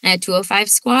 bench and a 205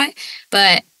 squat.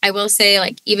 But I will say,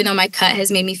 like, even though my cut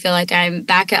has made me feel like I'm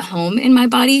back at home in my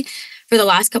body, for the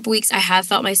last couple weeks, I have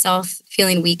felt myself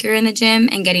feeling weaker in the gym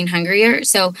and getting hungrier.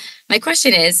 So my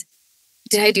question is,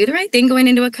 did I do the right thing going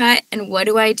into a cut? And what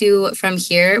do I do from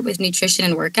here with nutrition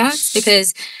and workouts?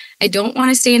 Because I don't want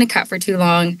to stay in a cut for too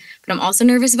long, but I'm also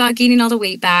nervous about gaining all the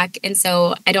weight back. And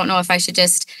so I don't know if I should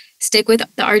just stick with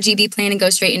the RGB plan and go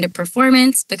straight into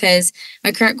performance, because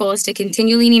my current goal is to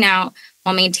continue leaning out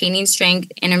while maintaining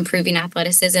strength and improving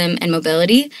athleticism and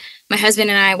mobility. My husband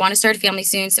and I want to start a family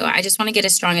soon, so I just want to get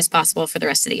as strong as possible for the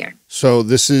rest of the year. So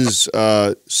this is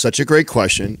such a great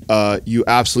question. You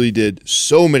absolutely did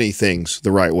so many things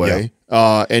the right way,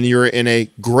 and you're in a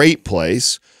great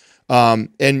place.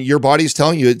 And your body's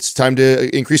telling you it's time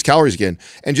to increase calories again.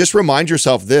 And just remind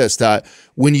yourself this, that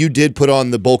when you did put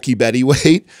on the bulky Betty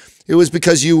weight, it was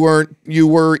because you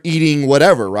were eating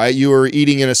whatever, right? You were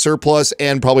eating in a surplus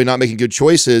and probably not making good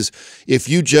choices. If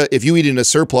you eat in a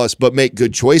surplus but make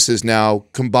good choices now,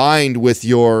 combined with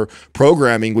your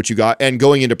programming, which you got, and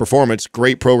going into performance,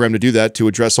 great program to do that, to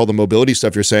address all the mobility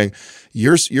stuff you're saying,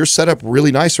 you're set up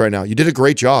really nice right now. You did a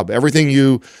great job. Everything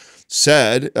you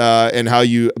said and how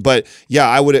you, but yeah,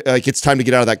 I would, like, it's time to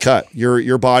get out of that cut.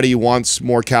 Your body wants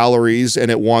more calories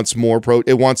and it wants more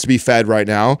it wants to be fed right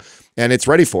now, and it's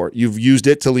ready for it. You've used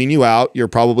it to lean you out. You're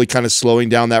probably kind of slowing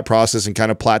down that process and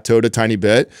kind of plateaued a tiny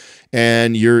bit,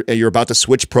 and you're about to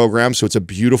switch programs. So it's a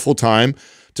beautiful time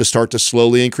to start to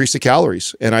slowly increase the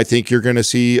calories. And I think you're going to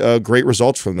see great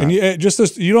results from that. And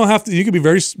you don't have to, you could be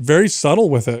very, very subtle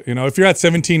with it. You know, if you're at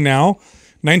 17 now,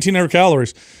 1,900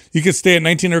 calories, you could stay at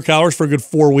 1,900 calories for a good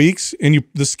 4 weeks, and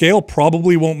the scale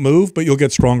probably won't move, but you'll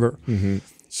get stronger. Mm-hmm.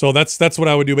 So that's what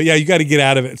I would do. But yeah, you got to get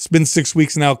out of it. It's been 6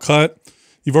 weeks now cut.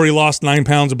 You've already lost 9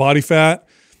 pounds of body fat.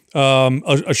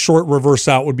 A short reverse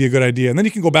out would be a good idea. And then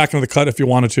you can go back into the cut if you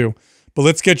wanted to. But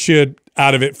let's get you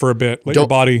out of it for a bit. Let your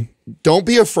body. Don't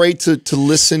be afraid to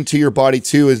listen to your body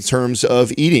too in terms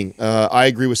of eating. I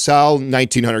agree with Sal.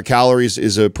 1,900 calories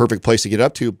is a perfect place to get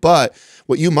up to. But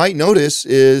what you might notice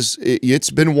is it's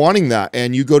been wanting that.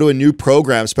 And you go to a new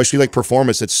program, especially like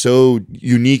performance, that's so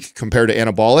unique compared to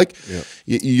anabolic. Yeah.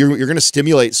 You're going to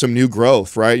stimulate some new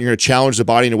growth, right? You're going to challenge the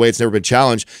body in a way it's never been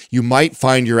challenged. You might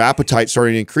find your appetite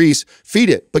starting to increase. Feed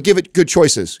it, but give it good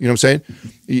choices. You know what I'm saying?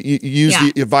 You use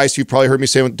the advice you've probably heard me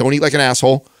say, don't eat like an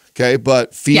asshole. Okay,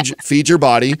 but feed your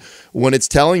body when it's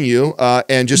telling you,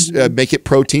 and just make it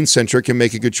protein centric and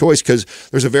make a good choice, because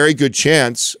there's a very good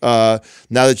chance now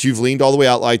that you've leaned all the way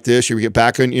out like this, you get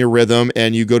back in your rhythm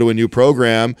and you go to a new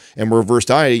program and reverse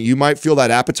dieting, you might feel that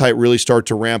appetite really start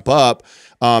to ramp up.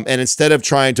 And instead of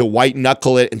trying to white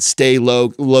knuckle it and stay low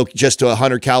just to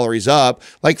 100 calories up,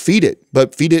 like feed it,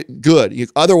 but feed it good.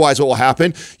 Otherwise, what will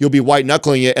happen? You'll be white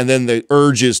knuckling it, and then the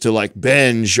urges to like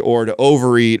binge or to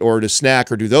overeat or to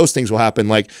snack or do those things will happen.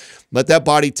 Like, let that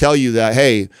body tell you that,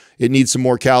 hey, it needs some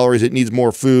more calories, it needs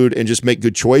more food, and just make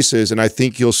good choices. And I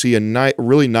think you'll see a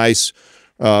really nice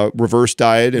reverse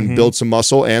diet and build some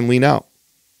muscle and lean out.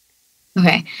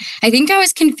 Okay. I think I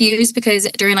was confused because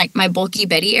during like my bulky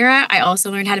Betty era, I also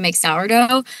learned how to make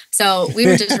sourdough. So we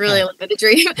were just really living the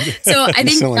dream. So I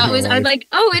think that was, I was like,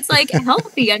 oh, it's like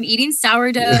healthy. I'm eating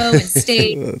sourdough and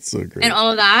steak and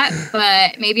all of that.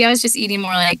 But maybe I was just eating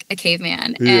more like a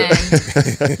caveman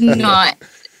and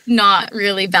not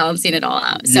really balancing it all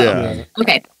out. So,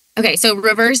 okay. So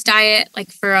reverse diet,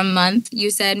 like for a month, you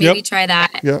said, maybe try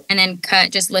that and then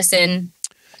cut, just listen.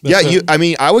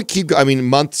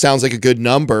 Month sounds like a good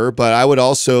number, but I would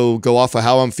also go off of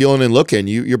how I'm feeling and looking.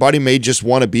 Your body may just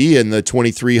want to be in the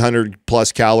 2,300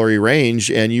 plus calorie range,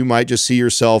 and you might just see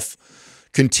yourself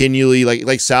continually,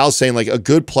 like Sal's saying, like a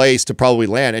good place to probably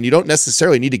land. And you don't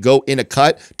necessarily need to go in a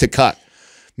cut to cut.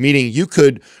 Meaning you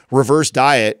could reverse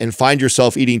diet and find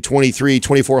yourself eating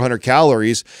 2,400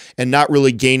 calories and not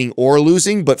really gaining or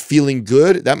losing, but feeling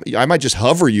good. I might just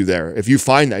hover you there. If you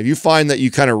find that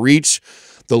you kind of reach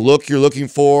the look you're looking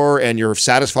for and your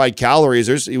satisfied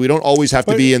calories, we don't always have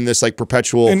to be in this like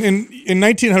perpetual. And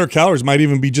 1,900 calories might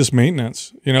even be just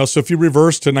maintenance, you know? So if you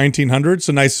reverse to 1,900, it's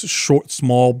a nice short,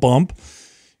 small bump.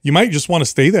 You might just want to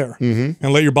stay there and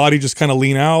let your body just kind of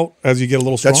lean out as you get a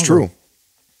little stronger. That's true.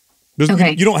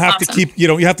 You don't have to keep,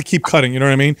 you have to keep cutting. You know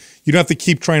what I mean? You don't have to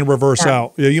keep trying to reverse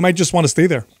out. You might just want to stay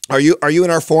there. Are you in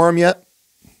our forum yet?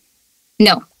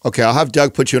 No. Okay, I'll have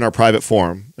Doug put you in our private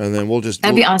forum, and then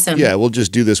That'd be awesome. Yeah, we'll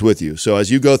just do this with you. So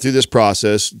as you go through this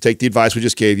process, take the advice we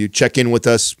just gave you, check in with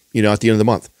us, at the end of the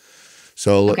month.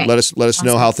 So let us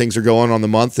know how things are going on the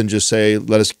month, and just say,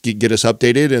 let us get us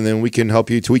updated, and then we can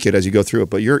help you tweak it as you go through it.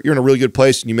 But you're in a really good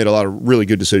place, and you made a lot of really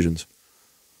good decisions.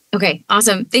 Okay,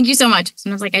 awesome. Thank you so much.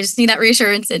 Sometimes I just need that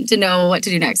reassurance and to know what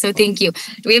to do next. So thank you.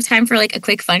 Do we have time for a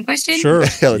quick fun question? Sure.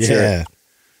 Let's hear it.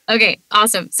 Okay,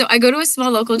 awesome. So I go to a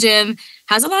small local gym,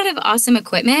 has a lot of awesome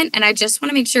equipment, and I just want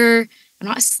to make sure I'm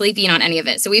not sleeping on any of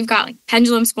it. So we've got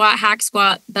pendulum squat, hack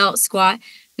squat, belt squat,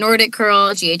 Nordic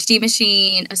curl, GHD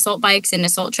machine, assault bikes, and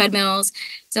assault treadmills.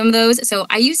 Some of those. So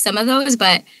I use some of those,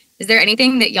 but is there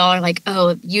anything that y'all are like,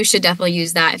 oh, you should definitely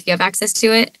use that if you have access to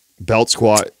it? Belt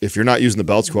squat. If you're not using the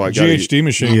belt squat, GHD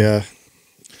machine. Yeah.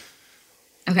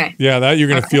 Okay. Yeah, that you're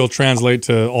going to feel translate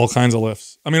to all kinds of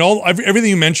lifts. I mean, everything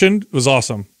you mentioned was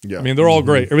awesome. Yeah. I mean, they're all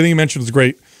great. Everything you mentioned was a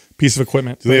great piece of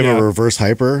equipment. Do they have a reverse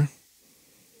hyper?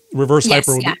 Reverse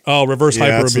hyper. Reverse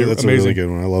hyper would be that's amazing. A really good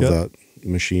one. I love that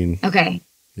machine. Okay.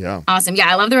 Yeah. Awesome.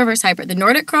 Yeah, I love the reverse hyper. The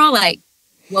Nordic curl,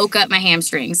 woke up my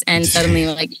hamstrings and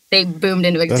suddenly, they boomed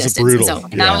into existence. That's brutal. So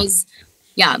that was,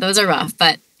 those are rough.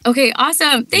 But okay,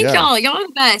 awesome. Thank y'all. Y'all are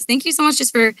the best. Thank you so much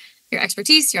just for your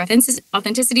expertise, your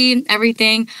authenticity,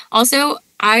 everything. Also,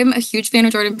 I'm a huge fan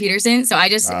of Jordan Peterson, so I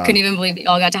just couldn't even believe that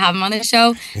y'all got to have him on this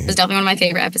show. It was definitely one of my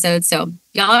favorite episodes. So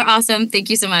y'all are awesome. Thank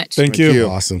you so much. Thank you.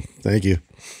 Awesome. Thank you.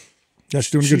 Yeah,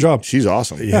 she's doing a good job. She's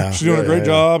awesome. Yeah, she's doing a great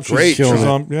job. She's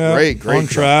on, great on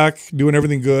track, doing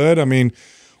everything good. I mean,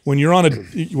 when you're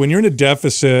in a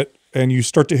deficit and you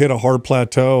start to hit a hard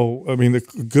plateau, I mean, the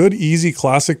good, easy,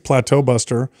 classic plateau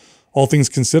buster, all things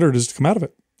considered, is to come out of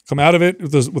it. Come out of it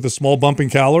with a small bump in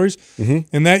calories,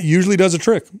 and that usually does a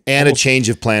trick. And a change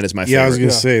of plan is my favorite. Yeah, I was going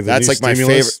to say that's my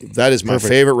favorite. That is my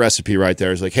favorite recipe right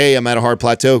there. It's like, hey, I'm at a hard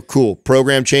plateau. Cool.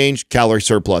 Program change, calorie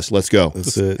surplus. Let's go.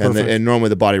 That's it. And normally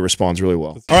the body responds really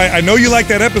well. All right, I know you liked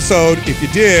that episode. If you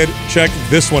did, check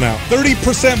this one out.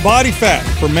 30% body fat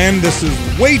for men. This is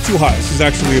way too high. This is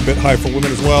actually a bit high for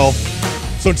women as well.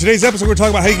 So in today's episode, we're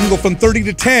talking about how you can go from 30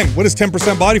 to 10. What is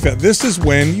 10% body fat? This is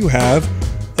when you have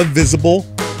a visible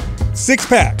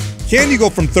six-pack. Can you go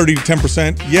from 30 to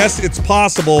 10%? Yes, it's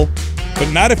possible,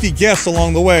 but not if you guess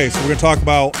along the way. So we're going to talk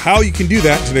about how you can do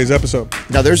that in today's episode.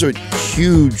 Now, there's a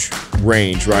huge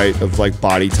range, right, of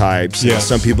body types. Yes.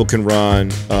 Some people can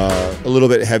run a little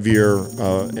bit heavier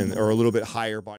or a little bit higher body.